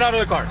of fact, get out of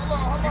the car.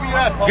 Give me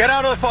that. Get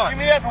out of the car. Give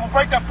me that. I'm gonna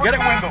break that freaking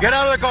window. Get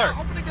out of the car.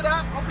 I'm finna get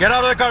out. Get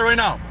out of the car right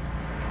now.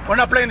 We're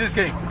not playing this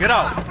game. Get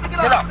out. Get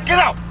out. Get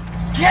out.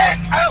 Get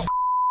out.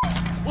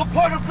 What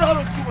part of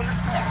blood are you in this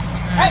town?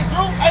 Hey,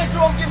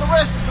 Drew, I'm getting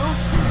arrested, dude.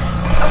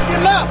 I'm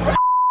getting out.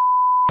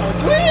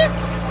 Twin?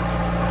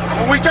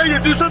 When we tell you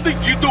to do something,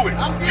 you do it.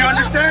 You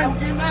understand?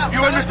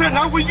 You understand?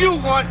 Not what you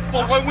want,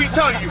 but when we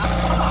tell you.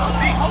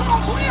 See, hold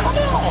on, twin.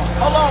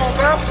 Hold on,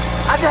 bro.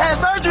 I just had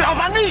surgery on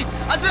my knee.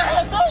 I just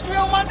had surgery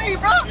on my knee,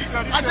 bro.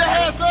 I just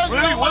had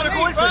surgery on my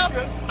knee,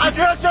 bro. I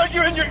just had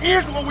surgery in your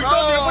ears when we go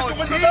there with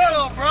your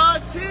window down.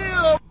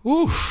 Chill, bro.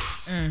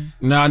 Oof.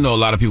 Now, I know a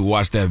lot of people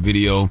watch that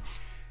video,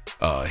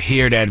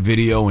 hear that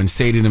video, and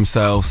say to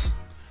themselves,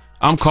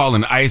 I'm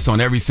calling ICE on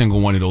every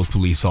single one of those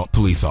police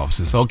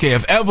officers. Okay,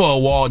 if ever a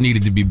wall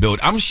needed to be built,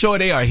 I'm sure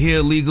they are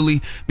here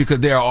legally because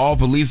they are all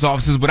police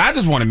officers, but I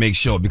just want to make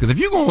sure, because if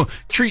you're going to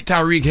treat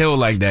Tyreek Hill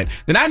like that,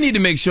 then I need to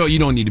make sure you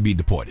don't need to be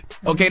deported.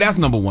 Okay, that's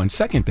number one.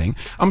 Second thing,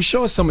 I'm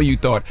sure some of you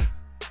thought,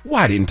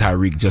 why didn't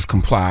Tyreek just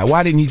comply?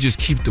 Why didn't he just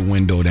keep the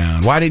window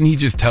down? Why didn't he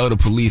just tell the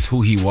police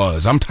who he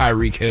was? I'm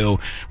Tyreek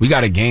Hill. We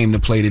got a game to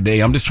play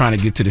today. I'm just trying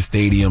to get to the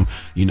stadium.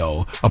 You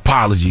know,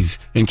 apologies,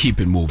 and keep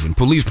it moving.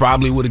 Police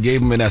probably would have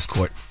gave him an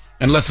escort.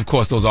 Unless, of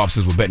course, those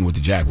officers were betting with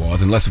the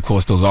Jaguars. Unless, of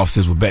course, those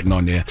officers were betting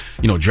on their,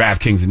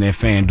 DraftKings and their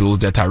FanDuels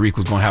that Tyreek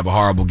was going to have a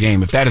horrible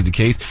game. If that is the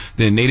case,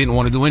 then they didn't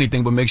want to do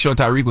anything but make sure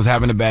Tyreek was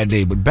having a bad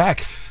day. But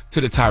back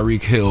to the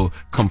Tyreek Hill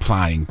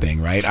complying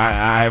thing, right?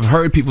 I've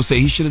heard people say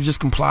he should have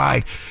just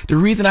complied. The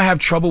reason I have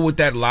trouble with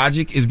that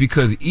logic is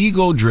because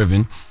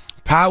ego-driven,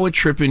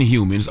 power-tripping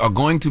humans are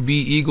going to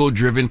be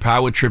ego-driven,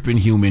 power-tripping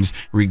humans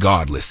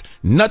regardless.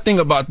 Nothing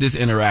about this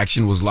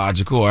interaction was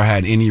logical or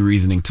had any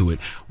reasoning to it.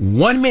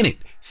 1 minute,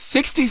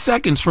 60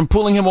 seconds from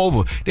pulling him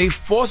over, they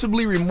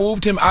forcibly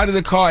removed him out of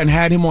the car and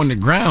had him on the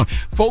ground.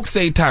 Folks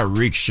say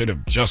Tyreek should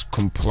have just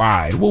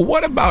complied. Well,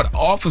 what about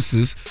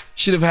officers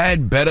should have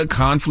had better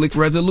conflict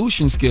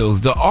resolution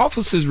skills? The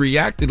officers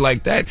reacted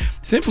like that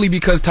simply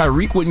because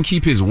Tyreek wouldn't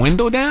keep his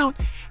window down?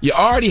 You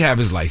already have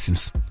his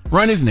license.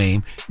 Run his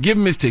name, give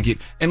him his ticket,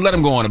 and let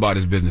him go on about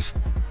his business.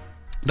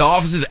 The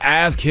officers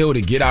ask Hill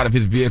to get out of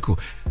his vehicle.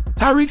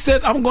 Tyreek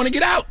says, I'm going to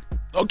get out.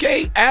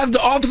 Okay, as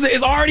the officer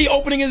is already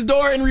opening his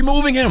door and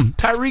removing him,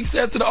 Tyreek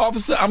says to the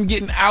officer, I'm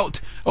getting out.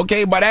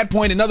 Okay, by that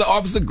point, another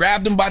officer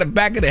grabbed him by the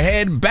back of the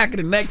head, back of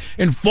the neck,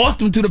 and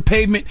forced him to the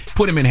pavement,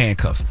 put him in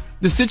handcuffs.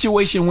 The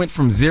situation went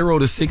from 0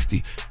 to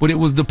 60, but it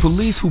was the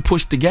police who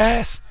pushed the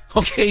gas.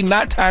 Okay,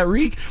 not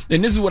Tyreek.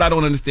 And this is what I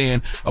don't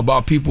understand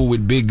about people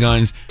with big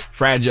guns,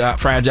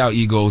 fragile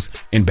egos,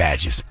 and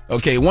badges.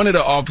 Okay, one of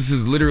the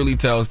officers literally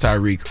tells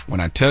Tyreek,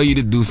 when I tell you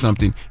to do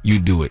something, you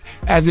do it.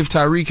 As if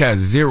Tyreek has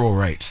zero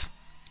rights.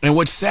 And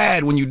what's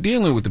sad when you're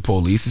dealing with the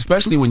police,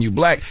 especially when you're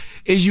black,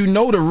 is the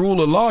rule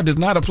of law does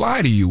not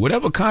apply to you.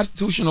 Whatever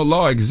constitutional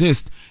law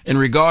exists in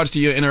regards to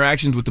your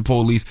interactions with the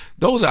police,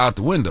 those are out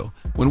the window.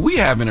 When we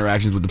have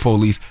interactions with the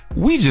police,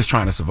 we just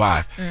trying to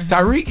survive. Mm-hmm.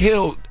 Tyreek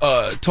Hill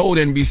told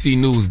NBC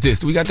News this.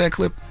 Do we got that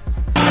clip?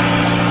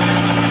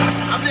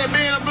 I'm just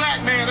being a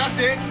black man, that's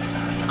it.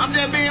 I'm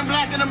just being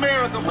black in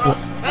America, bro.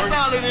 That's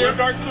all it is. We're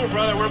dark too,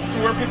 brother. We're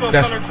people of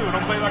color too.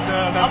 Don't play like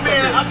that.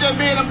 I'm just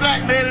being a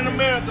black man in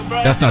America,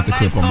 bro. That's not the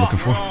clip I'm looking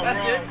for.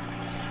 That's it.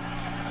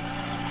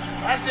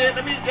 That's it.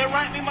 Let me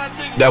write me my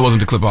ticket. That wasn't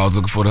the clip I was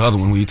looking for. The other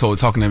one when you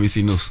talking to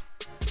NBC News.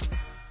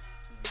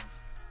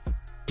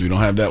 You don't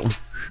have that one?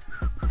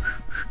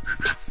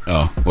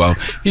 Oh, well,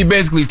 he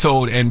basically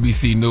told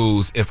NBC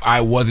News, if I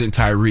wasn't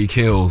Tyreek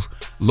Hill,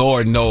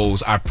 Lord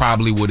knows I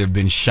probably would have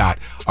been shot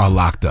or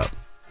locked up.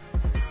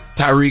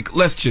 Tyreek,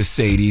 let's just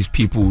say these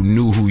people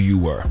knew who you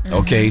were,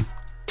 okay?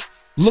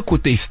 Look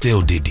what they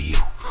still did to you,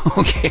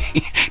 okay?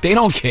 They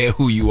don't care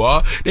who you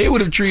are. They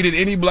would have treated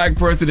any black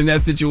person in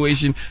that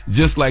situation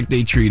just like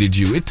they treated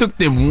you. It took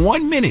them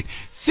 1 minute,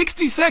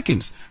 60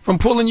 seconds from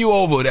pulling you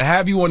over to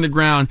have you on the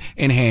ground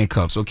in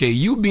handcuffs, okay?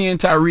 You being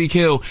Tyreek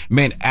Hill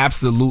meant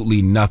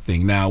absolutely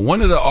nothing. Now,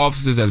 one of the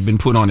officers has been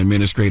put on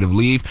administrative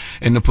leave,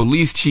 and the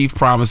police chief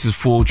promises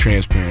full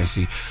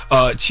transparency.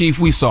 Chief,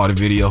 we saw the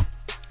video.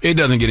 It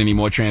doesn't get any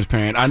more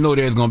transparent. I know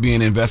there's going to be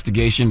an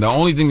investigation. The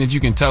only thing that you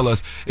can tell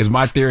us is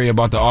my theory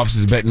about the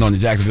officers betting on the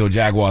Jacksonville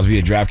Jaguars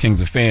via DraftKings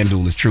or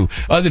FanDuel is true.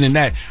 Other than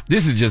that,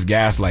 this is just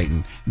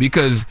gaslighting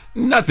because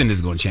nothing is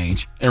going to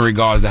change in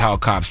regards to how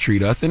cops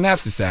treat us. And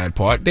that's the sad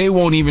part. They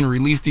won't even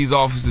release these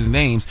officers'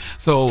 names.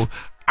 So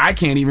I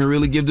can't even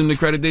really give them the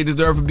credit they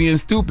deserve for being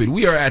stupid.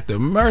 We are at the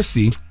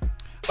mercy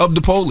of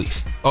the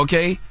police,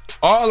 okay?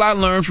 All I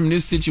learned from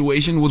this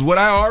situation was what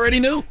I already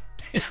knew.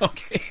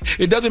 Okay,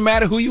 it doesn't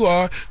matter who you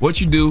are,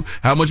 what you do,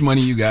 how much money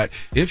you got.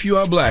 If you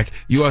are black,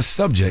 you are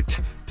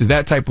subject to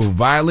that type of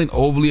violent,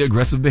 overly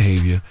aggressive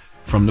behavior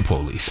from the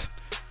police.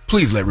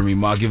 Please let Remy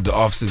Ma give the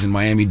officers in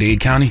Miami-Dade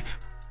County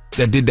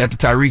that did that to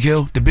Tyreek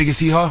Hill the biggest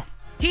hee-haw.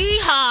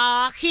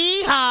 Hee-haw,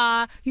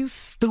 hee-haw. You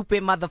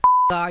stupid motherfucker.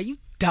 Are you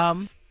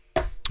dumb?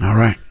 All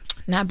right.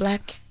 Not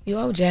black. You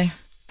OJ.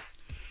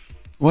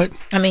 What?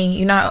 I mean,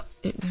 you know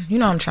what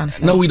I'm trying to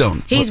say. No, we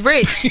don't. He's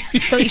rich,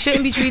 so he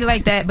shouldn't be treated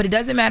like that. But it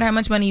doesn't matter how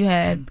much money you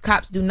had.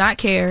 Cops do not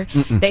care.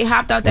 They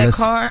hopped out that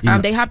car.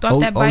 They hopped off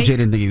that bike. OJ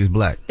didn't think he was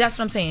black. That's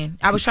what I'm saying.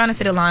 I was trying to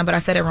say the line, but I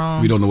said it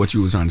wrong. We don't know what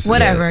you was trying to say.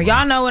 Whatever.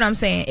 Y'all know what I'm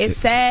saying. It's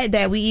sad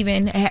that we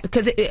even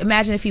because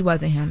imagine if he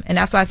wasn't him, and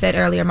that's why I said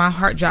earlier my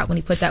heart dropped when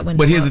he put that window.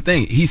 But here's the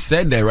thing. He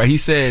said that, right? He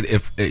said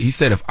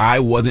if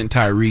I wasn't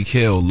Tyreek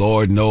Hill,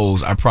 Lord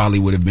knows I probably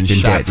would have been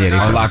shot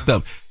or locked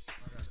up.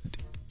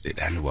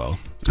 Well.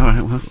 All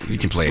right, well, you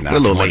can play it now. A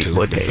little late,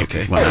 but it's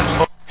okay.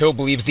 Hill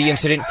believes the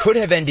incident could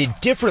have ended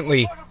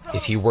differently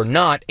if he were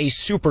not a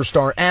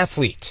superstar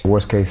athlete.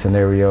 Worst case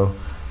scenario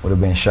would have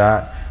been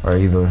shot, or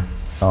either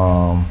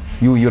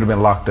you would have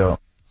been locked up.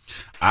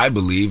 I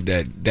believe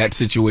that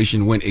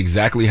situation went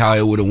exactly how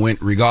it would have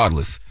went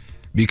regardless,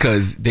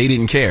 because they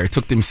didn't care. It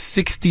took them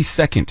 60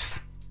 seconds.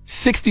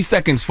 60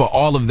 seconds for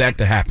all of that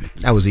to happen.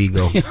 That was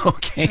ego.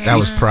 Okay. That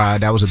was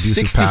pride. That was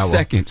abusive power. 60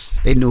 seconds.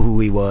 They knew who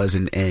he was,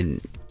 and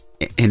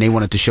they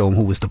wanted to show him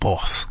who was the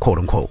boss, quote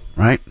unquote,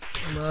 right?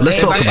 Well,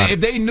 let's talk about it. If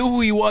they knew who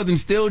he was and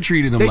still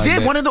treated him like that. They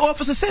did. One of the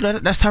officers said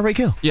that's Tyreek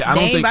Hill. Yeah,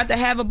 they ain't about to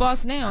have a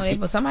boss now.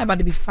 Somebody about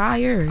to be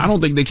fired. I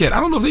don't think they can.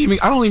 I don't even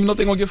know if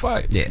they're gonna get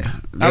fired. Yeah,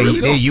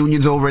 their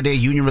union's over. Their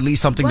union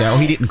released something that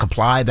he didn't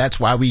comply. That's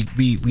why we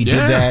did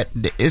that.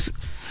 It's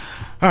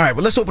all right.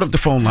 Well, let's open up the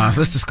phone lines.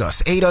 Let's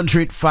discuss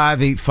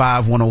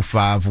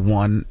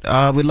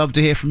 800-585-1051. We'd love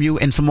to hear from you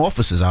and some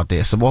officers out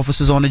there. Some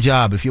officers on the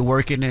job. If you're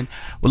working, and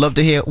we'd love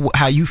to hear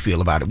how you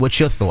feel about it. What's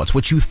your thoughts?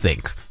 What you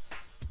think?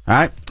 All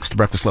right, it's the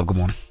Breakfast Club. Good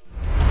morning.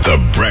 The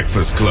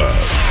Breakfast Club.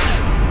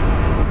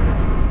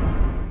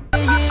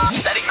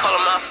 Steady call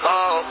him up.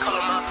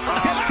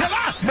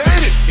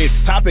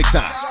 It's topic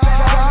time.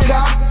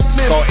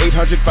 Call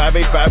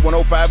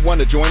 800-585-1051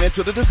 to join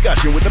into the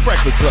discussion with the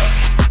Breakfast Club.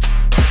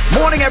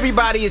 Morning,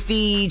 everybody. It's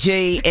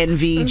DJ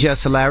NV,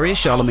 Jess Hilarious,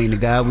 Charlamagne the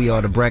Guy. We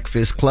are the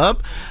Breakfast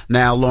Club.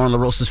 Now, Lauren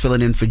LaRosa is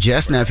filling in for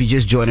Jess. Now, if you're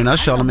just joining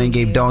us, Charlamagne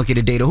gave Donkey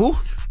the day to who?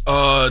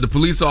 The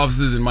police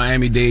officers in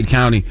Miami-Dade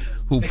County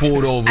who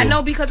pulled over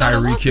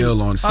Tyreek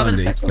Hill on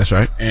Sunday. That's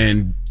right.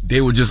 And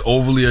they were just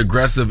overly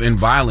aggressive and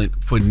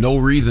violent for no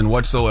reason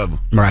whatsoever.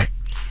 Right.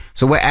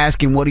 So we're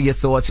asking, what are your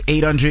thoughts?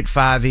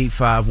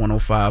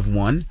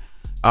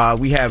 800-585-1051.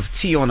 We have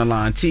T on the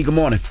line. T, good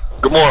morning.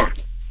 Good morning.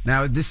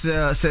 Now, this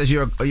says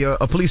you're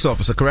a police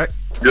officer, correct?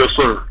 Yes,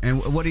 sir.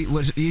 And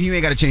you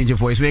ain't got to change your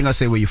voice. We ain't gonna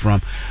say where you're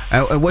from.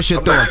 And what's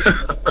your thoughts?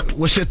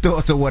 What's your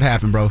thoughts on what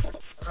happened, bro?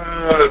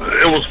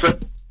 It was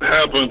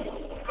happened.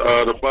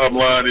 The bottom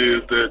line is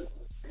that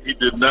he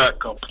did not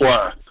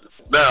comply.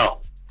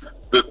 Now,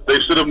 they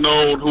should have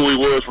known who he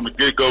was from the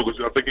get-go, because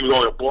I think he was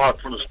only a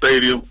block from the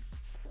stadium.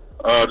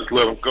 Just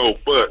let him go.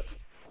 But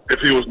if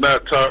he was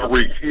not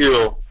Tyreek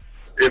Hill,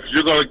 if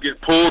you're gonna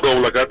get pulled over,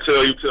 like I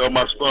tell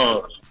my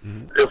sons.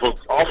 If an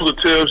officer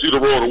tells you to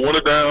roll the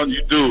window down,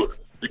 you do it.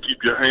 You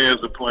keep your hands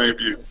in plain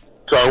view.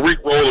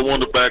 Tyreek rolled the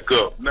window back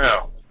up.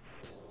 Now,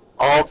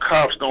 all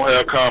cops don't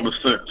have common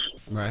sense.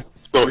 Right.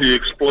 So he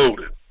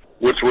exploded,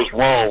 which was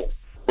wrong.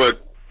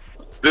 But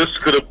this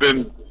could have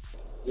been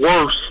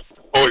worse,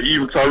 or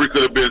even Tyreek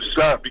could have been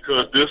shot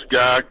because this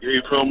guy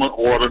gave him an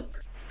order.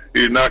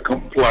 He did not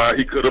comply.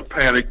 He could have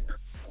panicked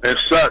and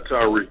shot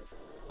Tyreek.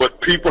 But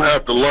people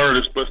have to learn,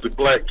 especially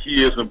black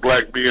kids and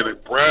black men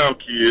and brown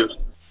kids,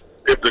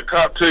 if the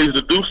cop tells you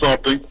to do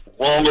something,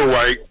 wrong or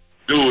right,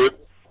 do it.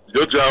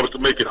 Your job is to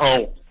make it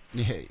home.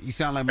 Yeah, you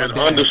sound like my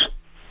dad.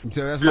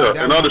 So that's my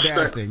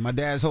dad's thing. My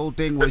dad's whole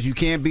thing was you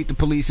can't beat the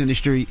police in the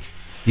street.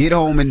 Get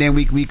home and then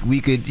we could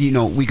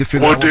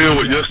figure out. Deal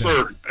with yes,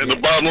 sir. And the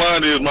bottom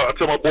line is, I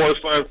tell my boys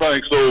the same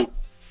thing. So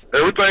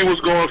everything was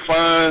going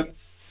fine.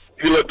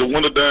 He let the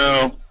window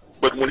down,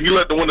 but when he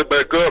let the window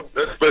back up,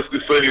 that's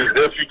basically saying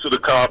F you to the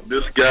cop.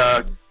 This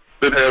guy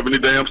didn't have any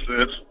damn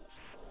sense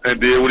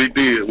and did what he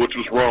did, which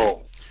was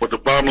wrong. But the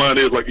bottom line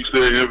is, like you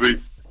said,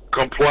 Envy,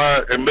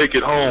 comply and make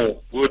it home.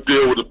 We'll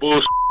deal with the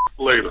bullshit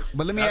later.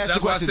 But let me ask you a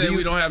question. That's why I say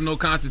we don't have no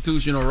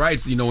constitutional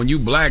rights. You know, when you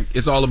black,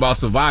 it's all about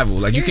survival.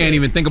 Like, you can't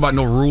even think about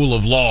no rule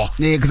of law.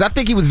 Yeah, because I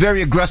think he was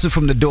very aggressive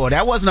from the door.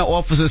 That wasn't an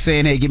officer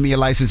saying, hey, give me your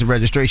license and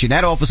registration.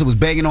 That officer was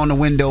banging on the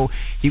window.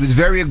 He was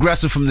very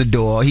aggressive from the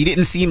door. He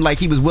didn't seem like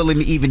he was willing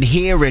to even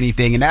hear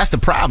anything, and that's the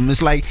problem.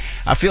 It's like,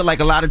 I feel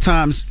like a lot of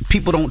times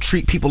people don't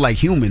treat people like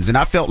humans, and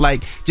I felt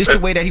like just the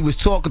way that he was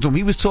talking to him,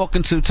 he was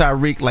talking to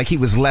Tyreek like he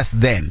was less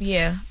than.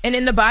 Yeah, and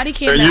in the body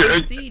cam that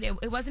we see,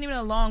 it wasn't even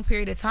a long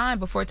period of time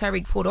before Tyreek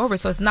pulled over,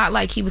 so it's not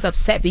like he was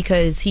upset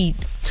because he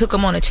took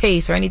him on a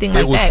chase or anything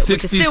like that,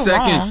 which is still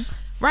seconds.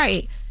 Wrong.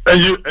 Right.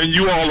 And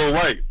you all are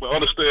right, but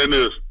understand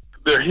this: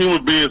 they're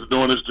human beings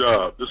doing this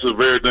job. This is a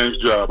very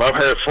dangerous job. I've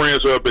had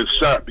friends who have been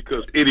shot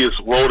because idiots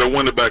rolled their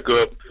window back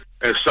up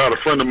and shot a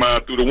friend of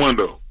mine through the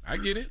window. I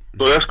get it.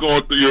 So that's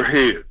going through your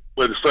head.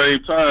 But at the same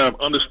time,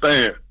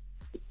 understand,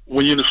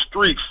 when you're in the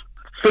streets,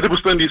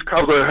 50% of these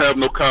cops have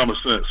no common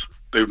sense.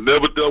 They've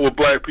never dealt with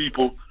black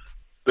people.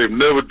 They've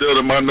never dealt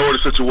in minority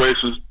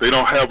situations. They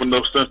don't have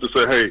enough sense to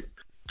say, hey,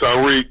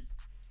 Tyreek,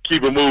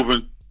 keep it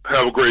moving,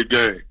 have a great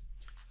game.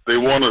 They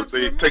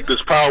take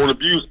this power and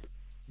abuse it.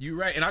 You're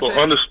right. And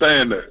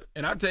understand that.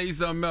 And I'll tell you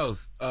something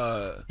else.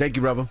 Thank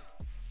you, brother.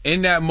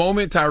 In that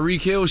moment,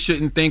 Tyreek Hill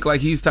shouldn't think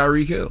like he's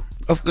Tyreek Hill.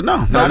 No.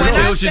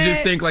 Tyreek Hill should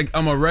just think like,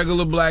 I'm a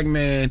regular black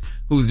man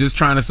who's just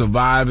trying to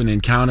survive an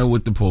encounter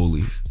with the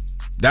police.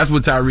 That's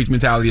what Tyreek's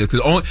mentality is.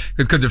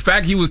 Because the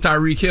fact he was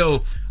Tyreek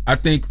Hill, I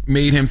think,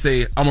 made him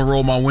say, I'm going to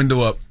roll my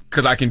window up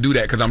because I can do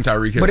that because I'm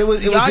Tyreek Hill. But it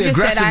was Y'all the just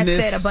said I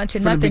aggressiveness said a bunch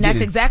of nothing. That's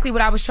exactly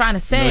what I was trying to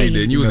say. No, you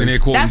didn't. You was in there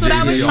quoting That's what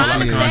I was Jay-Z,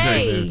 trying to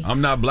say.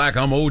 I'm not black,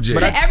 I'm OJ.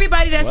 But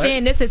everybody that's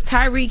saying this is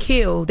Tyreek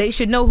Hill, they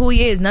should know who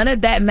he is. None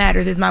of that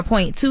matters is my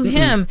point. To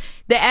him,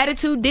 the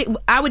attitude,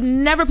 I would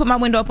never put my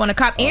window up on a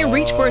cop and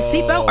reach for a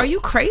seatbelt. Are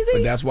you crazy?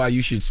 But that's why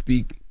you should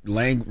speak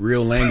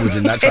real language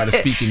and not try to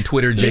speak in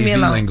Twitter Jay-Z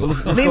lingo.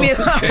 Leave me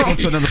alone.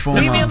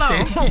 Leave me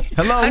alone.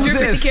 Hello, who's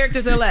 150 this?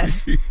 characters or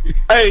less.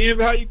 Hey,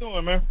 Eva, how you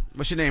doing, man?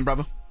 What's your name,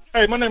 brother?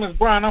 Hey, my name is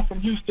Brian. I'm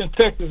from Houston,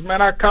 Texas,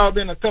 man. I called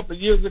in a couple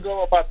of years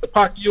ago about the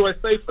Pocket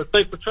USA for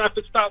safer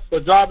traffic stops for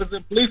drivers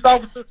and police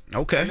officers.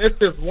 Okay. And this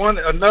is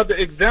another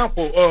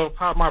example of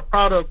how my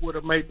product would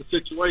have made the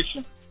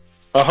situation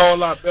a whole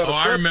lot better. Oh,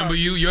 I remember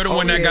you. You're the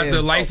one that got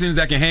the license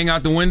that can hang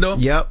out the window?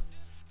 Yep.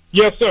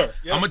 Yes, sir.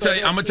 Yes, I'm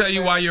gonna tell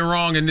you why you're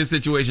wrong in this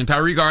situation.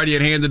 Tyreek already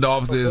had handed the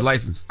officer his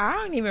license. I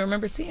don't even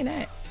remember seeing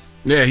that.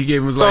 Yeah, he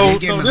gave him his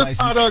license. So this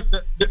product,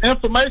 the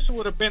information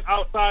would have been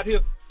outside his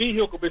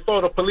vehicle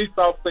before the police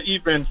officer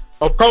even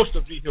approached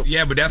the vehicle.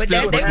 Yeah, but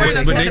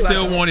they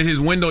still wanted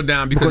his window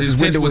down because his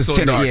tint was so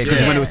tinted, dark. Yeah, because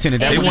his window was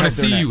tinted. They want to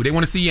see you. They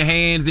want to see your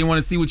hands. They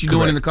want to see what you're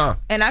doing in the car.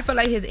 And I feel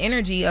like his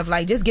energy of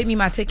like, just give me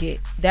my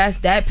ticket.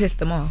 That pissed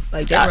them off.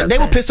 Like they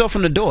were pissed off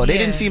from the door. They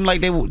didn't seem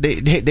like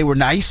they were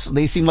nice.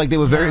 They seemed like they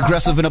were very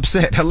aggressive and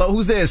upset. Hello,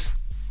 who's this?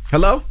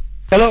 Hello.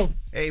 Hello.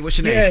 Hey, what's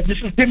your name? Yeah, this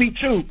is Jimmy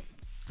too.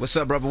 What's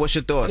up, brother? What's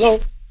your thoughts? Hello.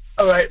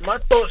 All right, my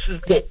thoughts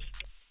is this.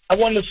 I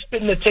want to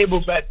spin the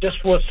table back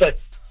just for a second.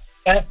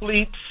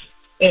 Athletes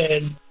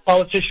and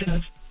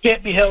politicians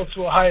can't be held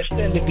to a higher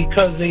standard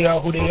because they are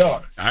who they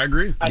are. I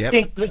agree. I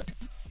think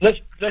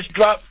let's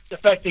drop the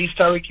fact that he's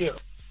Tyreek Hill.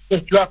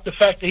 Let's drop the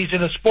fact that he's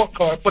in a sport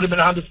car, put him in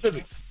a Honda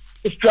Civic.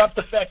 Let's drop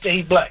the fact that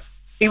he's black.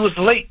 He was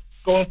late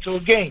going to a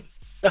game.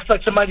 That's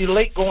like somebody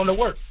late going to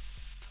work.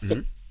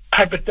 Mm-hmm.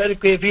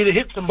 Hypothetically, if he'd have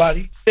hit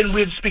somebody, then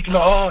we'd be speaking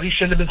of, he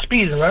shouldn't have been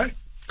speeding, right?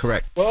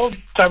 Correct. Well,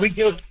 Tyreek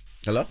Hill.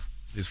 Hello?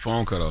 His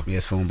phone cut off. Yeah,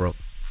 his phone broke.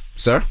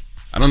 Sir?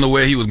 I don't know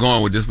where he was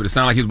going with this, but it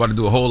sounded like he was about to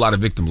do a whole lot of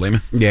victim blaming.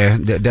 Yeah,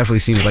 that definitely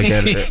seems like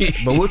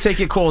that. But we'll take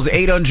your calls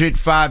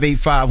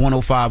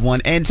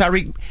 800-585-1051. And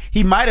Tyreek,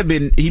 he might have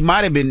been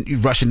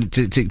rushing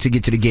to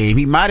get to the game.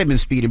 He might have been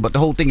speeding, but the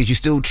whole thing is you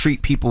still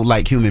treat people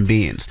like human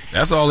beings.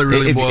 That's all it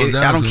really boils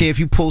down to. I don't care if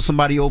you pull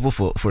somebody over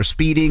for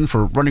speeding,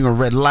 for running a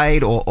red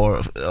light,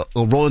 or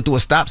rolling through a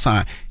stop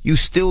sign. You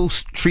still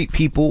treat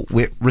people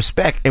with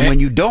respect. And when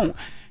you don't,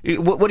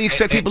 what do you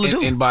expect people to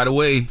do? And by the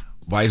way,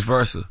 vice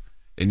versa.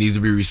 It needs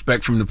to be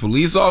respect from the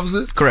police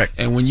officers. Correct.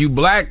 And when you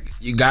black,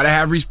 you got to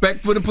have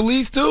respect for the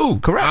police too.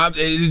 Correct.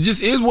 It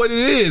just is what it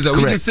is.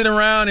 We can sit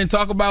around and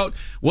talk about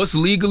what's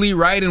legally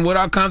right and what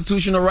our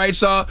constitutional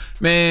rights are.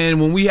 Man,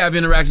 when we have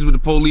interactions with the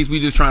police, we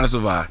just trying to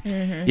survive.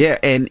 Mm-hmm. Yeah,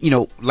 and you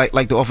know,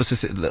 like the officer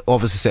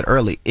said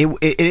early,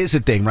 it is a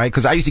thing, right?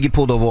 Because I used to get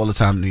pulled over all the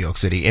time in New York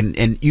City,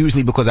 and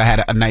usually because I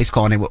had a nice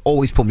car, and they would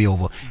always pull me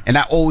over. And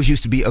I always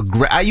used to be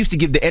I used to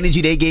give the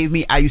energy they gave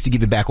me. I used to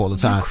give it back all the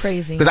time. You're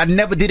crazy. Because I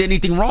never did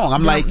anything wrong.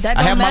 I'm like,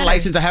 I have my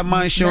license, I have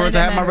my insurance,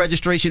 I have my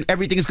registration.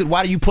 Everything is good. Why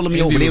are you pulling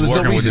me over? There was no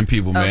reason. With them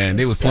people, man.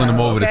 They was pulling them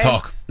over to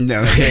talk.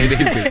 No,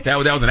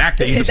 that was an act.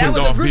 They used to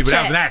pull over people.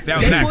 That was an act. That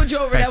was an act. Pulled you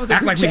over. That was a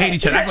act like we hate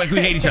each other. Act like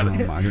we hate each other.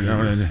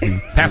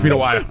 Pass me the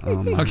wire.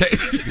 Okay.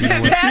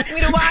 Pass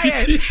me the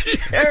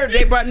wire.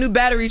 They brought new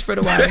batteries for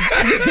the wire.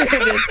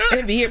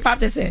 Here, pop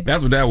this in.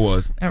 That's what that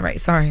was. All right,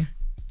 sorry.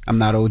 I'm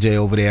not OJ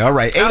over there. All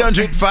right,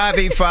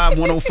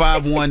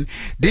 800-585-1051.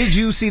 Did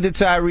you see the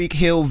Tyreek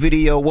Hill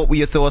video? What were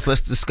your thoughts?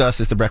 Let's discuss.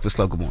 It's the Breakfast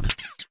Club. Good morning.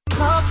 If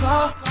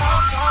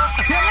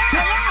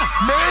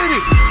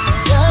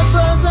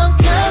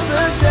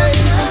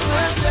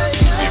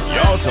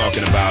y'all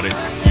talking about it,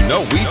 you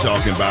know we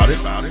talking about it.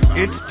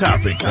 It's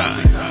topic time.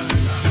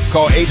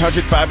 Call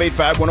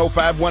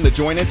 800-585-1051 to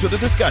join into the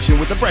discussion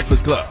with the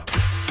Breakfast Club.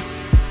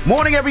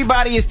 Morning,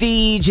 everybody. It's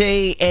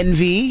DJ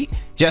NV.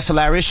 Jess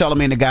Hilarious,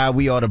 Charlamagne the Guy.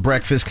 We are the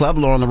Breakfast Club.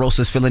 Lauren LaRosa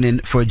is filling in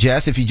for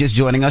Jess. If you're just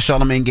joining us,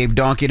 Charlamagne gave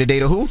donkey today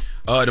to who?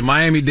 The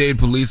Miami-Dade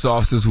police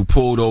officers who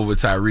pulled over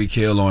Tyreek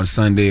Hill on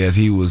Sunday as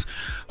he was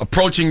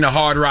approaching the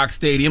Hard Rock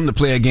Stadium to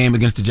play a game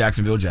against the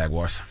Jacksonville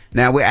Jaguars.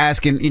 Now, we're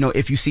asking,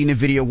 if you've seen the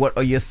video, what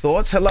are your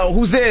thoughts? Hello,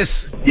 who's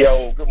this?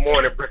 Yo, good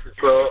morning, Breakfast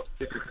Club.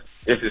 This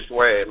is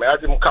Swag, man. I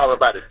just calling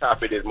about the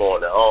topic this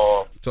morning.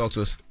 Talk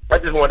to us. I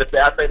just want to say,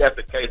 I think that's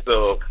a case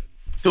of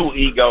two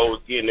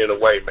egos getting in the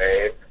way,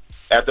 man.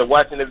 After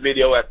watching the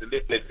video, after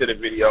listening to the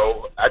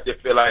video, I just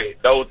feel like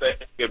those things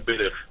can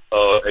be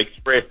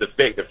expressed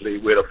effectively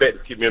with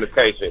effective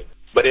communication.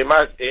 But the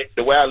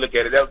way I look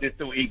at it, that was just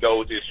two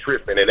egos just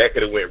tripping, and that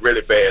could have went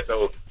really bad.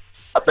 So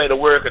I think the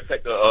world could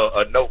take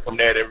a note from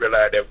that and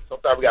realize that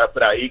sometimes we got to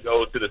put our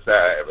egos to the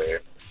side, man.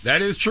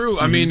 That is true.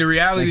 I mean, the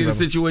reality of the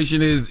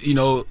situation is,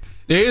 there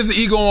is an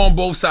ego on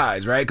both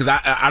sides, right? Because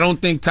I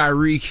don't think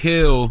Tyreek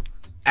Hill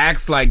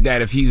acts like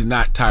that if he's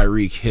not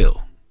Tyreek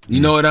Hill. You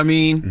know what I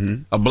mean?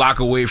 Mm-hmm. A block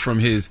away from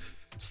his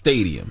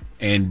stadium.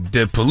 And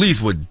the police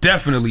were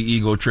definitely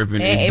ego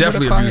tripping and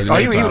definitely abusing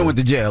he would have went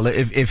to jail.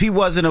 If he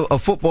wasn't a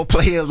football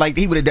player, like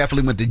he would have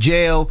definitely went to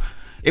jail.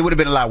 It would have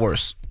been a lot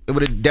worse. It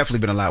would have definitely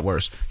been a lot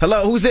worse.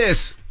 Hello, who's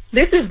this?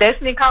 This is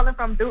Destiny calling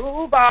from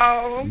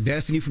Duval.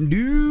 Destiny from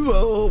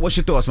Duval. What's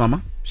your thoughts,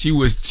 Mama? She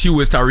was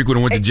Tyreek would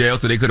have went to jail,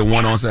 so they could have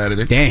won on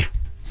Saturday. Damn.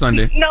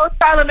 Sunday.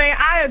 Charlamagne,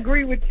 I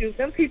agree with you.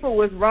 Them people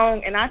was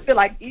wrong, and I feel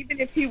like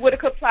even if he would have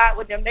complied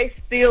with them, they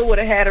still would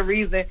have had a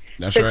reason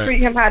to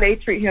treat him how they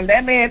treat him.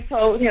 That man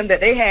told him that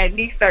they had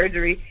knee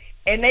surgery,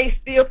 and they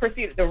still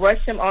proceeded to rush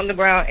him on the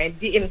ground and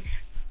didn't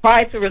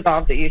try to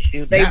resolve the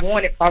issue. They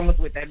wanted problems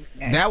with that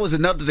man. That was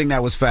another thing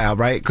that was foul,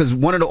 right? Because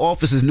one of the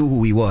officers knew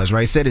who he was,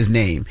 right? Said his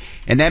name.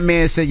 And that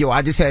man said, yo,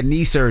 I just had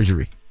knee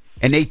surgery.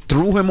 And they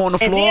threw him on the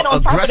floor,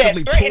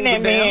 aggressively pulled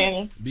him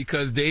down.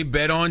 Because they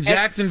bet on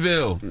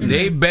Jacksonville.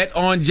 They bet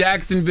on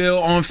Jacksonville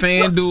on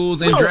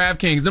FanDuel and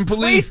DraftKings. Them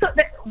police.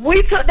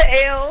 We took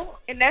the L,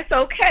 and that's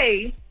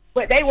okay.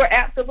 But they were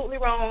absolutely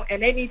wrong,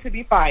 and they need to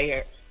be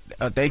fired.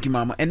 Thank you,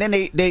 Mama. And then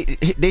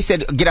they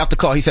said, get out the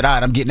car. He said, all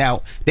right, I'm getting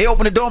out. They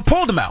opened the door and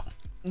pulled him out.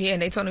 Yeah,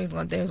 and they told him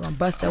they was going to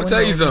bust that window.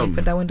 I'll tell you something.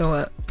 Put that window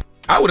up.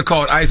 I would have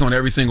called ICE on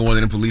every single one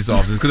of them police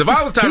officers. Because if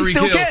I was Tyreek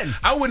Hill,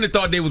 I wouldn't have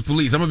thought they was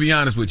police. I'm going to be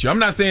honest with you. I'm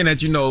not saying that,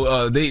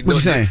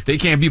 they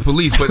can't be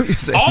police. But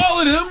all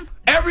of them,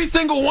 every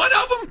single one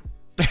of them,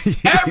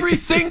 every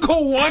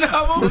single one of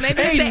them. Well,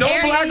 ain't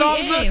no black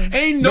officer,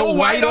 ain't no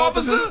white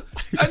officer.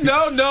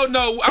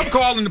 No. I'm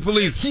calling the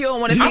police. You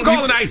don't want to see. I'm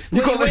calling ICE.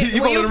 You calling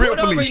the real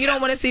police. You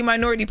don't want to see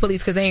minority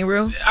police because they ain't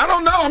real. I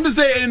don't know. I'm just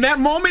saying. In that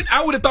moment,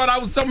 I would have thought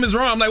something is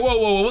wrong. I'm like,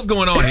 whoa, what's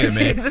going on here,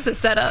 man? This is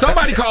set up.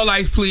 Somebody call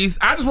ICE, please.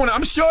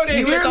 I'm sure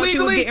they're here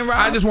legally.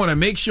 I just want to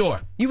make sure.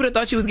 You would have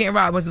thought she was getting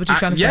robbed. Was what you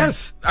trying to say?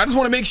 Yes. I just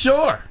want to make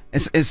sure.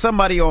 And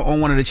somebody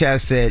on one of the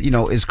chats said,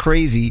 it's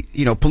crazy.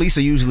 Police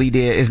are usually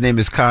there. His name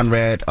is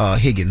Conrad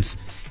Higgins.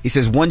 He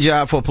says one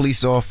job for a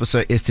police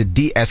officer is to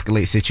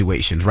de-escalate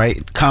situations,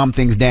 right? Calm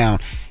things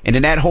down. And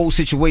in that whole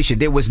situation,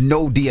 there was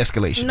no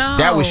de-escalation. No,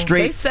 that was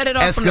straight. They set it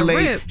off from the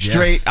rip.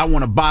 Straight. Yes. I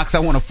want to box. I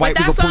want to fight.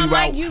 But that's why I'm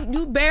like,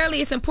 you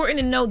barely. It's important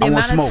to know the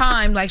amount of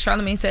time, like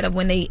Charlamagne said, of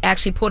when they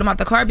actually pulled him out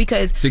the car,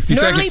 because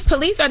normally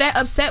police are that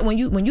upset when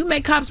you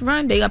make cops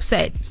run. They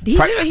upset.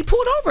 He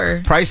pulled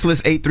over.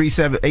 Priceless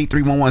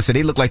 837-8311 said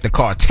they look like the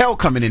cartel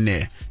coming in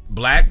there.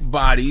 Black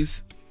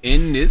bodies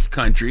in this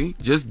country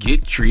just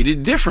get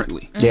treated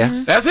differently.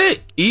 Yeah. That's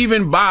it.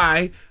 Even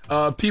by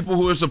people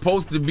who are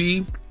supposed to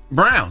be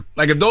brown.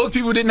 Like if those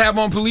people didn't have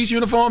on police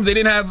uniforms, they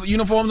didn't have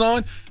uniforms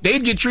on,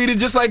 they'd get treated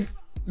just like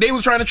they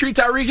was trying to treat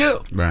Tyreek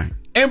Hill. Right.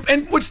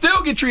 and would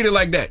still get treated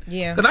like that.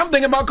 Yeah. Because I'm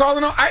thinking about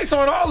calling on ICE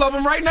on all of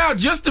them right now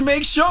just to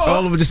make sure.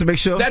 All of them just to make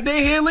sure? That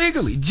they're here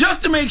legally.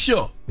 Just to make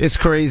sure. It's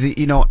crazy.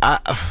 You know,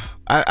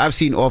 I've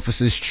seen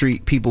officers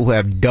treat people who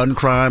have done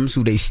crimes,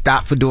 who they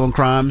stop for doing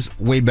crimes,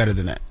 way better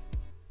than that.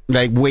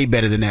 Like, way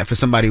better than that for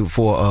somebody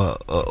for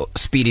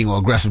speeding or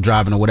aggressive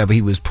driving or whatever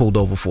he was pulled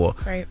over for.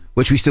 Right.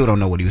 Which we still don't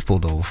know what he was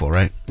pulled over for,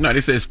 right? No,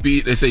 they said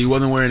speed. They said he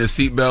wasn't wearing a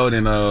seatbelt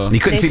and he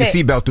couldn't see the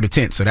seatbelt through the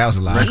tent, so that was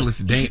a lie. Reckless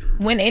danger.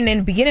 When in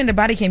the beginning of the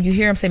body cam, you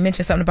hear him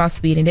mention something about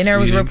speeding. Then there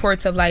was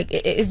reports of like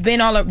it's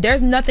been all.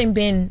 There's nothing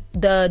been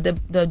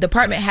the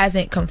department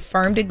hasn't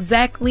confirmed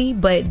exactly,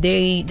 but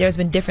there's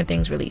been different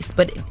things released.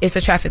 But it's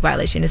a traffic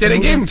violation. They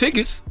gave him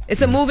tickets.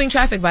 It's a moving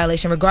traffic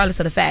violation, regardless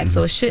of the fact.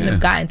 So it shouldn't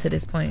have gotten to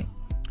this point.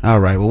 All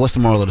right. Well, what's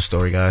the moral of the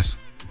story, guys?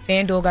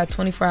 FanDuel got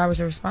 24 hours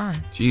to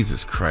respond.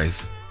 Jesus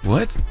Christ!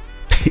 What?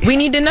 We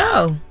need to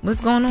know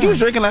what's going on. You was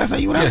drinking last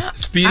night. You went out? Yes,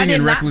 speeding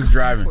and reckless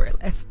driving.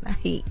 Last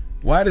night.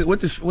 What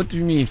do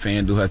you mean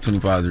FanDuel has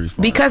 24 hours to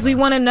respond? Because we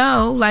want to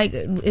know, like,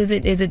 is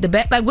it the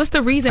best? Like, what's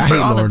the reason for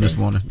all of this?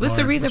 What's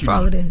the reason for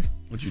all of this?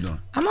 What you doing?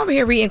 I'm over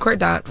here reading court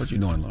docs. What you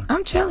doing, Lauren?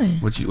 I'm chilling.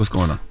 What's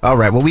going on? All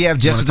right. Well, we have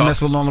Jess With The Mess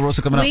with Lauren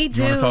LaRosa coming up. We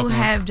do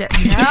have Jess.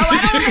 No,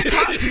 I don't want to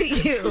talk to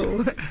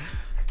you.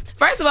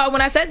 First of all,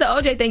 when I said the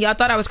OJ thing, y'all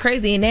thought I was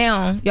crazy, and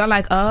now y'all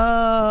like,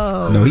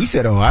 oh. No, he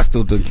said, oh, I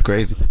still think you're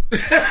crazy.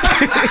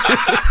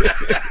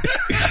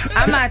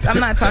 I'm not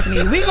talking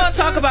to you. We're going to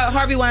talk about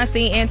Harvey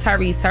Weinstein and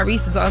Tyrese.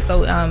 Tyrese is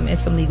also in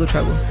some legal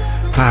trouble.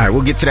 All right,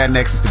 we'll get to that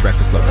next. It's the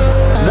Breakfast Club.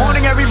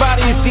 Morning,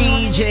 everybody. It's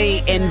DJ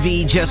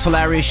NV, Jess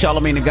Hilarious,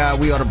 Charlamagne the Guy.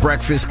 We are the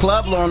Breakfast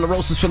Club. Lauren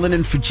LaRosa's filling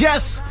in for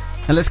Jess.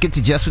 And let's get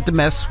to Jess With The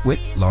Mess with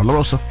Lauren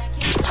LaRosa.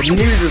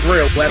 News is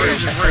real, whether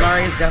it's Jess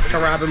Hilarious, Jessica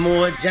Robin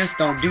Moore, just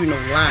don't do no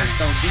lies,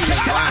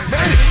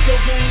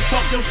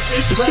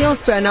 She don't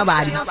spare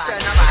nobody.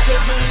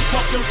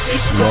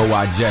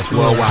 Worldwide Jess,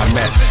 worldwide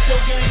Mess.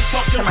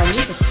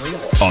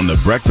 On the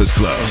Breakfast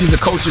Club. She's a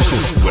coach with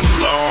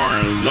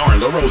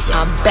Lauren LaRosa.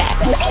 I'm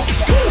back. And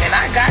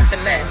I got the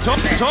mess.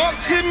 Talk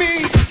to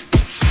me.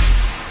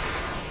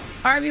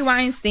 Harvey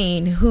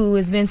Weinstein, who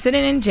has been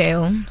sitting in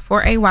jail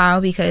for a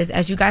while because,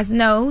 as you guys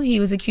know, he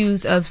was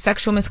accused of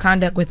sexual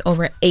misconduct with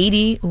over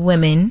 80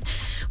 women,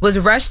 was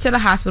rushed to the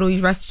hospital. He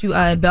was rushed to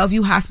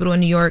Bellevue Hospital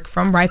in New York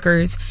from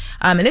Rikers.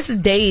 And this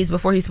is days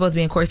before he's supposed to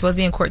be in court. He's supposed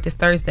to be in court this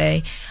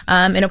Thursday.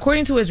 And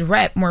according to his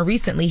rep, more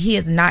recently, he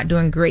is not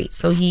doing great.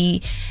 So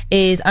he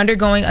is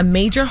undergoing a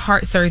major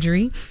heart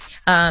surgery.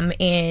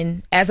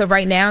 And as of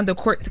right now, the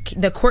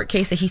court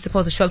case that he's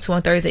supposed to show up to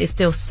on Thursday is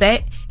still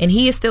set, and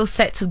he is still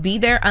set to be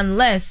there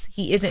unless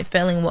he isn't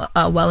feeling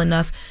well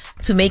enough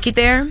to make it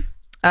there.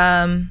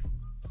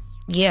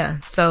 Yeah,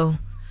 so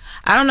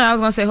I don't know. I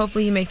was gonna say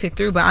hopefully he makes it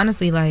through, but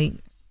honestly, like,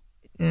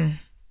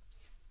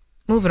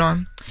 moving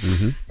on.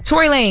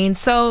 Tory Lanez.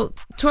 So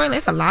Tory Lanez,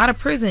 it's a lot of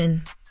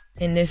prison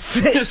in this.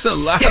 It's a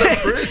lot of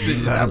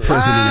prison. A lot of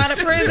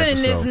prison in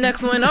this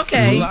next one.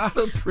 Okay. A lot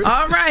of prison.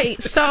 All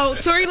right. So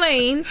Tory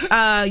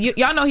Lanez,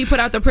 y'all know he put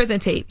out the prison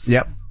tapes.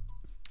 Yep.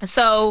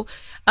 So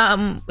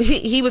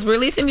he was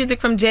releasing music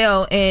from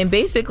jail, and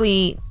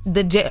basically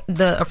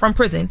from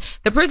prison,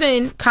 the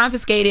prison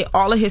confiscated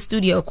all of his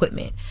studio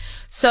equipment.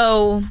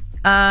 So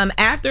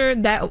after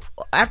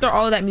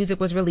all of that music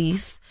was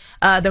released,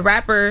 the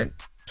rapper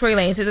Tory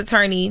Lanez, his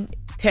attorney,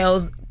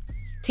 tells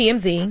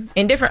TMZ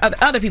and different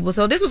other people.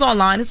 So this was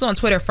online. This was on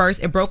Twitter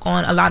first. It broke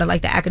on a lot of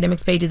like the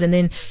academics pages, and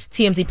then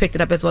TMZ picked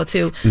it up as well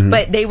too.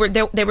 But they were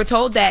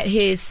told that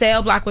his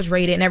cell block was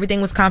raided and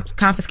everything was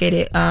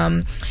confiscated,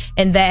 and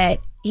that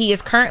he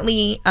is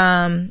currently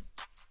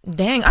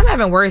dang, I'm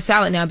having word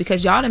salad now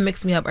because y'all done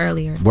mixed me up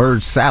earlier.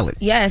 Word salad?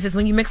 Yes, it's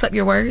when you mix up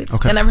your words.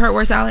 Okay. I never heard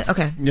word salad?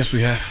 Okay. Yes,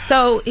 we have.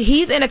 So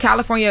he's in a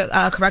California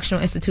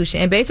correctional institution,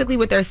 and basically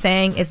what they're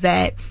saying is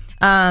that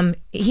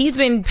he's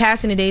been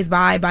passing the days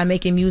by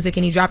making music,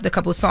 and he dropped a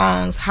couple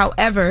songs.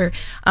 However,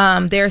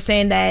 they're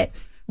saying that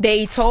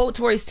they told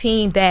Tory's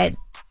team that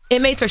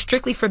inmates are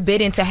strictly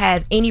forbidden to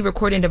have any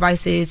recording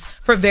devices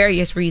for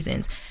various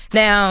reasons.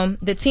 Now,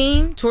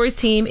 Tory's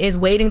team is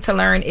waiting to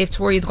learn if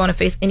Tory is going to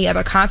face any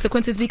other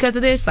consequences because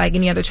of this, like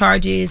any other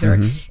charges or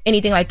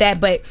anything like that.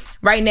 But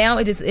right now,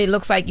 it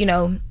looks like,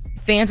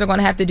 fans are going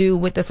to have to do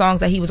with the songs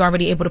that he was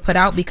already able to put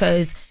out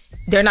because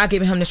they're not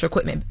giving him this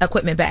equipment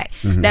back.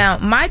 Now,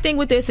 my thing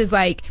with this is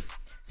like,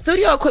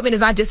 studio equipment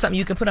is not just something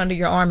you can put under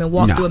your arm and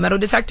walk through a metal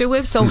detector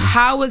with. So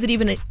how did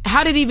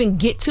it even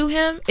get to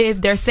him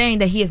if they're saying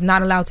that he is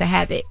not allowed to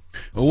have it?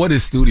 Well, what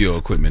is studio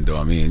equipment though?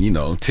 I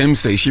mean, Tim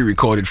say she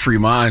recorded Free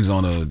Minds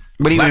on a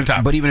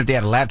laptop. But even if they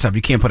had a laptop,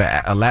 you can't put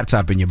a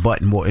laptop in your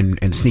butt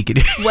and sneak it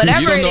in.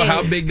 Whatever. You don't know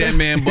how big that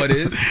man's butt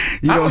is.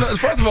 I don't know.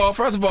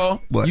 First of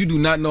all, what? You do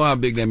not know how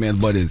big that man's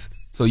butt is.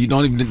 So you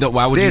don't even know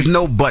why would There's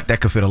no butt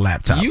that could fit a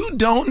laptop. You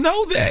don't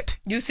know that.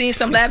 You seen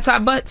some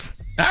laptop butts?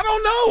 I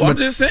don't know. I'm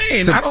just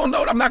saying. I don't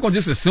know. I'm not going to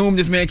just assume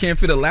this man can't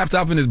fit a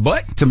laptop in his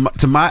butt.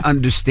 To my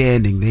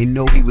understanding, they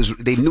knew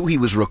he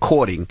was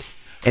recording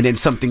And then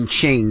something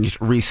changed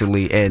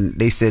recently, and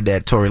they said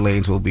that Tory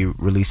Lanez will be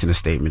releasing a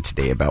statement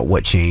today about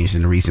what changed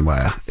and the reason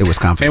why it was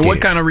confiscated. And what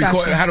kind of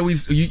record? How do we?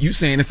 You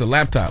saying it's a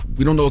laptop?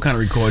 We don't know what kind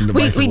of recording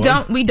device. We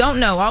don't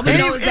know. All we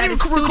know is that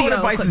it's studio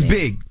device is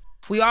big.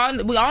 We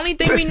only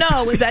thing we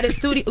know is that it's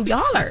studio.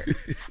 Y'all are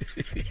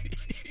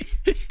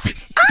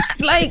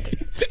like.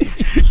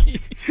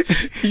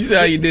 You saw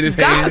how you did his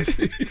hands.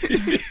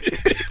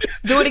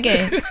 Do it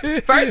again.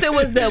 First, it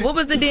was what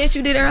was the dance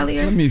you did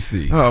earlier? Let me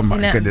see. Oh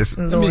my goodness.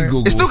 Let me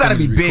Google. It still got to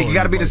be big. It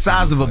got to be the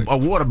size of a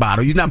water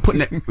bottle. You're not putting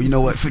that. You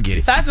know what? Forget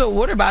it. Size of a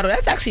water bottle.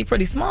 That's actually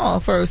pretty small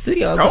for a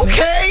studio.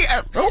 Okay.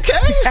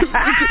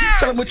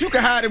 Tell them what you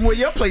can hide and where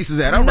your place is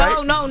at. All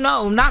right.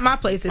 No, not my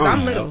places.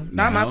 I'm little.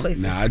 Not my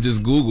places. Now I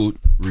just Googled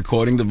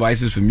recording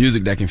devices for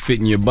music that can fit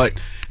in your butt,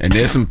 and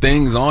there's some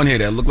things on here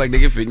that look like they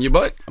can fit in your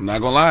butt. I'm not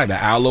gonna lie. The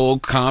Allo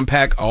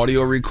compact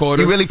audio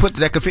recorder. You really put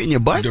that could fit in your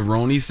butt? The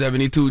Roni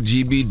 72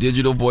 GB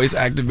digital voice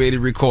activated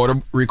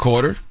recorder.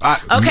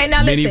 Okay,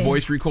 now mini listen.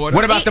 voice recorder.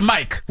 What about the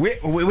mic? Where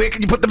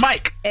can you put the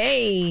mic?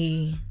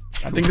 Hey.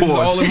 I think this is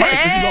all the mic.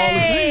 This is all the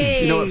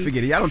same. You know what?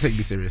 Forget it. Y'all don't take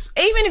me serious.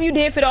 Even if you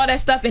did fit all that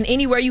stuff in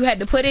anywhere you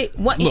had to put it,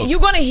 you're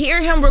gonna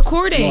hear him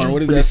recording. Lauren, what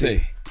did that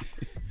say?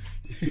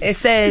 It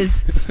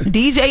says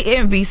DJ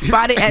Envy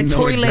spotted at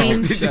Tory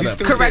Lane's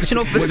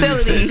correctional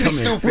facility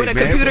with a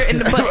computer in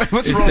the butt.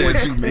 What's wrong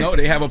with you, man? No,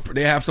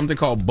 they have something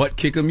called Butt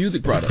Kicker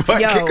music products.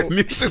 Butt Kicker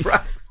music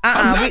products.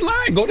 I'm not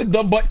lying. Go to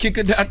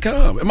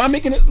thebuttkicker.com. Am I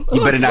making it?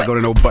 You better not go to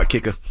no Butt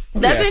Kicker.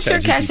 Doesn't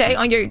your cache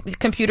on your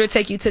computer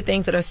take you to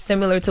things that are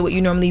similar to what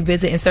you normally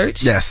visit and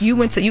search? Yes.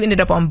 You ended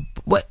up on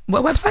what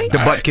website? The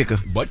Butt Kicker.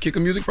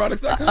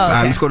 Buttkickermusicproducts.com.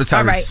 Okay. Let's go to Tyrese.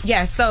 All right.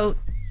 Yeah. So.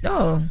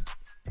 Oh.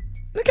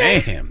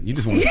 Okay. Damn, you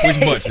just want to switch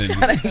butts,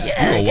 didn't you?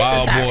 You're a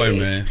wild boy,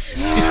 man.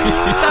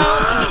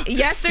 So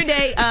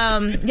yesterday,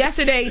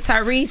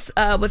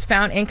 Tyrese was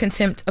found in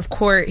contempt of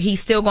court.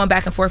 He's still going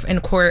back and forth in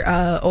court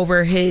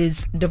over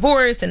his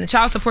divorce and the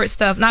child support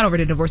stuff. Not over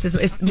the divorce.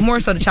 It's more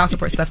so the child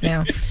support stuff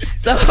now.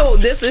 So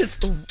this is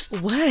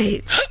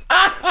what.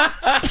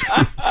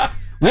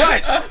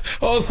 What?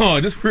 Hold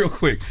on, just real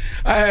quick.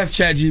 I asked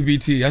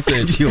ChatGPT. I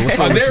said,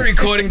 are there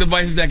recording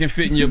devices that can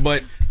fit in your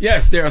butt?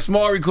 Yes, there are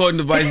small recording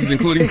devices,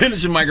 including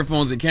miniature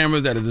microphones and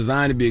cameras that are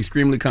designed to be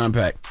extremely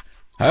compact.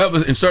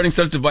 However, inserting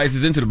such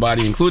devices into the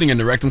body, including in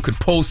the rectum, could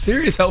pose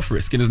serious health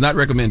risk and is not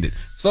recommended.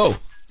 So,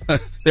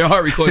 there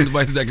are recording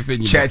devices that can fit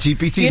in your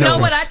ChatGPT. You know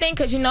what I think?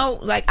 Because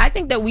I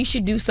think that we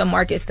should do some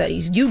market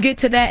studies. You get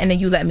to that and then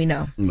you let me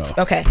know. No.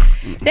 Okay.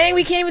 Dang,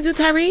 we can't even do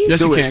Tyrese? Yes,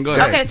 you can. Go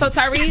ahead. Okay, so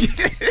Tyrese,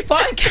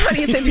 Fulton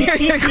County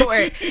Superior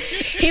Court.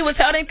 He was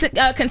held in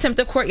contempt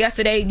of court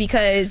yesterday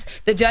because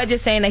the judge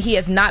is saying that he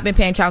has not been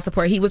paying child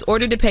support. He was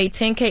ordered to pay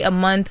 $10,000 a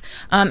month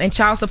in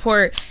child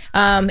support,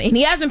 and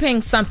he has been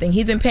paying something.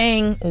 He's been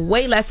paying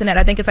way less than that.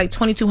 I think it's like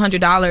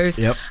 $2,200.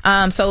 Yep.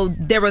 So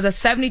there was a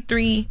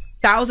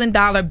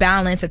 $73,000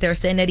 balance that they're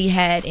saying that he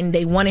had, and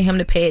they wanted him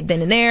to pay it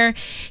then and there.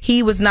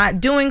 He was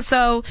not doing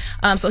so,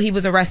 so he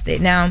was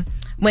arrested. Now,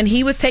 when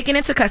he was taken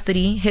into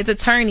custody, his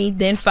attorney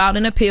then filed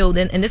an appeal.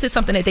 And this is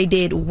something that they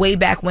did way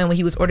back when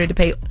he was ordered to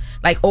pay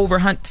like over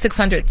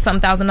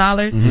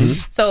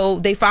 $600,000. So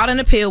they filed an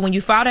appeal. When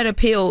you file that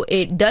appeal,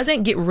 it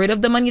doesn't get rid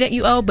of the money that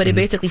you owe, but it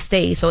basically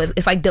stays. So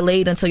it's like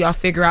delayed until y'all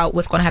figure out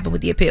what's going to happen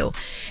with the appeal.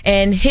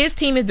 And his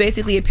team is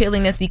basically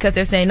appealing this because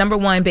they're saying, number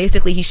one,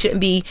 basically he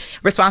shouldn't be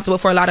responsible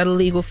for a lot of the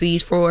legal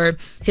fees for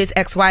his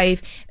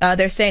ex-wife.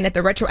 They're saying that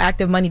the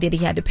retroactive money that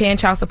he had to pay in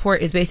child support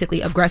is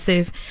basically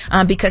aggressive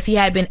because he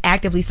had been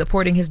actively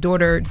supporting his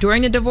daughter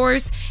during the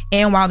divorce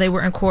and while they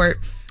were in court.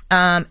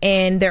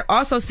 And they're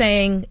also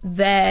saying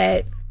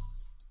that...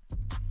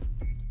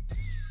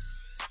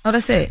 Oh,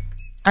 that's it.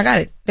 I got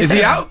it. Is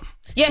he out?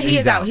 Yeah, he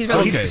is out. He's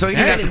released. So he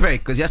doesn't have to pay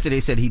because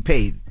yesterday said he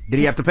paid. Did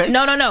he have to pay?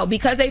 No.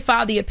 Because they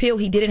filed the appeal,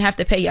 he didn't have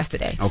to pay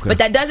yesterday. Okay. But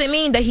that doesn't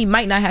mean that he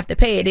might not have to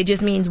pay it. It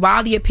just means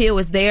while the appeal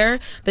is there,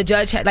 the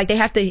judge they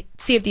have to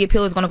see if the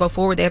appeal is going to go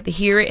forward. They have to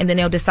hear it, and then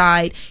they'll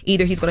decide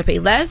either he's going to pay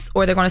less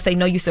or they're going to say,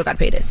 no, you still got to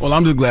pay this. Well,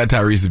 I'm just glad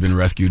Tyrese has been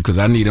rescued because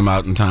I need him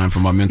out in time for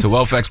my mental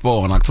health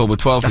expo on October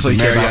 12th at the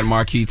Marriott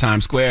Marquis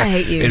Times Square. I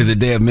hate you. It is a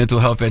day of mental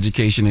health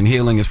education and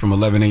healing. It's from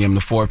 11 a.m.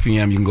 to 4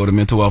 p.m. You can go to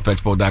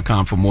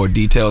mentalhealthexpo.com for more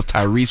details.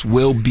 Tyrese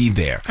will be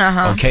there.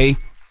 Okay?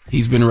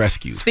 He's been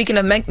rescued. Speaking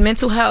of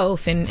mental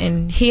health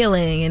and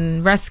healing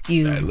and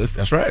rescue.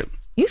 That's right.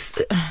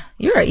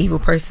 You're an evil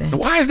person.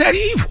 Why is that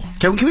evil?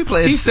 Can we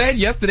play it? He said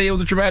yesterday it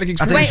was a traumatic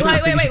experience.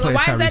 Wait.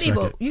 Why is that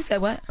evil? You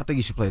said what? I think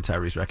you should play a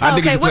Tyrese record. I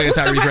think you should play a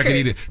Tyrese record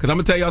either. Because I'm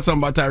going to tell y'all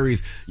something about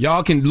Tyrese.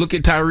 Y'all can look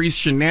at Tyrese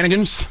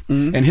shenanigans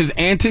and his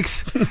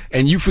antics,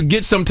 and you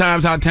forget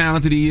sometimes how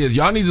talented he is.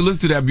 Y'all need to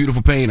listen to that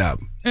Beautiful Pain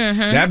album.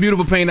 That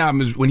Beautiful Pain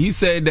album is when he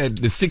said that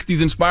the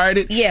 60s inspired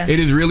it. Yeah. It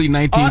is really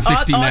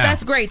 1960 now.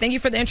 That's great. Thank you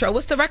for the intro.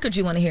 What's the record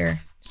you want to hear,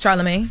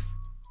 Charlamagne?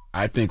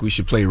 I think we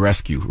should play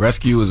Rescue.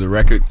 Rescue is a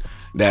record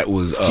that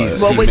was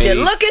well, would you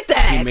look at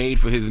that? He made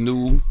for his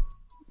new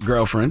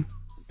girlfriend,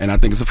 and I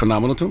think it's a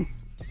phenomenal tune.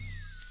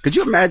 Could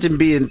you imagine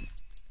being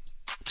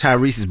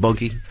Tyrese's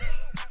bunkie?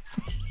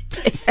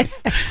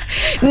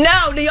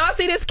 No, do y'all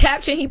see this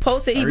caption he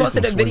posted? He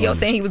posted a video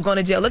saying he was going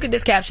to jail. Look at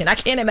this caption. I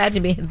can't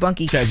imagine being his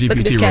bunkie. Look at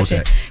this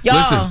caption. Y'all,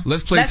 listen,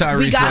 let's play Tyrese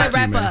We gotta Rescue,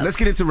 wrap man. up. Let's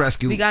get into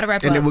Rescue. We gotta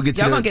wrap up. And then we'll get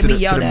to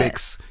the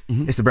mix.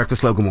 It's the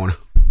Breakfast Club. Good morning.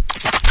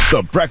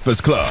 The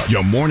Breakfast Club.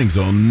 Your mornings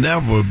will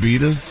never be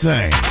the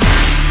same.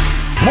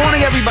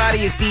 Morning, everybody.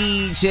 It's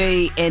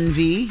DJ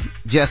Envy,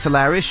 Jess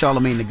Hilarious,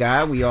 Charlamagne the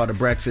Guy. We are the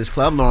Breakfast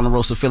Club. Lauren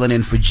LaRosa filling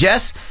in for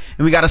Jess.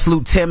 And we got to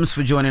salute Tim's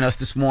for joining us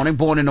this morning.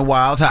 Born in the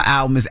Wild. Her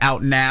album is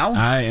out now.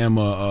 I am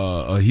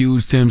a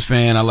huge Tim's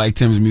fan. I like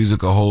Tim's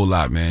music a whole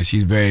lot, man.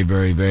 She's very,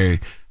 very,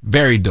 very,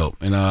 very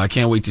dope. And I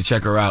can't wait to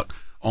check her out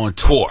on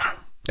tour.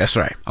 That's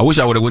right. I wish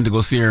I would have went to go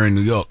see her in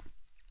New York.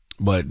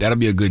 But that'll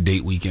be a good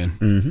date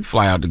weekend.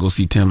 Fly out to go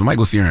see Tim's. I might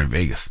go see her in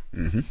Vegas.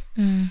 Well,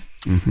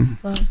 I'm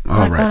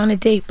not going on a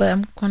date, but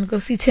I'm going to go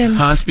see Tim.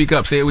 Speak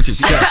up. Say it with your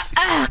chest.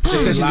 She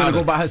said she's going to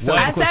go by herself.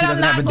 I said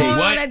I'm not going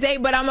on a date,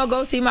 but I'm going to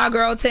go see my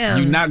girl Tim.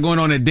 You're not going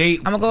on a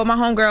date? I'm going to go with my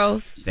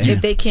homegirls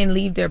if they can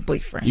leave their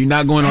boyfriend. You're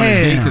not going on a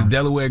date because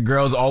Delaware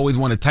girls always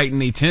want to tighten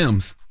their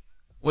Tims.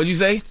 What'd you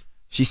say?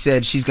 She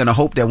said she's going to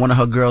hope that one of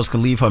her girls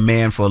can leave her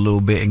man for a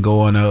little bit and go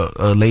on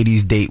a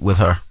ladies' date with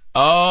her.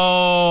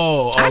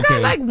 Oh, okay. I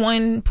got like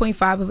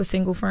 1.5 of a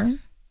single friend.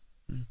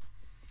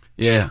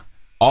 Yeah.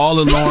 All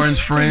of Lauren's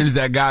friends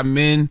that got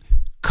men,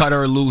 cut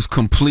her loose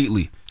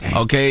completely.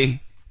 Okay?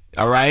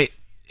 All right?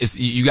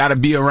 You got to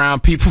be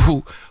around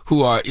people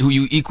who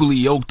you equally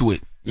yoked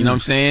with. You know what I'm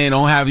saying?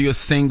 Don't have your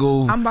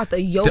single. I'm about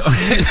to yoke you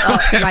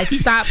up. Like,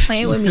 stop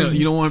playing with me.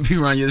 You don't want to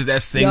be around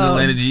that single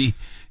energy.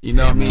 You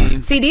know what I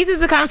mean? See, these is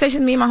the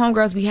conversations me and my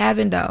homegirls be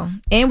having, though.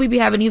 And we be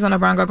having these on the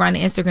Brown Girl Grind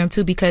and Instagram,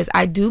 too, because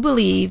I do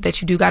believe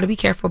that you do got to be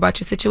careful about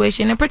your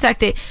situation and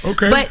protect it.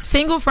 Okay. But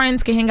single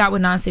friends can hang out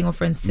with non-single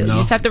friends, too. No. You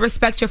just have to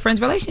respect your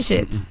friends'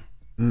 relationships.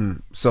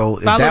 So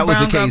if that was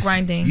the case,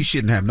 you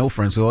shouldn't have no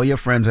friends. So all your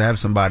friends have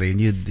somebody, and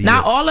you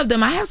not all of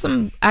them. I have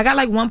some. I got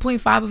like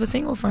 1.5 of a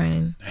single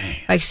friend. Damn.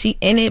 Like she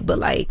in it, but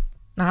like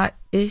not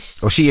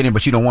ish. Oh, she in it,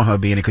 but you don't want her to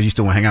be in it because you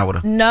still want to hang out with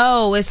her.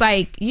 No, it's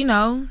like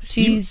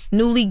she's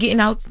newly getting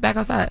back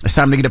outside. It's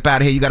time to get up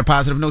out of here. You got a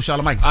positive note,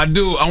 Charlamagne? I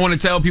do. I want to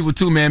tell people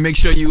too, man. Make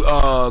sure you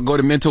go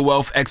to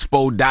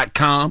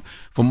mentalwealthexpo.com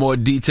for more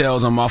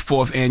details on my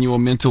 4th annual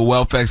Mental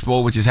Wealth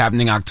Expo, which is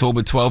happening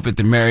October 12th at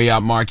the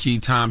Marriott Marquis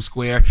Times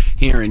Square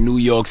here in New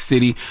York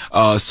City.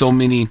 So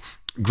many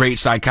great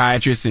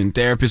psychiatrists and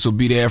therapists will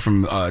be there,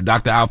 from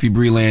Dr. Alfie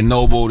Breland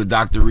Noble to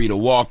Dr. Rita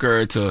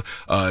Walker to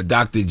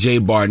Dr. Jay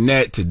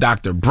Barnett to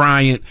Dr.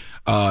 Bryant.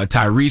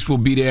 Tyrese will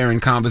be there in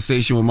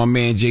conversation with my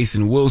man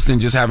Jason Wilson,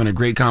 just having a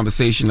great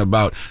conversation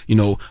about,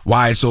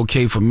 why it's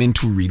okay for men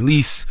to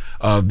release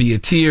via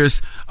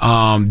tears.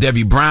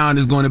 Debbie Brown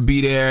is going to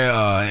be there.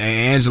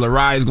 Angela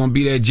Rye is going to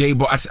be there.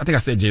 I think I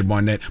said Jay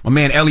Barnett. My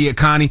man Elliot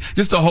Connie.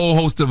 Just a whole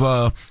host of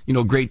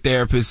great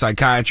therapists,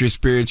 psychiatrists,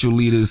 spiritual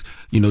leaders.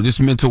 Just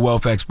mental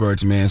wealth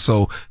experts, man.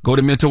 So go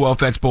to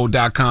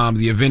mentalwealthexpo.com.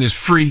 The event is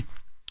free.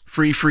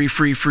 Free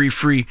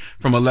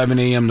from 11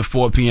 a.m. to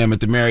 4 p.m.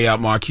 at the Marriott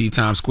Marquis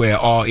Times Square.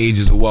 All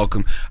ages are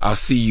welcome. I'll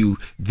see you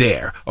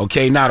there.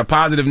 Okay. Now, the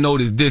positive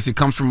note is this. It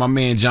comes from my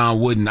man John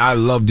Wooden. I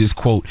love this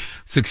quote.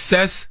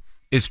 Success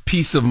is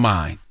peace of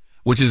mind,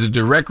 which is a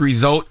direct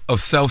result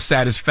of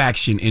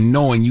self-satisfaction in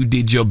knowing you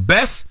did your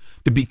best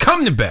to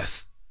become the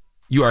best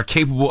you are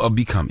capable of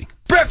becoming.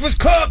 Breakfast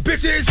Club,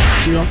 bitches!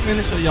 Y'all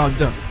finished or y'all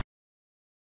done?